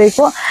ಯಾವ್ದು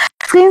ಬೇಕೋ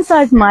ಸ್ಕ್ರೀನ್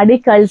ಶಾಟ್ ಮಾಡಿ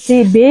ಕಳಿಸಿ,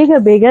 ಬೇಗ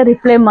ಬೇಗ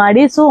ರಿಪ್ಲೈ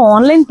ಮಾಡಿ. ಸೊ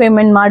ಆನ್ಲೈನ್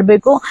ಪೇಮೆಂಟ್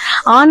ಮಾಡಬೇಕು.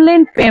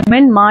 ಆನ್ಲೈನ್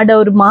ಪೇಮೆಂಟ್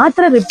ಮಾಡೋರು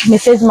ಮಾತ್ರ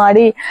ಮೆಸೇಜ್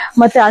ಮಾಡಿ.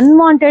 ಮತ್ತೆ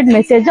ಅನ್ವಾಂಟೆಡ್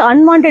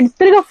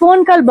ತಿರ್ಗಾ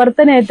ಫೋನ್ ಕಾಲ್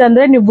ಬರ್ತಾನೆ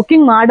ಅಂತಂದ್ರೆ ನೀವು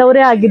ಬುಕಿಂಗ್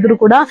ಮಾಡೋರೇ ಆಗಿದ್ರು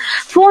ಕೂಡ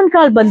ಫೋನ್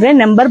ಕಾಲ್ ಬಂದ್ರೆ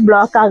ನಂಬರ್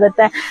ಬ್ಲಾಕ್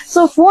ಆಗುತ್ತೆ. ಸೊ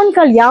ಫೋನ್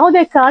ಕಾಲ್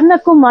ಯಾವುದೇ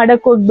ಕಾರಣಕ್ಕೂ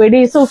ಮಾಡಕ್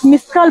ಹೋಗ್ಬೇಡಿ. ಸೊ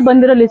ಮಿಸ್ ಕಾಲ್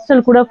ಬಂದಿರೋ ಲಿಸ್ಟ್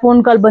ಅಲ್ಲಿ ಕೂಡ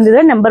ಫೋನ್ ಕಾಲ್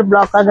ಬಂದಿದ್ರೆ ನಂಬರ್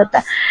ಬ್ಲಾಕ್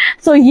ಆಗುತ್ತೆ.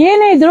 ಸೊ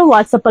ಏನೇ ಇದ್ರು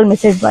ವಾಟ್ಸಪ್ ಅಲ್ಲಿ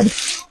ಮೆಸೇಜ್ ಮಾಡಿ.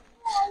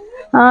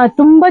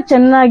 ತುಂಬಾ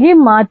ಚೆನ್ನಾಗಿ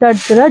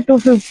ಮಾತಾಡ್ತೀರಾ.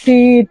 250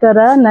 ತರ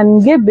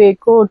ನನ್ಗೆ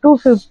ಬೇಕು.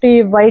 250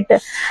 ವೈಟ್.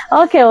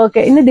 ಓಕೆ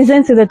ಓಕೆ, ಇನ್ನು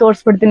ಡಿಸೈನ್ಸ್ ಇದೆ,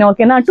 ತೋರಿಸ್ಬಿಡ್ತೀನಿ.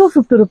 ಓಕೆನಾ?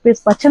 250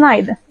 ರೂಪೀಸ್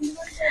ಚೆನ್ನಾಗಿದೆ.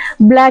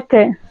 ಬ್ಲ್ಯಾಕ್.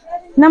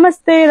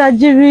 ನಮಸ್ತೆ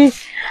ರಾಜೀವಿ,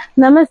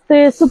 ನಮಸ್ತೆ.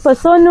 Super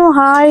Sonu,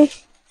 hi,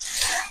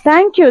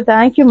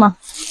 thank you ಮಾ.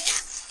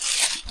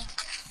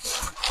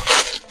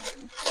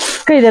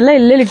 ಇದೆಲ್ಲ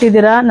ಎಲ್ಲೆಲ್ಲಿ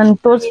ಇಟ್ಟಿದ್ದೀರಾ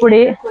ನನ್ಗೆ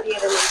ತೋರಿಸ್ಬಿಡಿ.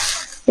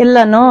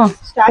 ಎಲ್ಲಾನು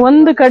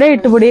ಒಂದು ಕಡೆ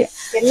ಇಟ್ಬಿಡಿ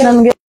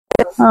ನನ್ಗೆ.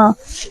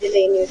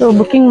 ಸೊ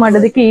ಬುಕಿಂಗ್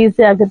ಮಾಡೋದಕ್ಕೆ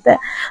ಈಸಿ ಆಗುತ್ತೆ.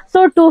 ಸೊ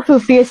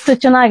 250 ಎಷ್ಟು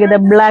ಚೆನ್ನಾಗಿದೆ.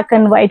 Black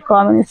and white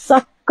combination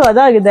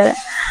ಸಕ್ಕದಾಗಿದ್ದಾರೆ.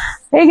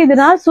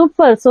 ಹೇಗಿದ್ದೀರಾ?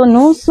 Super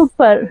Sonu,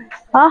 super.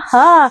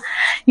 ಆಹಾ,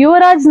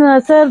 ಯುವರಾಜ್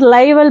ಸರ್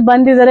ಲೈವ್ ಅಲ್ಲಿ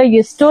ಬಂದಿದ್ದಾರೆ.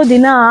 ಎಷ್ಟೋ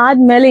ದಿನ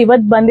ಆದ್ಮೇಲೆ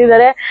ಇವತ್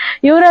ಬಂದಿದ್ದಾರೆ.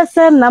 ಯುವರಾಜ್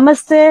ಸರ್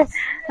ನಮಸ್ತೆ.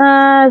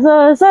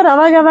 ಸರ್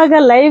ಅವಾಗ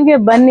ಲೈವ್ಗೆ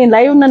ಬನ್ನಿ,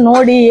 ಲೈವ್ ನ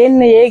ನೋಡಿ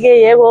ಹೇಗೆ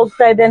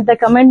ಹೋಗ್ತಾ ಇದೆ ಅಂತ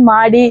ಕಮೆಂಟ್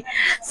ಮಾಡಿ.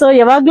 ಸೊ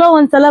ಯಾವಾಗ್ಲೋ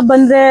ಒಂದ್ಸಲ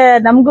ಬಂದ್ರೆ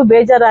ನಮಗೂ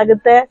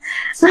ಬೇಜಾರಾಗುತ್ತೆ.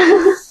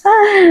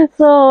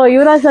 ಸೊ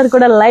ಯುವರಾಜ್ ಸರ್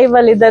ಕೂಡ ಲೈವ್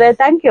ಅಲ್ಲಿ ಇದ್ದಾರೆ.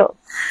 Thank you.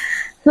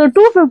 ಸೊ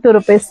 250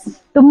 ರೂಪೀಸ್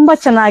ತುಂಬಾ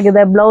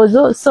ಚೆನ್ನಾಗಿದೆ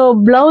ಬ್ಲೌಸ್. ಸೊ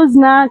ಬ್ಲೌಸ್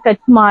ನ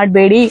ಕಟ್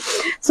ಮಾಡಬೇಡಿ.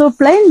 ಸೊ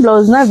ಪ್ಲೈನ್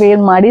ಬ್ಲೌಸ್ ನ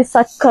ವೇರ್ ಮಾಡಿ,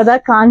 ಸಕ್ಕದ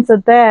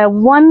ಕಾಣಿಸುತ್ತೆ.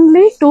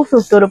 Only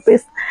 250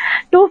 rupees.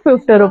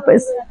 250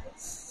 ರೂಪೀಸ್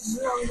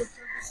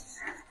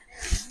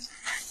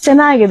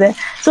ಚೆನ್ನಾಗಿದೆ.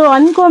 ಸೊ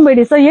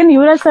ಅನ್ಕೊಂಬೇಡಿ ಸೊ ಏನ್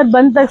ಯುವರಾಜ್ ಸರ್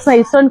ಬಂದ ತಕ್ಷಣ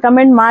ಇಷ್ಟೊಂದು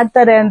ಕಮೆಂಟ್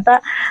ಮಾಡ್ತಾರೆ ಅಂತ.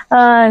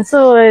 ಸೊ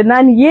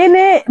ನಾನು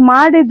ಏನೇ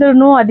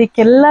ಮಾಡಿದ್ರು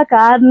ಅದಕ್ಕೆಲ್ಲ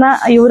ಕಾರಣ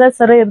ಯುವರಾಜ್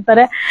ಸರ್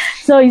ಇರ್ತಾರೆ.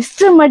 ಸೊ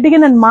ಇಷ್ಟರ ಮಟ್ಟಿಗೆ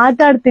ನಾನು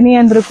ಮಾತಾಡ್ತೀನಿ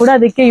ಅಂದ್ರು ಕೂಡ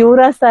ಅದಕ್ಕೆ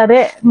ಯುವರಾಜ್ ಸರ್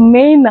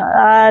ಮೇನ್.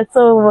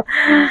 ಸೊ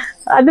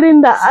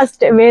ಅದರಿಂದ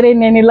ಅಷ್ಟೇ, ಬೇರೆ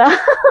ಇನ್ನೇನಿಲ್ಲ.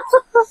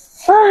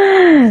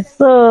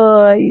 ಸೊ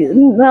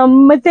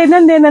ಮತ್ತೆ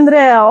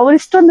ಇನ್ನೊಂದೇನಂದ್ರೆ ಅವ್ರು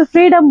ಇಷ್ಟೊಂದು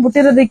ಫ್ರೀಡಮ್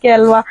ಬಿಟ್ಟಿರೋದಕ್ಕೆ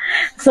ಅಲ್ವಾ.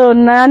 ಸೊ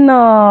ನಾನು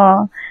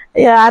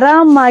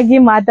ಆರಾಮಾಗಿ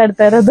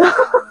ಮಾತಾಡ್ತಾ ಇರೋದು.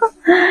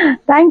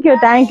 Thank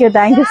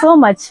you so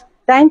much.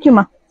 Thank you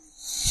ಮಾ.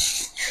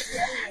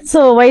 So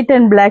white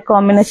and black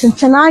combination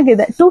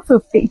ಚೆನ್ನಾಗಿದೆ.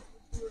 250.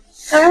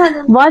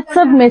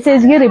 ವಾಟ್ಸಪ್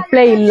ಮೆಸೇಜ್ಗೆ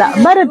ರಿಪ್ಲೈ ಇಲ್ಲ,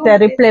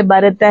 ರಿಪ್ಲೈ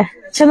ಬರುತ್ತೆ.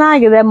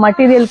 ಚೆನ್ನಾಗಿದೆ.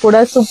 ಮಟೀರಿಯಲ್ ಕೂಡ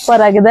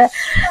ಸೂಪರ್ ಆಗಿದೆ.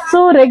 ಸೊ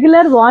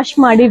ರೆಗ್ಯುಲರ್ ವಾಶ್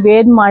ಮಾಡಿ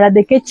ವೇರ್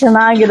ಮಾಡೋದಕ್ಕೆ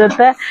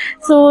ಚೆನ್ನಾಗಿರುತ್ತೆ.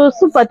 So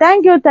super.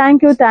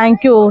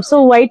 Thank you. So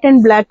white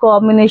and black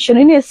combination.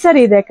 ಇನ್ನು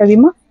ಹೆಸರು ಇದೆ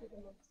ಕವಿಮಾ.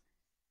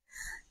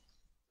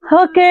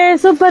 Okay,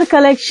 super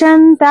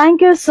collection.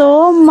 Thank you so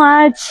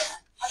much.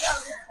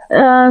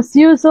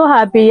 You so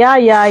happy. Yeah.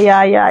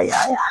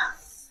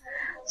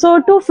 So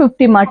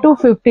 250 ಮಾ.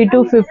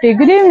 250.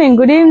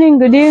 Good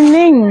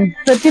evening.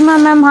 ಪ್ರತಿಮಾ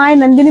ma'am hi.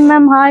 Nandini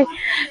ma'am hi.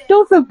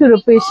 250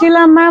 rupees.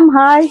 Sheila ma'am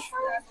hi.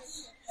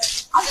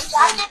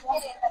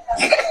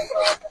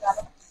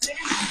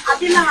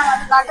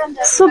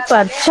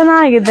 Super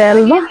ಚೆನ್ನಾಗಿದೆ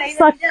ಅಲ್ವಾ?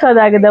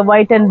 ಸಕ್ಕದಾಗಿದೆ.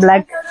 White and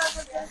black.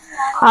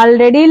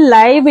 Already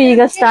live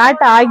ಈಗ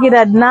start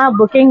ಆಗಿರೋದ್ನ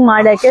booking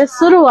ಮಾಡಕ್ಕೆ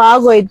ಶುರು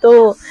ಆಗೋಯ್ತು.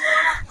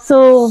 ಸೊ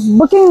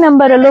ಬುಕಿಂಗ್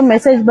ನಂಬರ್ ಅಲ್ಲೂ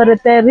message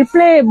ಬರುತ್ತೆ.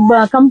 Reply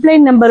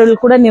complaint number ಅಲ್ಲೂ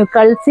ಕೂಡ ನೀವು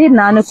ಕಳಿಸಿ,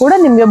 ನಾನು ಕೂಡ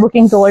ನಿಮ್ಗೆ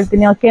ಬುಕಿಂಗ್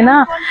ತಗೊಳ್ತೀನಿ. ಓಕೆನಾ?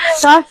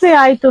 ಕಾಫಿ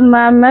ಆಯ್ತು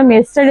ಮ್ಯಾಮ್.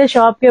 ಎಸ್ಟರ್ಡೇ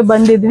ಶಾಪ್ಗೆ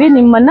ಬಂದಿದ್ವಿ,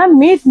 ನಿಮ್ಮನ್ನ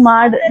ಮೀಟ್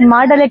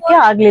ಮಾಡಲಿಕ್ಕೆ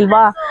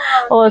ಆಗ್ಲಿಲ್ವಾ?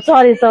 ಓ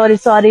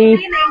ಸಾರಿ.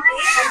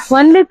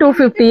 ಓನ್ಲಿ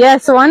 250.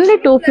 ಎಸ್, ಓನ್ಲಿ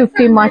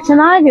 250 ಮಾ.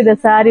 ಚೆನ್ನಾಗಿದೆ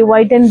sari.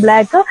 White and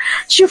black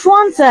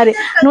chiffon sari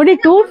ನೋಡಿ.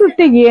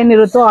 250ಗೆ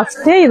ಏನಿರುತ್ತೋ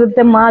ಅಷ್ಟೇ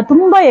ಇರುತ್ತೆ ಮಾ.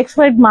 ತುಂಬಾ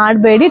ಎಕ್ಸ್ಪೆಕ್ಟ್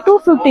ಮಾಡಬೇಡಿ.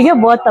 250ಗೆ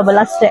ವರ್ತಬಲ್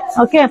ಅಷ್ಟೇ.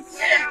 ಓಕೆ,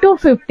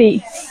 250.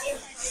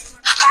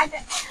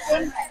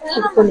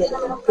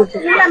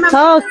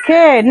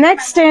 ಓಕೆ,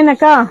 ನೆಕ್ಸ್ಟ್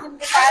ಏನಕ್ಕ?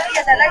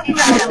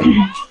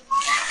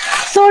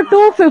 ಸೊ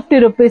 250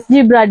 ರೂಪೀಸ್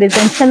ಜಿಬ್ರಾ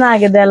ಡಿಸೈನ್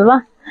ಚೆನ್ನಾಗಿದೆ ಅಲ್ವಾ?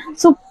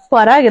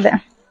 ಸೂಪರ್ ಆಗಿದೆ.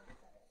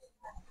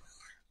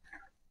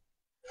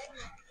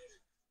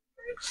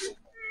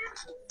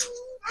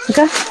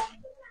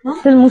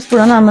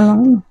 ಮುಗಿಸ್ಬಿಡೋಣ ಆಮೇಲೆ.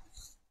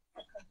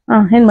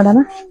 ಏನ್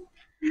ಮಾಡೋಣ?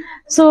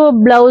 ಸೊ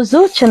ಬ್ಲೌಸ್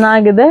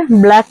ಚೆನ್ನಾಗಿದೆ.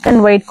 Black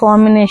and white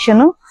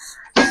combination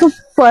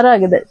super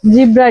ಆಗಿದೆ.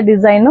 ಜಿಬ್ರಾ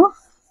ಡಿಸೈನು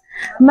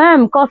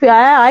ಮ್ಯಾಮ್ ಕಾಫಿ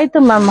ಆಯ್ತು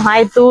ಮ್ಯಾಮ್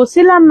ಆಯ್ತು.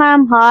 ಸಿಲಾ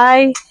ಮ್ಯಾಮ್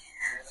ಹಾಯ್.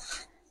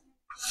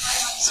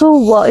 ಸೊ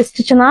ಎಷ್ಟು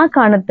ಚೆನ್ನಾಗಿ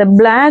ಕಾಣುತ್ತೆ.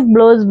 ಬ್ಲಾಕ್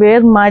ಬ್ಲೌಸ್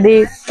ವೇರ್ ಮಾಡಿ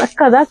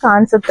ಸಕ್ಕದಾಗಿ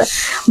ಕಾಣಿಸುತ್ತೆ.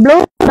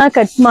 ಬ್ಲೌಸ್ ನ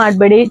ಕಟ್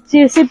ಮಾಡಬೇಡಿ.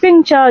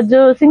 Shipping charge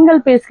single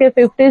ಪೀಸ್ಗೆ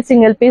 50,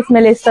 single piece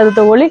ಮೇಲೆ ಎಷ್ಟಾದ್ರು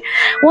ತಗೊಳ್ಳಿ.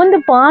 ಒಂದು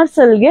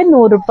ಪಾರ್ಸಲ್ಗೆ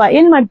 100 ರೂಪಾಯಿ.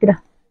 ಏನ್ ಮಾಡ್ತೀರಾ?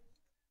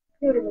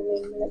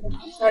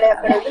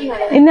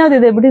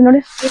 ಇನ್ಯಾವ್ದಿದೆ ಬಿಡಿ ನೋಡಿ.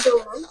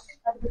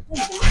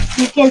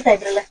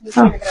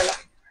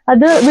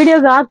 ಅದು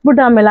ವಿಡಿಯೋಗೆ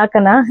ಹಾಕ್ಬಿಟ್ಟು ಆಮೇಲೆ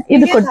ಹಾಕನ.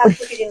 ಇದು ಕೊಟ್ಬಿಡಿ.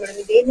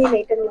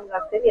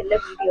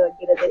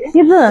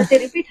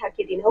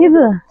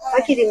 ಇದು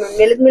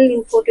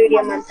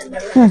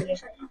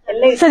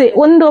ಸರಿ,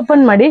 ಒಂದು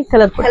ಓಪನ್ ಮಾಡಿ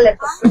ಕಲರ್.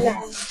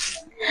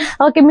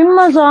 ಓಕೆ, ನಿಮ್ಮ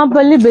ಶಾಪ್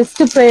ಅಲ್ಲಿ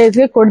ಬೆಸ್ಟ್ ಪ್ರೈಸ್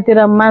ಗೆ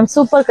ಕೊಡ್ತೀರಾ ma'am.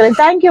 Super colour.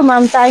 Thank you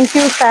ma'am, thank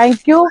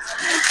you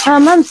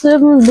ma'am.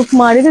 Book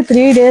ಮಾಡಿದ್ರೆ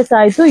 3 days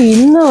ಆಯ್ತು,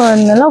 ಇನ್ನು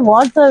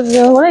ವಾಟ್ಸ್ಆಪ್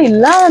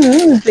ಇಲ್ಲ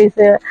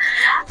ಪ್ಲೀಸ್.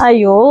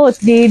 ಅಯ್ಯೋ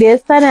 3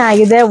 days ತಾನೇ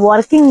ಆಗಿದೆ.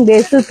 ವರ್ಕಿಂಗ್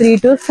ಡೇಸ್ 3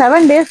 to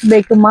 7 days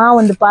ಬೇಕು ಮಾ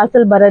ಒಂದು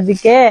ಪಾರ್ಸಲ್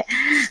ಬರೋದಿಕ್ಕೆ.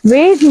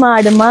 ವೇಟ್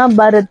ಮಾಡಮ್ಮ,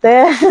 ಬರುತ್ತೆ.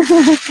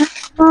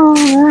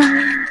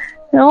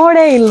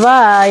 ನೋಡೇ ಇಲ್ವಾ?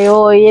 ಅಯ್ಯೋ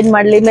ಏನ್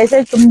ಮಾಡ್ಲಿ,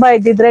 ಮೆಸೇಜ್ ತುಂಬಾ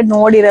ಇದ್ದಿದ್ರೆ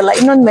ನೋಡಿರಲ್ಲ.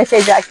 ಇನ್ನೊಂದು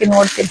ಮೆಸೇಜ್ ಹಾಕಿ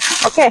ನೋಡ್ತೀನಿ.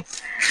 Okay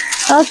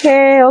okay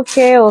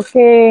okay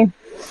okay.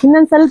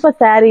 ಇನ್ನೊಂದ್ ಸ್ವಲ್ಪ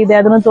ಸ್ಯಾರಿ ಇದೆ,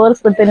 ಅದನ್ನು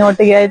ತೋರಿಸ್ಬಿಡ್ತೀನಿ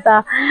ಒಟ್ಟಿಗೆ, ಆಯ್ತಾ?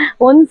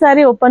 ಒಂದ್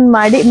ಸ್ಯಾರಿ ಓಪನ್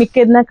ಮಾಡಿ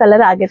ಮಿಕ್ಕಿದ್ನ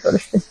ಕಲರ್ ಹಾಗೆ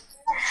ತೋರಿಸ್ತೀನಿ.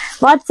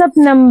 WhatsApp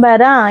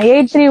number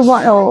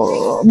 831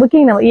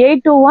 booking number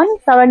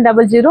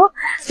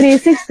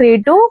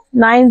 8217003632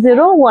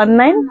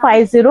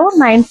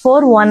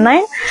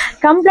 9019509419.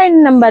 Complaint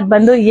number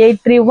ಬಂದು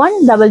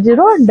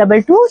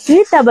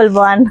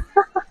 8310022311.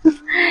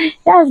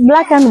 yes,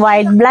 black and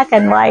white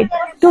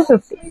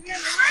 250.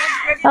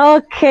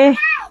 Okay,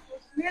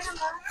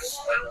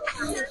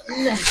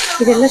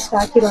 ಇದೆಲ್ಲ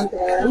ಸ್ಟಾಕ್ ಇರುವಂತ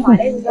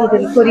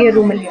ಕೊರಿಯರ್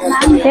ರೂಮ್ ಅಲ್ಲಿ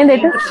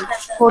ಏನಾಯ್ತು.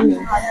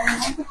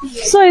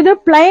 ಸೊ ಇದು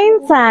ಪ್ಲೈನ್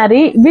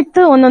ಸ್ಯಾರಿ ವಿತ್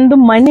ಒಂದೊಂದು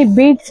ಮಣಿ,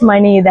 ಬೀಟ್ಸ್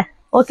ಮಣಿ ಇದೆ.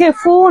 Okay,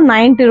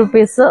 490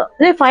 rupees.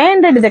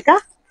 500 ಇದೆ ಅಕ್ಕ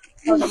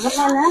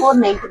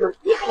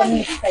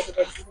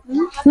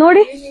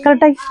ನೋಡಿ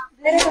ಕರೆಕ್ಟಾಗಿ.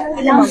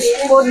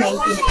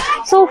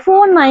 So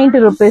 490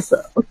 rupees.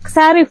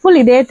 ಸ್ಯಾರಿ ಫುಲ್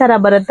ಇದೇ ತರ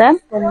ಬರುತ್ತೆ.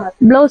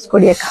 ಬ್ಲೌಸ್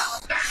ಕೊಡಿ ಅಕ್ಕ.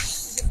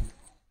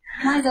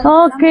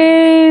 ಓಕೆ,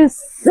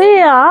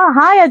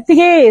 ಹಾಯ್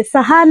ಅತ್ತಿಗೆ,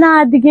 ಸಹನಾ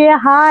ಅತ್ತಿಗೆ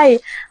ಹಾಯ್.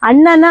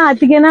 ಅಣ್ಣನ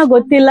ಅತ್ತಿಗೆನ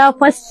ಗೊತ್ತಿಲ್ಲ,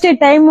 ಫಸ್ಟ್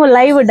ಟೈಮ್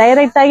ಲೈವ್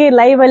ಡೈರೆಕ್ಟ್ ಆಗಿ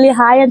ಲೈವ್ ಅಲ್ಲಿ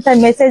ಹಾಯ್ ಅಂತ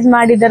ಮೆಸೇಜ್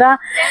ಮಾಡಿದಾರ.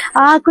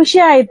 ಖುಷಿ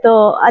ಆಯ್ತು.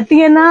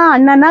 ಅತ್ತಿಗೆನ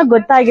ಅಣ್ಣನ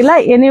ಗೊತ್ತಾಗಿಲ್ಲ.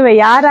 ಎನಿವೆ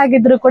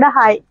ಯಾರಾಗಿದ್ರು ಕೂಡ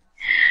ಹಾಯ್.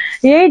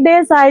 8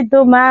 days ಆಯ್ತು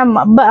ಮ್ಯಾಮ್.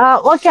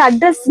 ಓಕೆ,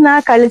 ಅಡ್ರೆಸ್ ನ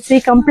ಕಳಿಸಿ,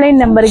 ಕಂಪ್ಲೇಂಟ್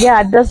ನಂಬರ್ಗೆ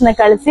ಅಡ್ರೆಸ್ ನ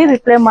ಕಳಿಸಿ,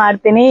 ರಿಪ್ಲೈ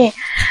ಮಾಡ್ತೀನಿ.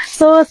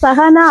 ಸೊ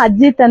ಸಹನಾ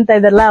ಅಜಿತ್ ಅಂತ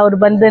ಇದಲ್ಲ, ಅವ್ರು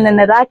ಬಂದು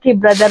ನನ್ನ ರಾಖಿ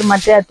ಬ್ರದರ್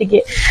ಮತ್ತೆ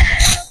ಅತ್ತಿಗೆ.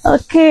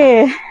 ಓಕೆ,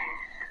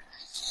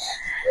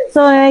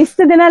 ಸೊ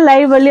ಇಷ್ಟು ದಿನ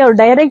ಲೈವ್ ಅಲ್ಲಿ ಅವ್ರು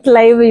ಡೈರೆಕ್ಟ್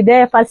ಲೈವ್ ಇದೆ,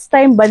 ಫಸ್ಟ್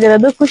ಟೈಮ್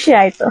ಬಂದಿರೋದು, ಖುಷಿ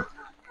ಆಯ್ತು.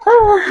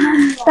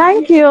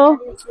 Thank you.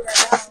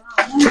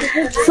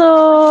 So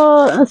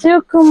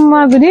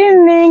Shivakumar good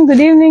evening,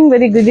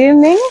 very good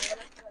evening.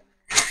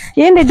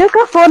 ಏನಿದು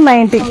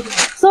 490.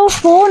 So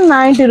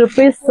 490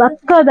 rupees.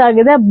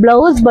 ಸಕ್ಕದಾಗಿದೆ.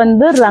 ಬ್ಲೌಸ್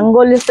ಬಂದು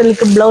ರಂಗೋಲಿ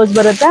ಸಿಲ್ಕ್ ಬ್ಲೌಸ್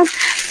ಬರುತ್ತೆ.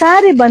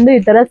 ಸ್ಯಾರಿ ಬಂದು ಈ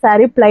ತರ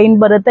ಸ್ಯಾರಿ ಪ್ಲೈನ್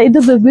ಬರುತ್ತೆ. ಇದು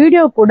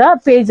ವಿಡಿಯೋ ಕೂಡ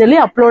ಪೇಜ್ ಅಲ್ಲಿ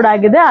ಅಪ್ಲೋಡ್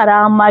ಆಗಿದೆ,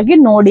 ಆರಾಮಾಗಿ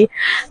ನೋಡಿ.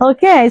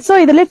 ಓಕೆ, ಸೊ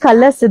ಇದರಲ್ಲಿ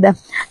ಕಲರ್ಸ್ ಇದೆ.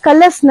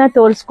 ಕಲರ್ಸ್ ನ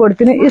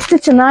ತೋರಿಸ್ಕೊಡ್ತೀನಿ. ಎಷ್ಟು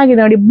ಚೆನ್ನಾಗಿದೆ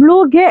ನೋಡಿ.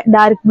 ಬ್ಲೂಗೆ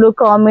ಡಾರ್ಕ್ ಬ್ಲೂ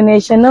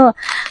ಕಾಂಬಿನೇಷನ್.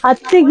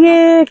 ಅತ್ತಿಗೆ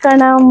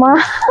ಕಣಮ್ಮ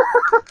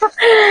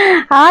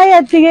ಹಾಯ್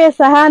ಅತ್ತಿಗೆ,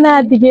 ಸಹನಾ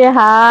ಅತ್ತಿಗೆ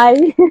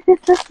hi.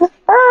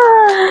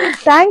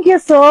 Thank you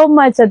so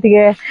much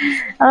ಅತ್ತಿಗೆ.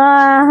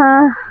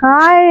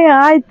 ಹಾಯ್,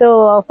 ಆಯ್ತು.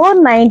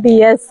 490.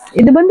 ಎಸ್,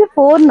 ಇದು ಬಂದು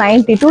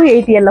 490,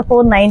 280 ಅಲ್ಲ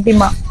 490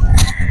 ಮಾ.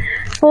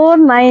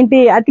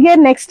 490 ಅತ್ತಿಗೆ.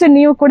 ನೆಕ್ಸ್ಟ್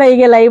ನೀವು ಕೂಡ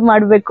ಹೀಗೆ ಲೈವ್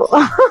ಮಾಡ್ಬೇಕು.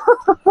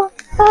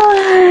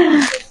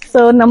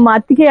 ಸೊ ನಮ್ಮ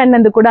ಅತ್ತಿಗೆ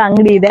ಅಣ್ಣಂದು ಕೂಡ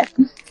ಅಂಗಡಿ ಇದೆ.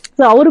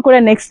 ಸೊ ಅವರು ಕೂಡ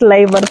ನೆಕ್ಸ್ಟ್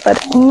ಲೈವ್ ಬರ್ತಾರೆ.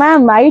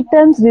 ಮ್ಯಾಮ್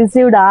ಐಟಮ್ಸ್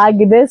ರಿಸೀವ್ಡ್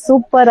ಆಗಿದೆ,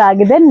 ಸೂಪರ್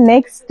ಆಗಿದೆ.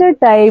 ನೆಕ್ಸ್ಟ್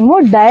ಟೈಮು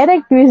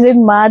ಡೈರೆಕ್ಟ್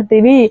ವಿಸಿಟ್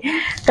ಮಾಡ್ತೀವಿ.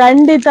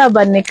 ಖಂಡಿತ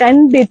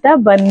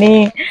ಬನ್ನಿ.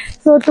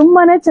 ಸೊ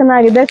ತುಂಬಾನೇ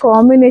ಚೆನ್ನಾಗಿದೆ.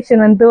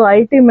 ಕಾಂಬಿನೇಷನ್ ಅಂತೂ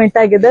ಅಲ್ಟಿಮೇಟ್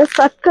ಆಗಿದೆ,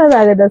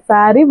 ಸಕ್ಕದಾಗಿದೆ.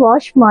 ಸ್ಯಾರಿ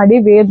ವಾಶ್ ಮಾಡಿ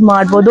ವೇರ್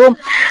ಮಾಡ್ಬೋದು.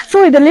 ಸೊ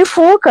ಇದರಲ್ಲಿ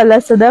 4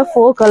 ಕಲರ್ಸ್ ಇದೆ.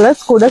 4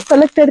 ಕಲರ್ಸ್ ಕೂಡ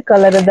ಸೆಲೆಕ್ಟೆಡ್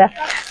ಕಲರ್ ಇದೆ.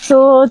 ಸೊ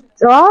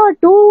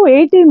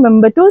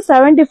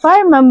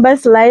 275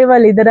 ಮೆಂಬರ್ಸ್ ಲೈವ್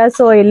ಅಲ್ಲಿ ಇದಾರೆ.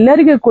 ಸೊ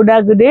ಎಲ್ಲರಿಗೂ ಕೂಡ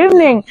ಗುಡ್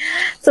ಈವ್ನಿಂಗ್.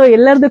 ಸೊ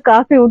ಎಲ್ಲರದು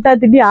ಕಾಫಿ ಊಟ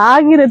ತಿಂಡಿ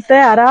ಆಗಿರುತ್ತೆ,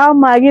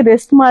 ಆರಾಮಾಗಿ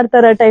ರೆಸ್ಟ್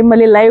ಮಾಡ್ತಾರ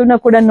ಟೈಮಲ್ಲಿ ಲೈವ್ ನ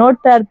ಕೂಡ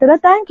ನೋಡ್ತಾ ಇರ್ತೀರಾ.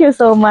 Thank you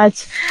so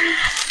much.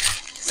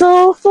 So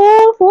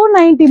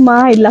 490 ಮಾ,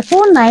 ಇಲ್ಲ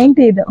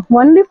 490 ಇದು,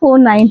 ಓನ್ಲಿ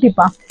 490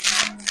 ಪಾ.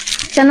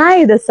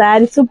 ಚೆನ್ನಾಗಿದೆ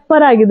ಸ್ಯಾರಿ,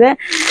 ಸೂಪರ್ ಆಗಿದೆ.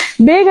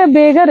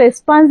 ಬೇಗ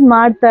ರೆಸ್ಪಾನ್ಸ್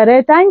ಮಾಡ್ತಾರೆ.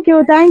 Thank you.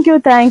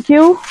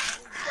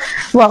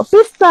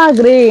 ಪಿಸ್ತಾ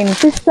ಗ್ರೀನ್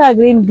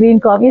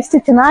ಕಾಫಿ ಎಷ್ಟು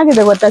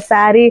ಚೆನ್ನಾಗಿದೆ ಗೊತ್ತಾ.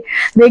 ಸ್ಯಾರಿ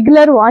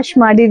ರೆಗ್ಯುಲರ್ ವಾಶ್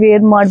ಮಾಡಿ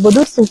ವೇರ್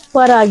ಮಾಡ್ಬೋದು.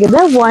 ಸೂಪರ್ ಆಗಿದೆ.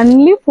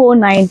 ಓನ್ಲಿ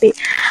 490.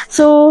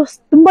 ಸೊ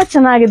ತುಂಬಾ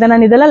ಚೆನ್ನಾಗಿದೆ.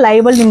 ನಾನು ಇದೆಲ್ಲ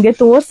ಲೈವ್ ಅಲ್ಲಿ ನಿಮ್ಗೆ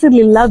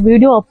ತೋರಿಸಿರ್ಲಿಲ್ಲ,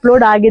 ವಿಡಿಯೋ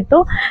ಅಪ್ಲೋಡ್ ಆಗಿತ್ತು.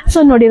 ಸೊ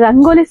ನೋಡಿ,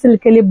 ರಂಗೋಲಿ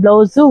ಸಿಲ್ಕ್ ಅಲ್ಲಿ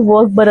ಬ್ಲೌಸ್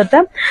ವರ್ಕ್ ಬರುತ್ತೆ.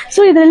 ಸೊ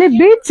ಇದರಲ್ಲಿ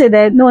ಬೀಟ್ಸ್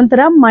ಇದೆ,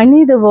 ಒಂಥರ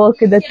ಮಣಿದ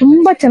ವರ್ಕ್ ಇದೆ.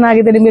 ತುಂಬಾ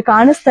ಚೆನ್ನಾಗಿದೆ. ನಿಮ್ಗೆ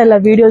ಕಾಣಿಸ್ತಾ ಇಲ್ಲ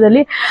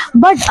ವಿಡಿಯೋದಲ್ಲಿ,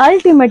 ಬಟ್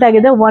ಅಲ್ಟಿಮೇಟ್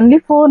ಆಗಿದೆ. ಓನ್ಲಿ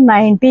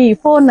 490.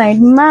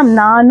 ಮ್ಯಾಮ್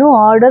ನಾನು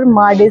ಆರ್ಡರ್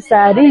ಮಾಡಿ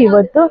ಸ್ಯಾರಿ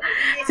ಇವತ್ತು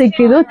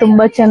ಸಿಕ್ಕಿದ್ದು, ತುಂಬಾ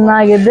ತುಂಬಾ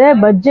ಚೆನ್ನಾಗಿದೆ.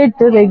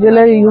 ಬಜೆಟ್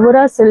ರೆಗ್ಯುಲರ್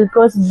ಯುವರಾ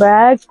ಸಿಲ್ಕೋಸ್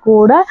ಬ್ಯಾಗ್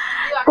ಕೂಡ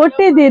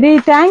ಕೊಟ್ಟಿದ್ದೀರಿ.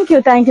 Thank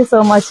you so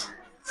much.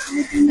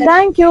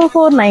 Thank you.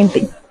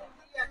 490.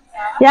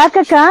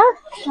 ಯಾಕಕ್ಕ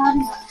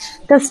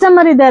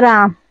customer ಇದ್ದಾರಾ?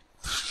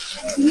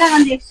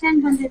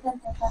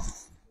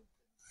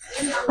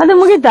 ಅದು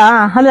ಮುಗೀತಾ?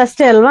 ಅದು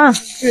ಅಷ್ಟೇ ಅಲ್ವಾ?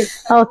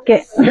 ಓಕೆ.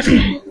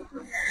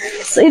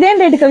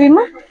 ಇದೇನ್ ರೇಟ್ ಕವಿಮ್ಮ?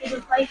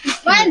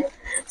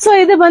 ಸೊ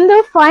ಇದು ಬಂದು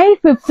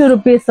 550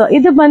 rupees.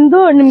 ಇದು ಬಂದು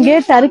ನಿಮ್ಗೆ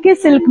ಟರ್ಕಿ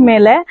ಸಿಲ್ಕ್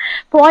ಮೇಲೆ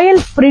ಫಾಯಿಲ್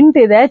ಪ್ರಿಂಟ್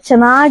ಇದೆ,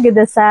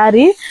 ಚೆನ್ನಾಗಿದೆ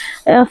ಸ್ಯಾರಿ.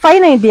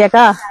 590 ಅಕ್ಕ?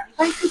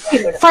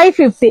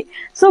 550.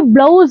 ಸೊ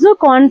ಬ್ಲೌಸ್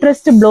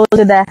ಕಾಂಟ್ರಾಸ್ಟ್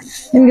ಬ್ಲೌಸ್ ಇದೆ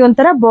ನಿಮ್ಗೆ.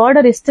 ಒಂಥರ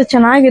ಬಾರ್ಡರ್ ಎಷ್ಟು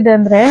ಚೆನ್ನಾಗಿದೆ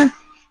ಅಂದ್ರೆ,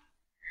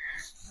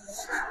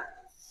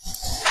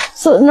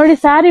 ಸೊ ನೋಡಿ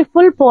sari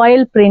full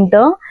foil print,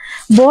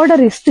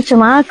 border ಎಷ್ಟು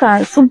ಚೆನ್ನಾಗಿ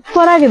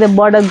ಸೂಪರ್ ಆಗಿದೆ.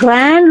 ಬಾರ್ಡರ್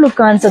ಗ್ರ್ಯಾಂಡ್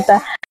ಲುಕ್ ಅನ್ಸುತ್ತೆ.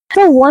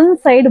 ಸೊ ಒಂದ್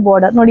ಸೈಡ್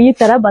ಬಾರ್ಡರ್ ನೋಡಿ ಈ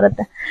ತರ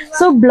ಬರುತ್ತೆ.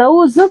 ಸೊ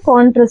ಬ್ಲೌಸ್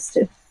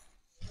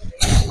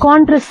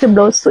ಕಾಂಟ್ರಾಸ್ಟ್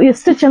ಬ್ಲೌಸ್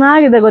ಎಷ್ಟು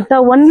ಚೆನ್ನಾಗಿದೆ ಗೊತ್ತಾ.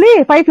 ಓನ್ಲಿ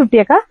 550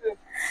 ಅಕ್ಕ?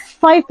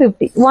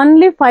 550.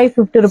 Only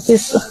 550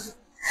 rupees.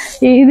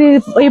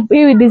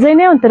 ಈ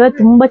ಡಿಸೈನೇ ಒಂಥರ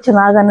ತುಂಬಾ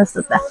ಚೆನ್ನಾಗಿ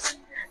ಅನಿಸುತ್ತೆ,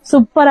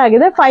 ಸೂಪರ್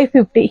ಆಗಿದೆ.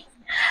 550.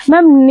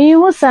 ಮ್ಯಾಮ್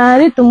ನೀವು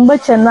ಸ್ಯಾರಿ ತುಂಬಾ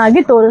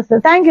ಚೆನ್ನಾಗಿ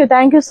ತೋರಿಸ್ತಾರೆ.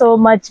 Thank you so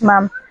much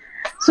ma'am.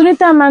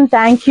 Sunita ma'am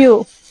thank you.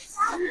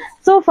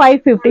 So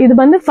 550. ಇದು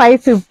ಬಂದು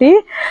 550.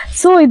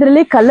 ಸೊ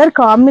ಇದರಲ್ಲಿ ಕಲರ್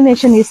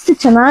ಕಾಂಬಿನೇಷನ್ ಎಷ್ಟು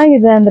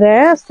ಚೆನ್ನಾಗಿದೆ ಅಂದ್ರೆ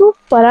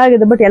ಸೂಪರ್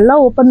ಆಗಿದೆ. ಬಟ್ ಎಲ್ಲ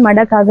ಓಪನ್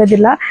ಮಾಡಕ್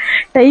ಆಗೋದಿಲ್ಲ,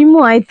 ಟೈಮು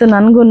ಆಯ್ತು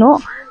ನನ್ಗೂನು.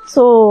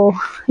 ಸೊ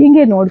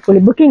ಹಿಂಗೆ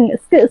ನೋಡ್ಕೊಳ್ಳಿ, ಬುಕಿಂಗ್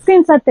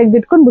ಸ್ಕ್ರೀನ್ ಶಾಟ್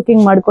ತೆಗೆದಿಟ್ಕೊಂಡು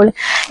ಬುಕಿಂಗ್ ಮಾಡ್ಕೊಳ್ಳಿ.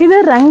 ಇದು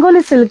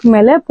ರಂಗೋಲಿ ಸಿಲ್ಕ್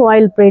ಮೇಲೆ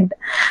foil print.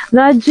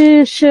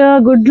 Rajesh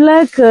good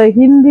luck.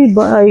 Hindi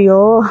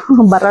ಅಯ್ಯೋ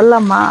ಬರಲ್ಲ.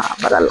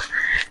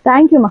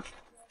 ಥ್ಯಾಂಕ್ ಯು ಮಾ.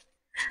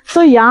 ಸೊ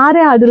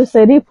ಯಾರೇ ಆದ್ರೂ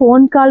ಸರಿ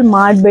ಫೋನ್ ಕಾಲ್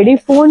ಮಾಡಬೇಡಿ.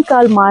 ಫೋನ್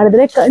ಕಾಲ್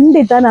ಮಾಡಿದ್ರೆ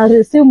ಖಂಡಿತ ನಾನು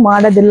ರಿಸೀವ್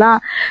ಮಾಡೋದಿಲ್ಲ.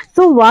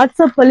 ಸೊ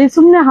ವಾಟ್ಸಪ್ ಅಲ್ಲಿ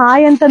ಸುಮ್ನೆ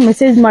ಹಾಯ್ ಅಂತ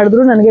ಮೆಸೇಜ್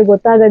ಮಾಡಿದ್ರು ನನಗೆ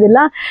ಗೊತ್ತಾಗೋದಿಲ್ಲ.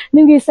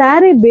 ನಿಮ್ಗೆ ಈ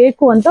ಸ್ಯಾರಿ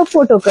ಬೇಕು ಅಂತ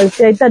ಫೋಟೋ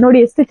ಕಳಿಸಿ ಆಯ್ತಾ. ನೋಡಿ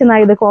ಎಷ್ಟು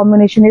ಚೆನ್ನಾಗಿದೆ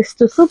ಕಾಂಬಿನೇಷನ್,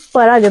 ಎಷ್ಟು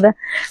ಸೂಪರ್ ಆಗಿದೆ.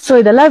 ಸೊ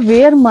ಇದೆಲ್ಲ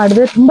ವೇರ್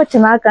ಮಾಡಿದ್ರೆ ತುಂಬಾ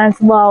ಚೆನ್ನಾಗಿ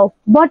ಕಾಣಿಸ್. Wow,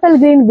 bottle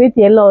green with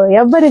yellow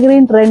ever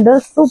green trend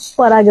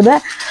super ಆಗಿದೆ.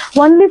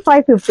 ಓನ್ಲಿ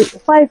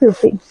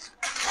 550.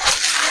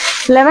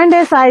 11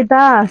 days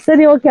ಆಯ್ತಾ?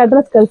 ಸರಿ ಓಕೆ,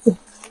 ಅಡ್ರೆಸ್ ಕಳಿಸಿ.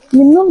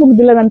 ಇನ್ನೂ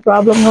ಮುಗ್ದಿಲ್ಲ ನನ್ನ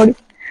ಪ್ರಾಬ್ಲಮ್ ನೋಡಿ.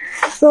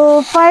 ಸೊ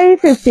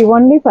 550.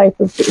 ಓನ್ಲಿ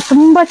 550.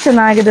 ತುಂಬಾ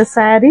ಚೆನ್ನಾಗಿದೆ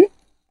ಸ್ಯಾರಿ.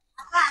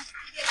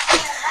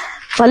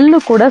 ಪಲ್ಲು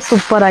ಕೂಡ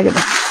ಸೂಪರ್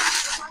ಆಗಿದೆ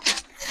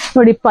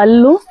ನೋಡಿ,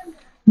 ಪಲ್ಲು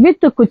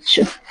ವಿತ್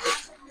ಕುಚ್ಚು.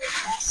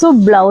 ಸೊ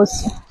ಬ್ಲೌಸ್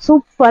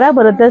ಸೂಪರ್ ಆಗಿ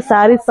ಬರುತ್ತೆ.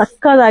 ಸ್ಯಾರಿ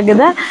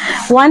ಸಕ್ಕದಾಗಿದೆ.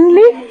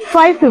 ಓನ್ಲಿ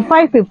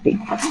 550.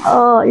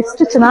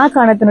 ಎಷ್ಟು ಚೆನ್ನಾಗಿ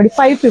ಕಾಣುತ್ತೆ ನೋಡಿ.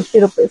 550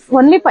 rupees.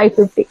 Only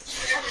 550.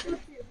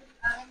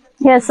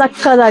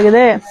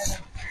 ಸಕ್ಕದಾಗಿದೆ.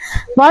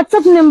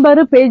 WhatsApp number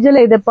page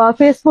ಅಲ್ಲೇ ಇದೆಪ್ಪ.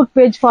 ಫೇಸ್ಬುಕ್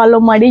ಪೇಜ್ ಫಾಲೋ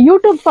ಮಾಡಿ,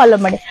 ಯೂಟ್ಯೂಬ್ ಫಾಲೋ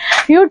ಮಾಡಿ.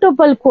 ಯೂಟ್ಯೂಬ್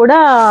ಅಲ್ಲಿ ಕೂಡ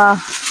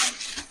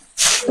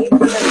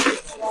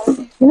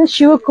ಇನ್ನು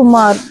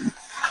ಶಿವಕುಮಾರ್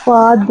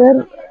ಫಾದರ್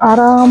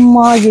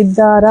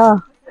ಆರಾಮಾಗಿದ್ದಾರಾ?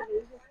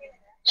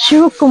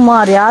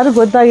 ಶಿವಕುಮಾರ್ ಯಾರು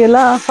ಗೊತ್ತಾಗಿಲ್ಲ.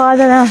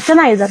 ಫಾದರ್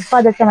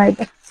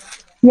ಚೆನ್ನಾಗಿದ್ದಾರೆ.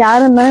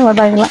 ಯಾರಂತಾನೆ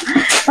ಗೊತ್ತಾಗಿಲ್ಲ.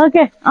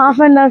 Okay,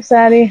 half and half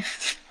sari.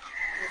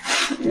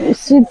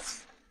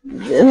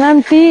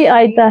 Ma'am tea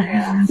ಆಯ್ತಾ?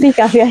 ಟೀ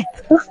ಕಾಫಿ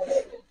ಆಯ್ತು.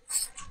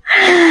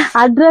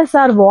 Address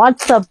R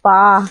WhatsApp?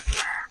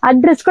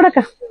 ಅಡ್ರೆಸ್ ಕೊಡಕ.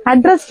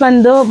 ಅಡ್ರೆಸ್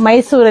ಬಂದು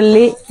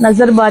ಮೈಸೂರಲ್ಲಿ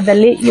ನಜರ್ಬಾದ್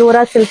ಅಲ್ಲಿ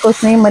ಯುವರಾ ಸಿಲ್ಕೋಸ್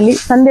ನೇಮ್ ಅಲ್ಲಿ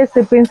Sandesh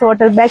prince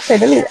water back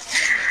side ಅಲ್ಲಿ ಇದೆ.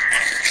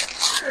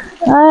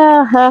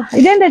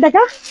 ಇದೇನ್ ರೇಟ್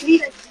ಅಕ್ಕ?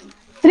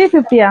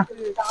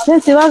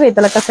 350. ಇವಾಗ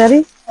ಐತಲ್ಲಕ್ಕ ಸರಿ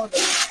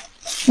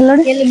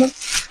ನೋಡಿ.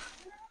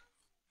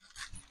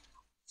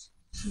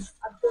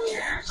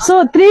 So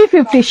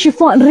 350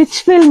 chiffon rich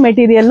feel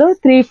material.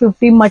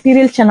 350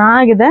 material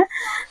ಚೆನ್ನಾಗಿದೆ.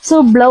 ಸೊ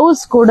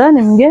ಬ್ಲೌಸ್ ಕೂಡ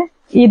ನಿಮ್ಗೆ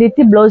ಈ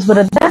ರೀತಿ ಬ್ಲೌಸ್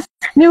ಬರುತ್ತೆ.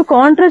 ನೀವು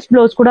ಕಾಂಟ್ರಾಸ್ಟ್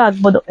ಬ್ಲೌಸ್ ಕೂಡ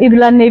ಹಾಕ್ಬೋದು.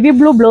 ಇಲ್ಲ ನೆವಿ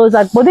ಬ್ಲೂ ಬ್ಲೌಸ್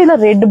ಹಾಕ್ಬೋದು, ಇಲ್ಲ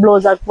ರೆಡ್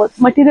ಬ್ಲೌಸ್ ಹಾಕ್ಬೋದು.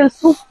 ಮಟೀರಿಯಲ್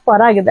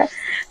ಸೂಪರ್ ಆಗಿದೆ.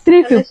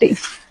 350.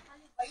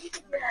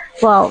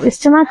 ವಾವ್,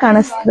 ಎಷ್ಟು ಚೆನ್ನಾಗಿ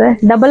ಕಾಣಿಸ್ತದೆ.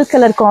 Double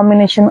colour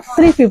combination.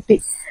 350.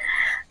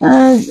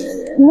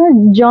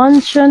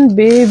 Johnson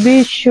baby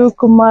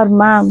Shivakumar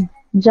ma'am.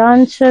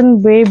 Johnson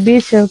baby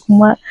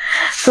Shivakumar.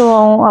 So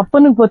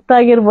ಅಪ್ಪನಿಗೆ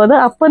ಗೊತ್ತಾಗಿರ್ಬೋದು,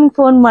 ಅಪ್ಪನಿಗೆ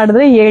ಫೋನ್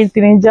ಮಾಡಿದ್ರೆ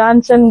ಹೇಳ್ತೀನಿ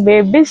ಜಾನ್ಸನ್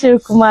ಬೇಬಿ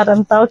ಶಿವಕುಮಾರ್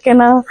ಅಂತ.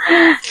 ಓಕೆನಾ?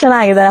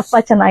 ಚೆನ್ನಾಗಿದ್ದಾರೆ,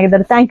 ಅಪ್ಪ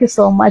ಚೆನ್ನಾಗಿದ್ದಾರೆ. Thank you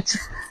so much.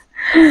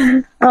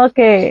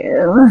 Okay,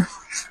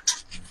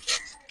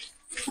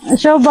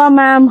 Shobha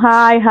ma'am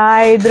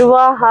hi. Dhruva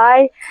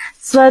hi.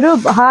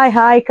 Swaroop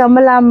hi.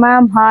 Kamala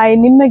ma'am hi.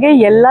 ನಿಮಗೆ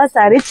ಎಲ್ಲಾ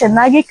ಸ್ಯಾರಿ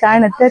ಚೆನ್ನಾಗಿ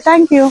ಕಾಣುತ್ತೆ.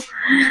 Thank you.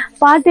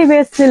 Party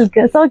wear silk.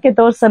 Okay,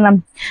 ತೋರ್ಸೋಣ.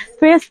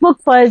 Facebook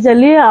page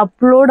ಅಲ್ಲಿ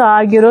ಅಪ್ಲೋಡ್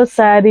ಆಗಿರೋ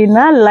ಸ್ಯಾರಿನ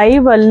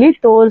ಲೈವ್ ಅಲ್ಲಿ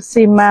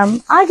ತೋರಿಸಿ ಮ್ಯಾಮ್.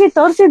 ಹಾಗೆ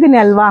ತೋರಿಸಿದೀನಿ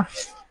ಅಲ್ವಾ?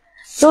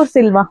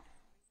 ತೋರ್ಸಿಲ್ವಾ?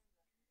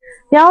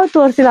 ಯಾವ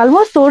ತೋರಿಸಿಲ್ಲ?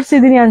 ಆಲ್ಮೋಸ್ಟ್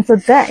ತೋರಿಸಿದೀನಿ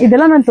ಅನ್ಸುತ್ತೆ.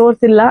 ಇದೆಲ್ಲ ನಾನು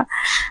ತೋರಿಸಿಲ್ಲ.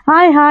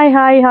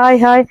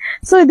 ಹಾಯ್.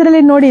 ಸೊ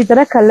ಇದರಲ್ಲಿ ನೋಡಿ ಈ ತರ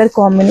ಕಲರ್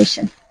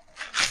ಕಾಂಬಿನೇಷನ್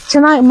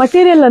ಚೆನ್ನಾಗಿ.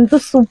 ಮಟೀರಿಯಲ್ ಅಂತೂ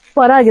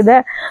ಸೂಪರ್ ಆಗಿದೆ.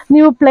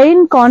 ನೀವು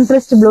ಪ್ಲೈನ್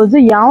ಕಾಂಟ್ರಾಸ್ಟ್ ಬ್ಲೌಸ್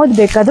ಯಾವ್ದು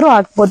ಬೇಕಾದ್ರೂ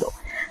ಹಾಕ್ಬೋದು.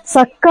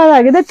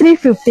 ಸಕ್ಕದಾಗಿದೆ.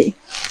 350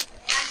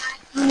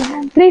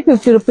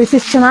 rupees.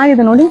 ಇಷ್ಟು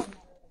ಚೆನ್ನಾಗಿದೆ ನೋಡಿ.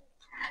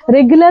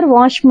 ರೆಗ್ಯುಲರ್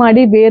ವಾಶ್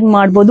ಮಾಡಿ ವೇರ್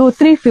ಮಾಡ್ಬೋದು.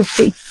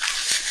 350.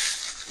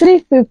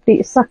 350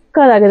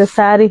 ಸಕ್ಕತ್ತಾಗಿದೆ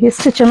ಸ್ಯಾರಿ.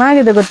 ಎಷ್ಟು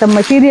ಚೆನ್ನಾಗಿದೆ ಗೊತ್ತಾ,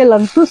 ಮಟೀರಿಯಲ್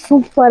ಅಂತೂ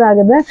ಸೂಪರ್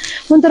ಆಗಿದೆ.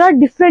 ಒಂಥರ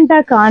ಡಿಫ್ರೆಂಟ್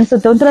ಆಗಿ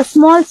ಕಾಣಿಸುತ್ತೆ, ಒಂಥರ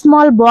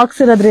ಸ್ಮಾಲ್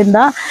ಬಾಕ್ಸ್ ಇರೋದ್ರಿಂದ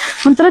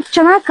ಒಂಥರ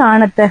ಚೆನ್ನಾಗಿ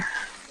ಕಾಣುತ್ತೆ.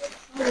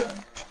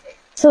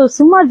 ಸೊ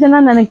ಸುಮಾರು ಜನ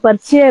ನನಗೆ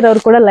ಪರಿಚಯ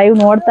ಇರೋರು ಕೂಡ ಲೈವ್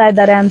ನೋಡ್ತಾ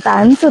ಇದ್ದಾರೆ ಅಂತ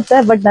ಅನ್ಸುತ್ತೆ,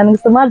 ಬಟ್ ನನಗೆ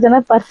ಸುಮಾರು ಜನ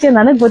ಪರಿಚಯ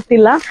ನನಗೆ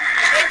ಗೊತ್ತಿಲ್ಲ.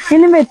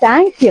 Anyway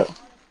thank you.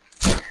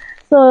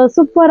 So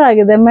super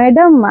ಆಗಿದೆ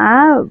ಮೇಡಮ್.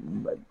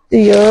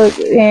 ಅಯ್ಯೋ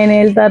ಏನ್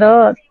ಹೇಳ್ತಾರೋ,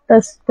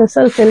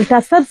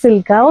 ಟಸರ್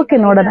ಸಿಲ್ಕ್. ಓಕೆ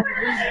ನೋಡೋಣ.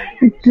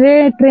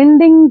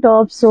 ಟ್ರೆಂಡಿಂಗ್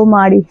ಟಾಪ್ಸ್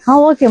ಮಾಡಿ,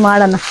 ಓಕೆ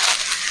ಮಾಡೋಣ.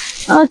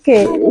 ಓಕೆ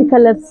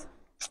ಕಲರ್ಸ್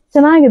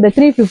ಚೆನ್ನಾಗಿದೆ.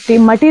 350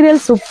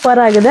 ಮಟೀರಿಯಲ್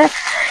ಸೂಪರ್ ಆಗಿದೆ.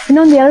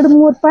 ಇನ್ನೊಂದು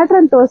 2-3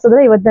 ಪ್ಯಾಟ್ರನ್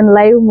ತೋರಿಸಿದ್ರೆ ಇವತ್ತಿನ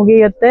ಲೈವ್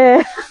ಮುಗಿಯುತ್ತೆ.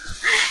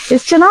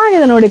 ಎಷ್ಟು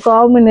ಚೆನ್ನಾಗಿದೆ ನೋಡಿ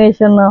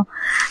ಕಾಂಬಿನೇಷನ್.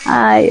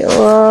 ಅಯ್ಯೋ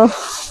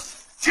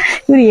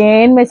ಇವ್ರು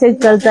ಏನ್ ಮೆಸೇಜ್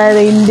ಕಳ್ತಾ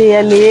ಇದೆ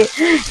ಹಿಂದಿಯಲ್ಲಿ.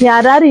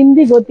 ಯಾರು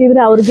ಹಿಂದಿ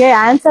ಗೊತ್ತಿದ್ರೆ ಅವ್ರಿಗೆ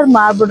ಆನ್ಸರ್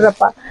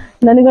ಮಾಡ್ಬಿಡ್ರಪ್ಪ.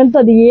 ನನಗಂತೂ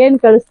ಅದು ಏನ್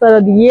ಕಳಿಸ್ತಾರೋ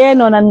ಅದು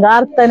ಏನೋ ನನ್ಗೆ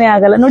ಅರ್ಥನೇ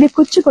ಆಗಲ್ಲ. ನೋಡಿ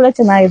ಕುಚ್ಚು ಕೂಡ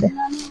ಚೆನ್ನಾಗಿದೆ.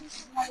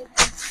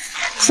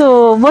 ಸೊ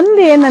ಒಂದು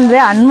ಏನಂದ್ರೆ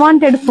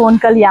ಅನ್ವಾಂಟೆಡ್ ಫೋನ್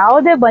ಕಾಲ್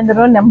ಯಾವುದೇ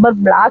ಬಂದ್ರು ನಂಬರ್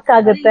ಬ್ಲಾಕ್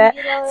ಆಗುತ್ತೆ.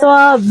 ಸೊ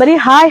ಬರೀ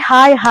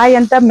ಹಾಯ್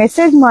ಅಂತ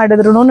ಮೆಸೇಜ್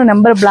ಮಾಡಿದ್ರು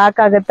ನಂಬರ್ ಬ್ಲಾಕ್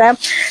ಆಗುತ್ತೆ.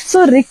 ಸೊ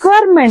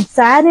ರಿಕ್ವೈರ್ಮೆಂಟ್,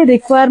 ಸ್ಯಾರಿ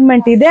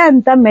ರಿಕ್ವೈರ್ಮೆಂಟ್ ಇದೆ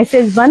ಅಂತ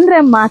ಮೆಸೇಜ್ ಬಂದ್ರೆ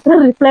ಮಾತ್ರ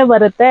ರಿಪ್ಲೈ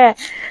ಬರುತ್ತೆ.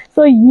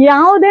 ಸೊ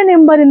ಯಾವುದೇ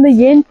ನಂಬರ್ ಇಂದ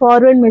ಏನ್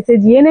ಫಾರ್ವರ್ಡ್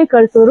ಮೆಸೇಜ್ ಏನೇ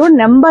ಕಳ್ಸಿದ್ರು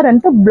ನಂಬರ್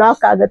ಅಂತೂ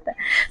ಬ್ಲಾಕ್ ಆಗುತ್ತೆ.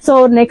 ಸೊ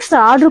ನೆಕ್ಸ್ಟ್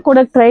ಆರ್ಡರ್ ಕೂಡ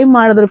ಟ್ರೈ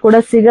ಮಾಡಿದ್ರು ಕೂಡ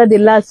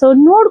ಸಿಗೋದಿಲ್ಲ. ಸೊ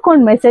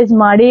ನೋಡ್ಕೊಂಡು ಮೆಸೇಜ್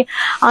ಮಾಡಿ.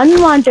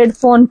 Unwanted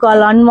phone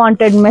call,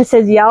 unwanted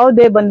message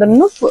ಯಾವುದೇ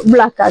ಬಂದ್ರು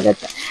ಬ್ಲಾಕ್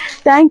ಆಗುತ್ತೆ.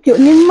 Thank you.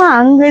 ನಿಮ್ಮ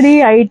ಅಂಗಡಿ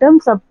ಐಟಮ್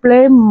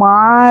ಸಪ್ಲೈ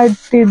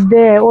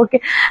ಮಾಡ್ತಿದ್ದೆ. ಓಕೆ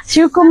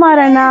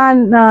ಶಿವಕುಮಾರ್ ಅಣ್ಣ,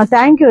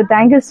 ಥ್ಯಾಂಕ್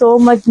ಯು ಸೋ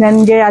ಮಚ್.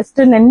 ನನ್ಗೆ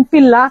ಅಷ್ಟು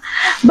ನೆನಪಿಲ್ಲ,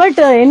 but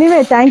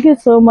anyway thank you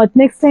so much.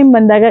 Next time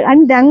ಬಂದಾಗ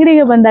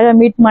ಅಂಗಡಿಗೆ ಬಂದಾಗ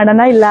ಮೀಟ್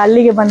ಮಾಡೋಣ, ಇಲ್ಲ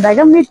ಅಲ್ಲಿಗೆ ಬಂದಾಗ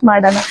ಮೀಟ್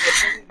ಮಾಡೋಣ.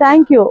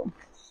 Thank you.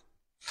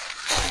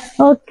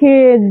 Okay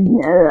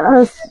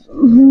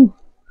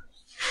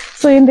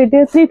so in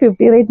retail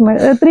 350 right ಮಾಡಿ.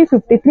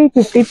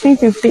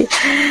 350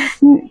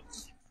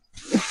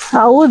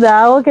 ಹೌದಾ?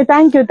 Okay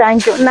thank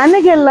you.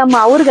 ನನಗೆಲ್ಲಮ್ಮ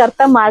ಅವ್ರಿಗೆ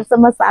ಅರ್ಥ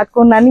ಮಾಡ್ಸಮ್ಮ ಸಾಕು,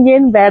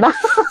 ನನಗೇನ್ ಬೇಡ.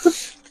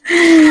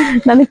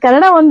 ನನಗೆ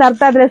ಕನ್ನಡ ಒಂದು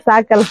ಅರ್ಥ ಆದ್ರೆ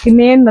ಸಾಕಲ್ಲ,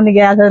 ಇನ್ನೇನ್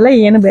ನನಗೆ ಅದೆಲ್ಲ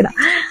ಏನು ಬೇಡ.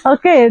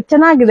 ಓಕೆ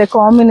ಚೆನ್ನಾಗಿದೆ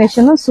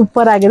ಕಾಂಬಿನೇಷನ್,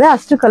 ಸೂಪರ್ ಆಗಿದೆ.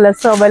 ಅಷ್ಟು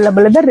ಕಲರ್ಸ್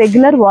ಅವೈಲಬಲ್ ಇದೆ.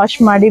 ರೆಗ್ಯುಲರ್ ವಾಶ್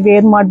ಮಾಡಿ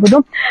ವೇರ್ ಮಾಡ್ಬೋದು.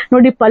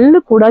 ನೋಡಿ ಪಲ್ಲು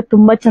ಕೂಡ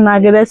ತುಂಬಾ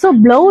ಚೆನ್ನಾಗಿದೆ. ಸೊ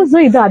ಬ್ಲೌಸ್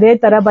ಇದು ಅದೇ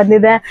ತರ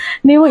ಬಂದಿದೆ.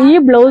 ನೀವು ಈ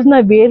ಬ್ಲೌಸ್ ನ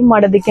ವೇರ್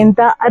ಮಾಡೋದಕ್ಕಿಂತ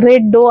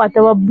ರೆಡ್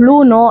ಅಥವಾ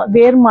ಬ್ಲೂನೋ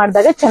ವೇರ್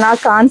ಮಾಡಿದಾಗ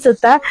ಚೆನ್ನಾಗಿ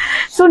ಕಾಣಿಸುತ್ತೆ.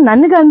 ಸೊ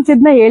ನನ್ಗೆ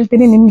ಅನ್ಸಿದ್ನ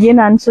ಹೇಳ್ತೀನಿ, ನಿಮ್ಗೆ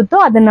ಏನ್ ಅನ್ಸುತ್ತೋ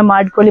ಅದನ್ನ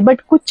ಮಾಡ್ಕೊಳ್ಳಿ.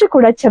 ಬಟ್ ಕುಚ್ಚು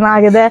ಕೂಡ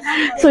ಚೆನ್ನಾಗಿದೆ.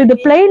 ಸೊ ಇದು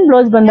ಪ್ಲೈನ್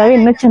ಬ್ಲೌಸ್ ಬಂದಾಗ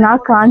ಇನ್ನೂ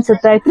ಚೆನ್ನಾಗಿ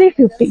ಕಾಣಿಸುತ್ತೆ.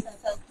 350.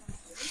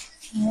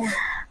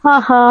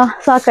 ಹಾ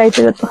ಸಾಕಾಯ್ತು,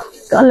 ಇವತ್ತು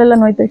ಅಲ್ಲೆಲ್ಲ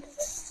ನೋಯ್ತಾಯ್ತು.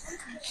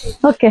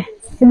 ಓಕೆ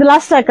ಇದು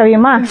ಲಾಸ್ಟ್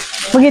ಹಾಕವಿಯಮ್ಮ,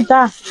 ಮುಗೀತಾ?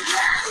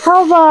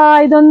 ಹೌದಾ,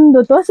 ಇದೊಂದು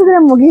ತೋರಿಸಿದ್ರೆ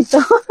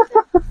ಮುಗೀತು.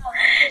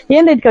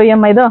 ಏನ್ ರೇಟ್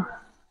ಕವಿಯಮ್ಮ ಇದು?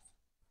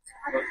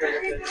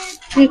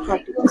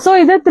 ಸೊ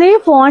ಇದು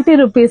 340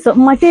 rupees.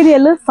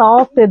 ಮಟೀರಿಯಲ್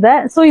ಸಾಫ್ಟ್ ಇದೆ.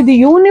 ಸೊ ಇದು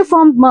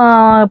ಯೂನಿಫಾರ್ಮ್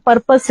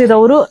ಪರ್ಪಸ್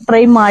ಇರೋರು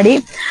ಟ್ರೈ ಮಾಡಿ.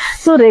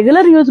 ಸೊ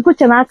ರೆಗ್ಯುಲರ್ ಯೂಸ್ಗೂ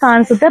ಚೆನ್ನಾಗಿ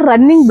ಕಾಣಿಸುತ್ತೆ.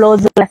 ರನ್ನಿಂಗ್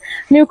ಬ್ಲೌಸ್,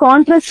 ನೀವು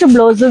ಕಾಂಟ್ರಾಸ್ಟ್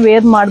ಬ್ಲೌಸ್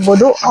ವೇರ್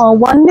ಮಾಡ್ಬೋದು.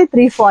 ಓನ್ಲಿ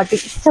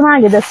 340.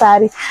 ಚೆನ್ನಾಗಿದೆ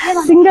ಸ್ಯಾರಿ.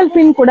 ಸಿಂಗಲ್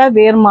ಪಿನ್ ಕೂಡ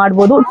ವೇರ್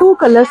ಮಾಡ್ಬೋದು. 2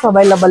 ಕಲರ್ಸ್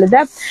ಅವೈಲಬಲ್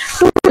ಇದೆ.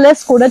 2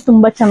 ಕಲರ್ಸ್ ಕೂಡ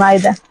ತುಂಬಾ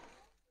ಚೆನ್ನಾಗಿದೆ.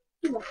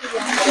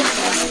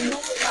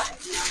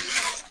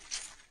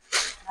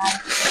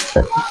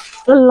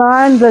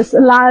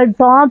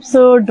 ಟಾಪ್ಸ್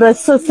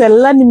ಡ್ರೆಸ್ಸಸ್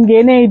ಎಲ್ಲ ನಿಮ್ಗೆ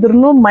ಏನೇ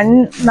ಇದ್ರು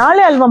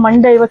ನಾಳೆ ಅಲ್ವಾ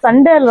ಮಂಡೇ, ಇವತ್ತು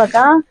ಸಂಡೇ ಅಲ್ವಾಕ?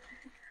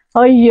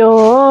 ಅಯ್ಯೋ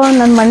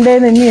ನನ್ ಮಂಡೇ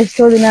ಇನ್ನು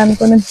ಎಷ್ಟೋ ದಿನ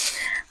ಅನ್ಕೊಂಡೆ,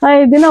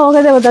 ದಿನ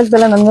ಹೋಗೋದೇ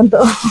ಗೊತ್ತಾಗ್ತಲ್ಲ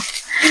ನನ್ಗಂತೂ.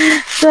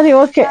 ಸರಿ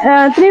ಓಕೆ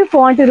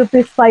 340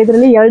 rupees.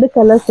 ಇದರಲ್ಲಿ 2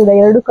 ಕಲರ್ಸ್ ಇದೆ.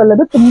 2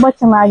 ಕಲರ್ ತುಂಬಾ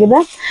ಚೆನ್ನಾಗಿದೆ.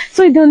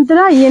 ಸೊ ಇದೊಂಥರ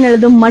ಏನ್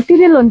ಹೇಳೋದು,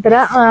 ಮಟೀರಿಯಲ್ ಒಂಥರ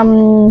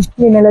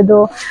ಏನ್ ಹೇಳೋದು,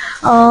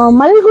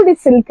 ಮಲ್ಗುಡಿ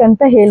ಸಿಲ್ಕ್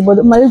ಅಂತ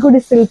ಹೇಳ್ಬೋದು.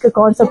 ಮಲ್ಗುಡಿ ಸಿಲ್ಕ್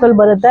ಕಾನ್ಸೆಪ್ಟ್ ಅಲ್ಲಿ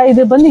ಬರುತ್ತೆ.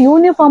 ಇದು ಬಂದು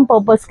ಯೂನಿಫಾರ್ಮ್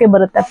ಪರ್ಪಸ್ಗೆ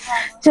ಬರುತ್ತೆ.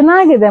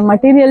 ಚೆನ್ನಾಗಿದೆ,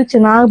 ಮಟೀರಿಯಲ್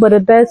ಚೆನ್ನಾಗಿ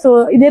ಬರುತ್ತೆ. ಸೊ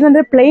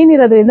ಇದೇನಂದ್ರೆ ಪ್ಲೈನ್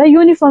ಇರೋದ್ರಿಂದ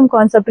ಯೂನಿಫಾರ್ಮ್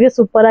ಕಾನ್ಸೆಪ್ಟ್ ಗೆ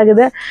ಸೂಪರ್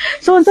ಆಗಿದೆ.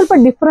 ಸೊ ಒಂದ್ ಸ್ವಲ್ಪ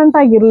ಡಿಫ್ರೆಂಟ್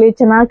ಆಗಿರ್ಲಿ,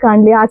 ಚೆನ್ನಾಗಿ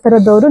ಕಾಣ್ಲಿ, ಆ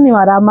ತರದವರು ನೀವು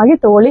ಆರಾಮಾಗಿ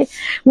ತಗೊಳ್ಳಿ.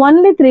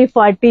 ಓನ್ಲಿ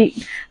 340.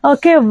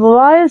 ಓಕೆ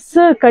ವಾಯ್ಸ್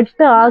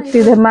ಕಟ್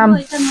ಆಗ್ತಿದೆ ಮ್ಯಾಮ್,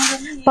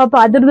 ಪಾಪ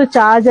ಅದ್ರದ್ದು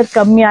ಚಾರ್ಜರ್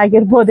ಕಮ್ಮಿ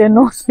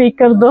ಆಗಿರ್ಬೋದೇನೋ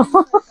ಸ್ಪೀಕರ್ದು.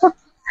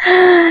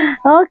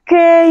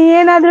 ಓಕೆ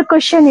ಏನಾದ್ರೂ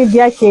ಕ್ವಶನ್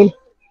ಇದೆಯಾ ಕೇಳಿ.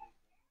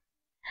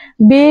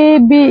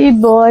 ಬೇಬಿ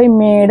ಬಾಯ್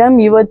ಮೇಡಮ್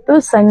ಇವತ್ತು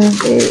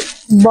ಸಂಡೇ.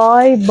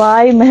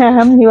 ಬಾಯ್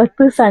ಮ್ಯಾಮ್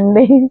ಇವತ್ತು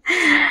ಸಂಡೇ.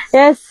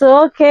 Yes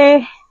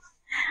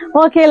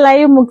okay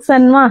live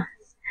ಮುಗ್ಸನ್ವಾ?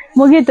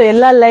 ಮುಗೀತು,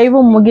 ಎಲ್ಲ ಲೈವ್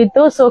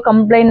ಮುಗೀತು. ಸೊ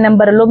ಕಂಪ್ಲೇಂಟ್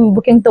ನಂಬರ್ ಅಲ್ಲೂ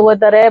ಬುಕಿಂಗ್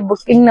ತಗೋತಾರೆ,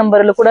 ಬುಕಿಂಗ್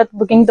ನಂಬರ್ ಅಲ್ಲೂ ಕೂಡ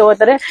ಬುಕಿಂಗ್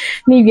ತಗೋತಾರೆ.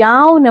 ನೀವ್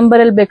ಯಾವ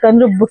ನಂಬರ್ ಅಲ್ಲಿ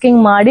ಬೇಕಂದ್ರೂ ಬುಕಿಂಗ್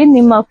ಮಾಡಿ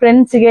ನಿಮ್ಮ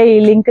ಫ್ರೆಂಡ್ಸ್ ಗೆ ಈ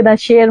ಲಿಂಕ್ ನ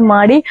ಶೇರ್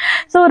ಮಾಡಿ.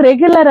 ಸೊ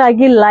ರೆಗ್ಯುಲರ್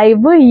ಆಗಿ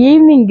ಲೈವ್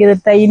ಈವ್ನಿಂಗ್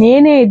ಇರುತ್ತೆ.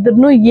 ಇನ್ನೇನೇ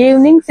ಇದ್ರು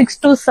ಈವ್ನಿಂಗ್ 6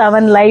 to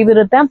 7 ಲೈವ್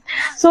ಇರುತ್ತೆ.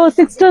 ಸೊ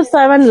 6 to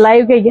 7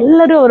 ಲೈವ್ ಗೆ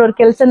ಎಲ್ಲರೂ ಅವ್ರವ್ರ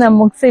ಕೆಲಸನ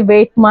ಮುಗಿಸಿ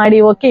ವೇಟ್ ಮಾಡಿ.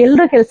 ಓಕೆ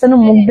ಎಲ್ರೂ ಕೆಲಸನೂ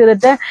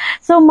ಮುಗ್ದಿರುತ್ತೆ.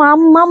 ಸೊ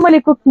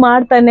ಮಾಮೂಲಿ ಕುಕ್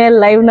ಮಾಡ್ತಾನೆ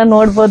ಲೈವ್ ನ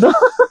ನೋಡ್ಬೋದು.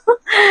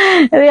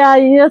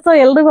 ಸೊ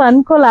ಎಲ್ರಿಗೂ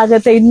ಅನುಕೂಲ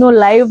ಆಗುತ್ತೆ, ಇನ್ನು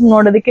ಲೈವ್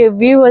ನೋಡೋದಕ್ಕೆ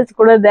ವ್ಯೂವರ್ಸ್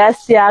ಕೂಡ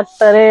ಜಾಸ್ತಿ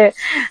ಆಗ್ತಾರೆ.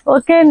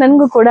 ಓಕೆ,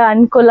 ನನ್ಗೂ ಕೂಡ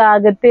ಅನುಕೂಲ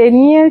ಆಗುತ್ತೆ.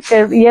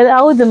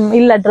 ಹೌದು,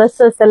 ಇಲ್ಲ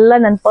ಡ್ರೆಸ್ಸಸ್ ಎಲ್ಲ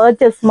ನಾನು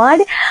ಪರ್ಚೇಸ್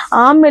ಮಾಡಿ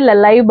ಆಮೇಲೆ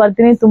ಲೈವ್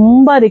ಬರ್ತೀನಿ.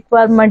 ತುಂಬಾ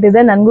ರಿಕ್ವೈರ್ಮೆಂಟ್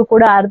ಇದೆ, ನನ್ಗೂ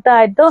ಕೂಡ ಅರ್ಥ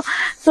ಆಯ್ತು.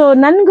 ಸೊ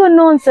ನನ್ಗೂ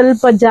ಒಂದ್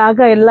ಸ್ವಲ್ಪ ಜಾಗ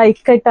ಎಲ್ಲ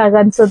ಇಕ್ಕಟ್ಟಾಗ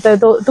ಅನ್ಸುತ್ತೆ,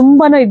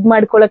 ತುಂಬಾನು ಇದ್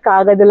ಮಾಡ್ಕೊಳಕ್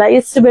ಆಗೋದಿಲ್ಲ,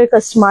 ಎಷ್ಟು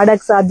ಬೇಕಷ್ಟು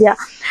ಮಾಡಕ್ ಸಾಧ್ಯ.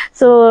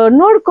 ಸೊ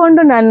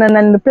ನೋಡ್ಕೊಂಡು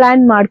ನಾನು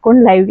ಪ್ಲಾನ್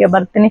ಮಾಡ್ಕೊಂಡು ಲೈವ್ಗೆ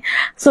ಬರ್ತೀನಿ.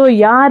 ಸೊ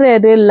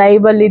ಯಾರ್ಯಾರು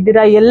ಲೈವ್ ಅಲ್ಲಿ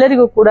ಇದ್ದೀರಾ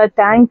ಎಲ್ಲರಿಗೂ ಕೂಡ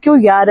ಥ್ಯಾಂಕ್ ಯು.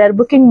 ಯಾರ್ಯಾರು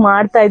ಬುಕಿಂಗ್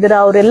ಮಾಡ್ತಾ ಇದ್ದೀರಾ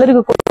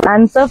ಅವರೆಲ್ಲರಿಗೂ ಕೂಡ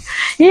ಆನ್ಸರ್.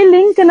 ಈ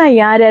ಲಿಂಕ್ ನ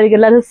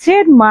ಯಾರ್ಯಾರಿಗೆಲ್ಲರೂ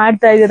ಶೇರ್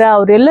ಮಾಡ್ತಾ ಇದ್ದೀರಾ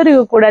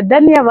ಅವರೆಲ್ಲರಿಗೂ ಕೂಡ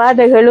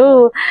ಧನ್ಯವಾದಗಳು.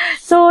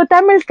 ಸೊ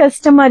ತಮಿಳ್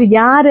கஸ்டமர்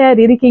யார்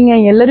யார் இருக்கீங்க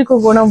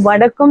எல்லாருக்கும் கூட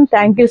வணக்கம்.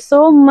 Thank you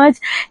so much.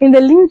 இந்த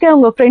லிங்கை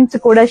உங்க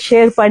ஃப்ரெண்ட்ஸ் கூட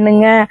ஷேர்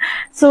பண்ணுங்க.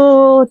 So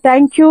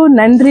thank you,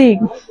 ನನ್ರಿ.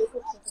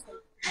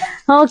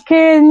 ಓಕೆ,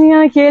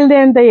 ಕೇಳ್ದೆ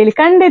ಅಂತ ಹೇಳಿ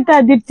ಖಂಡಿತ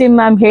ದೀಪ್ತಿ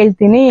ಮ್ಯಾಮ್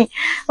ಹೇಳ್ತೀನಿ.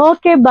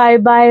 Okay, bye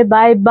bye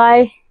bye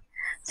bye.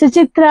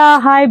 Suchitra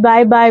hi,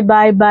 bye bye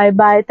bye bye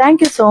bye.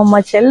 Thank you so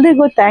much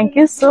ಎಲ್ರಿಗೂ, thank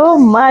you so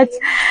much.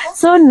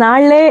 So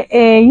ನಾಳೆ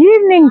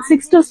ಈವ್ನಿಂಗ್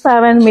 6 to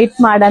 7 ಮೀಟ್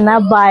ಮಾಡೋಣ.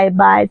 ಬಾಯ್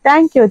ಬಾಯ್.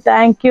 Thank you,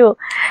 thank you.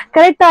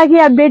 Correct ಆಗಿ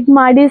update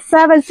ಮಾಡಿ.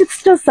 6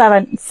 to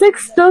 7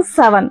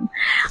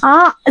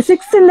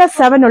 6 ಇಂದ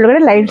 7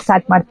 ಒಳಗಡೆ live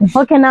start ಮಾಡ್ತೀನಿ.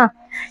 ಓಕೆನಾ?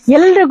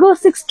 ಎಲ್ರಿಗೂ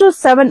 6 to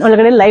 7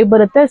 ಒಳಗಡೆ ಲೈವ್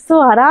ಬರುತ್ತೆ. ಸೊ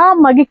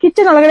ಆರಾಮಾಗಿ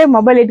ಕಿಚನ್ ಒಳಗಡೆ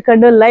ಮೊಬೈಲ್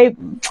ಇಟ್ಕೊಂಡು ಲೈವ್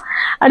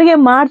ಅಡಿಗೆ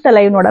ಮಾಡ್ತಾ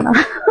ಲೈವ್ ನೋಡೋಣ.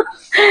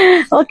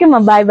 ಓಕೆ ಮಾ,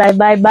 ಬಾಯ್ ಬಾಯ್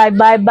ಬಾಯ್ ಬಾಯ್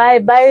ಬಾಯ್ ಬಾಯ್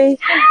ಬಾಯ್.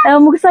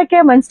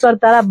 ಮುಗಿಸಕ್ಕೆ ಮನ್ಸ್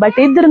ಬರ್ತಾರ, ಬಟ್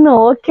ಇದ್ರೂ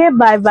ಓಕೆ,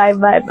 ಬಾಯ್ ಬಾಯ್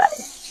ಬಾಯ್ ಬಾಯ್.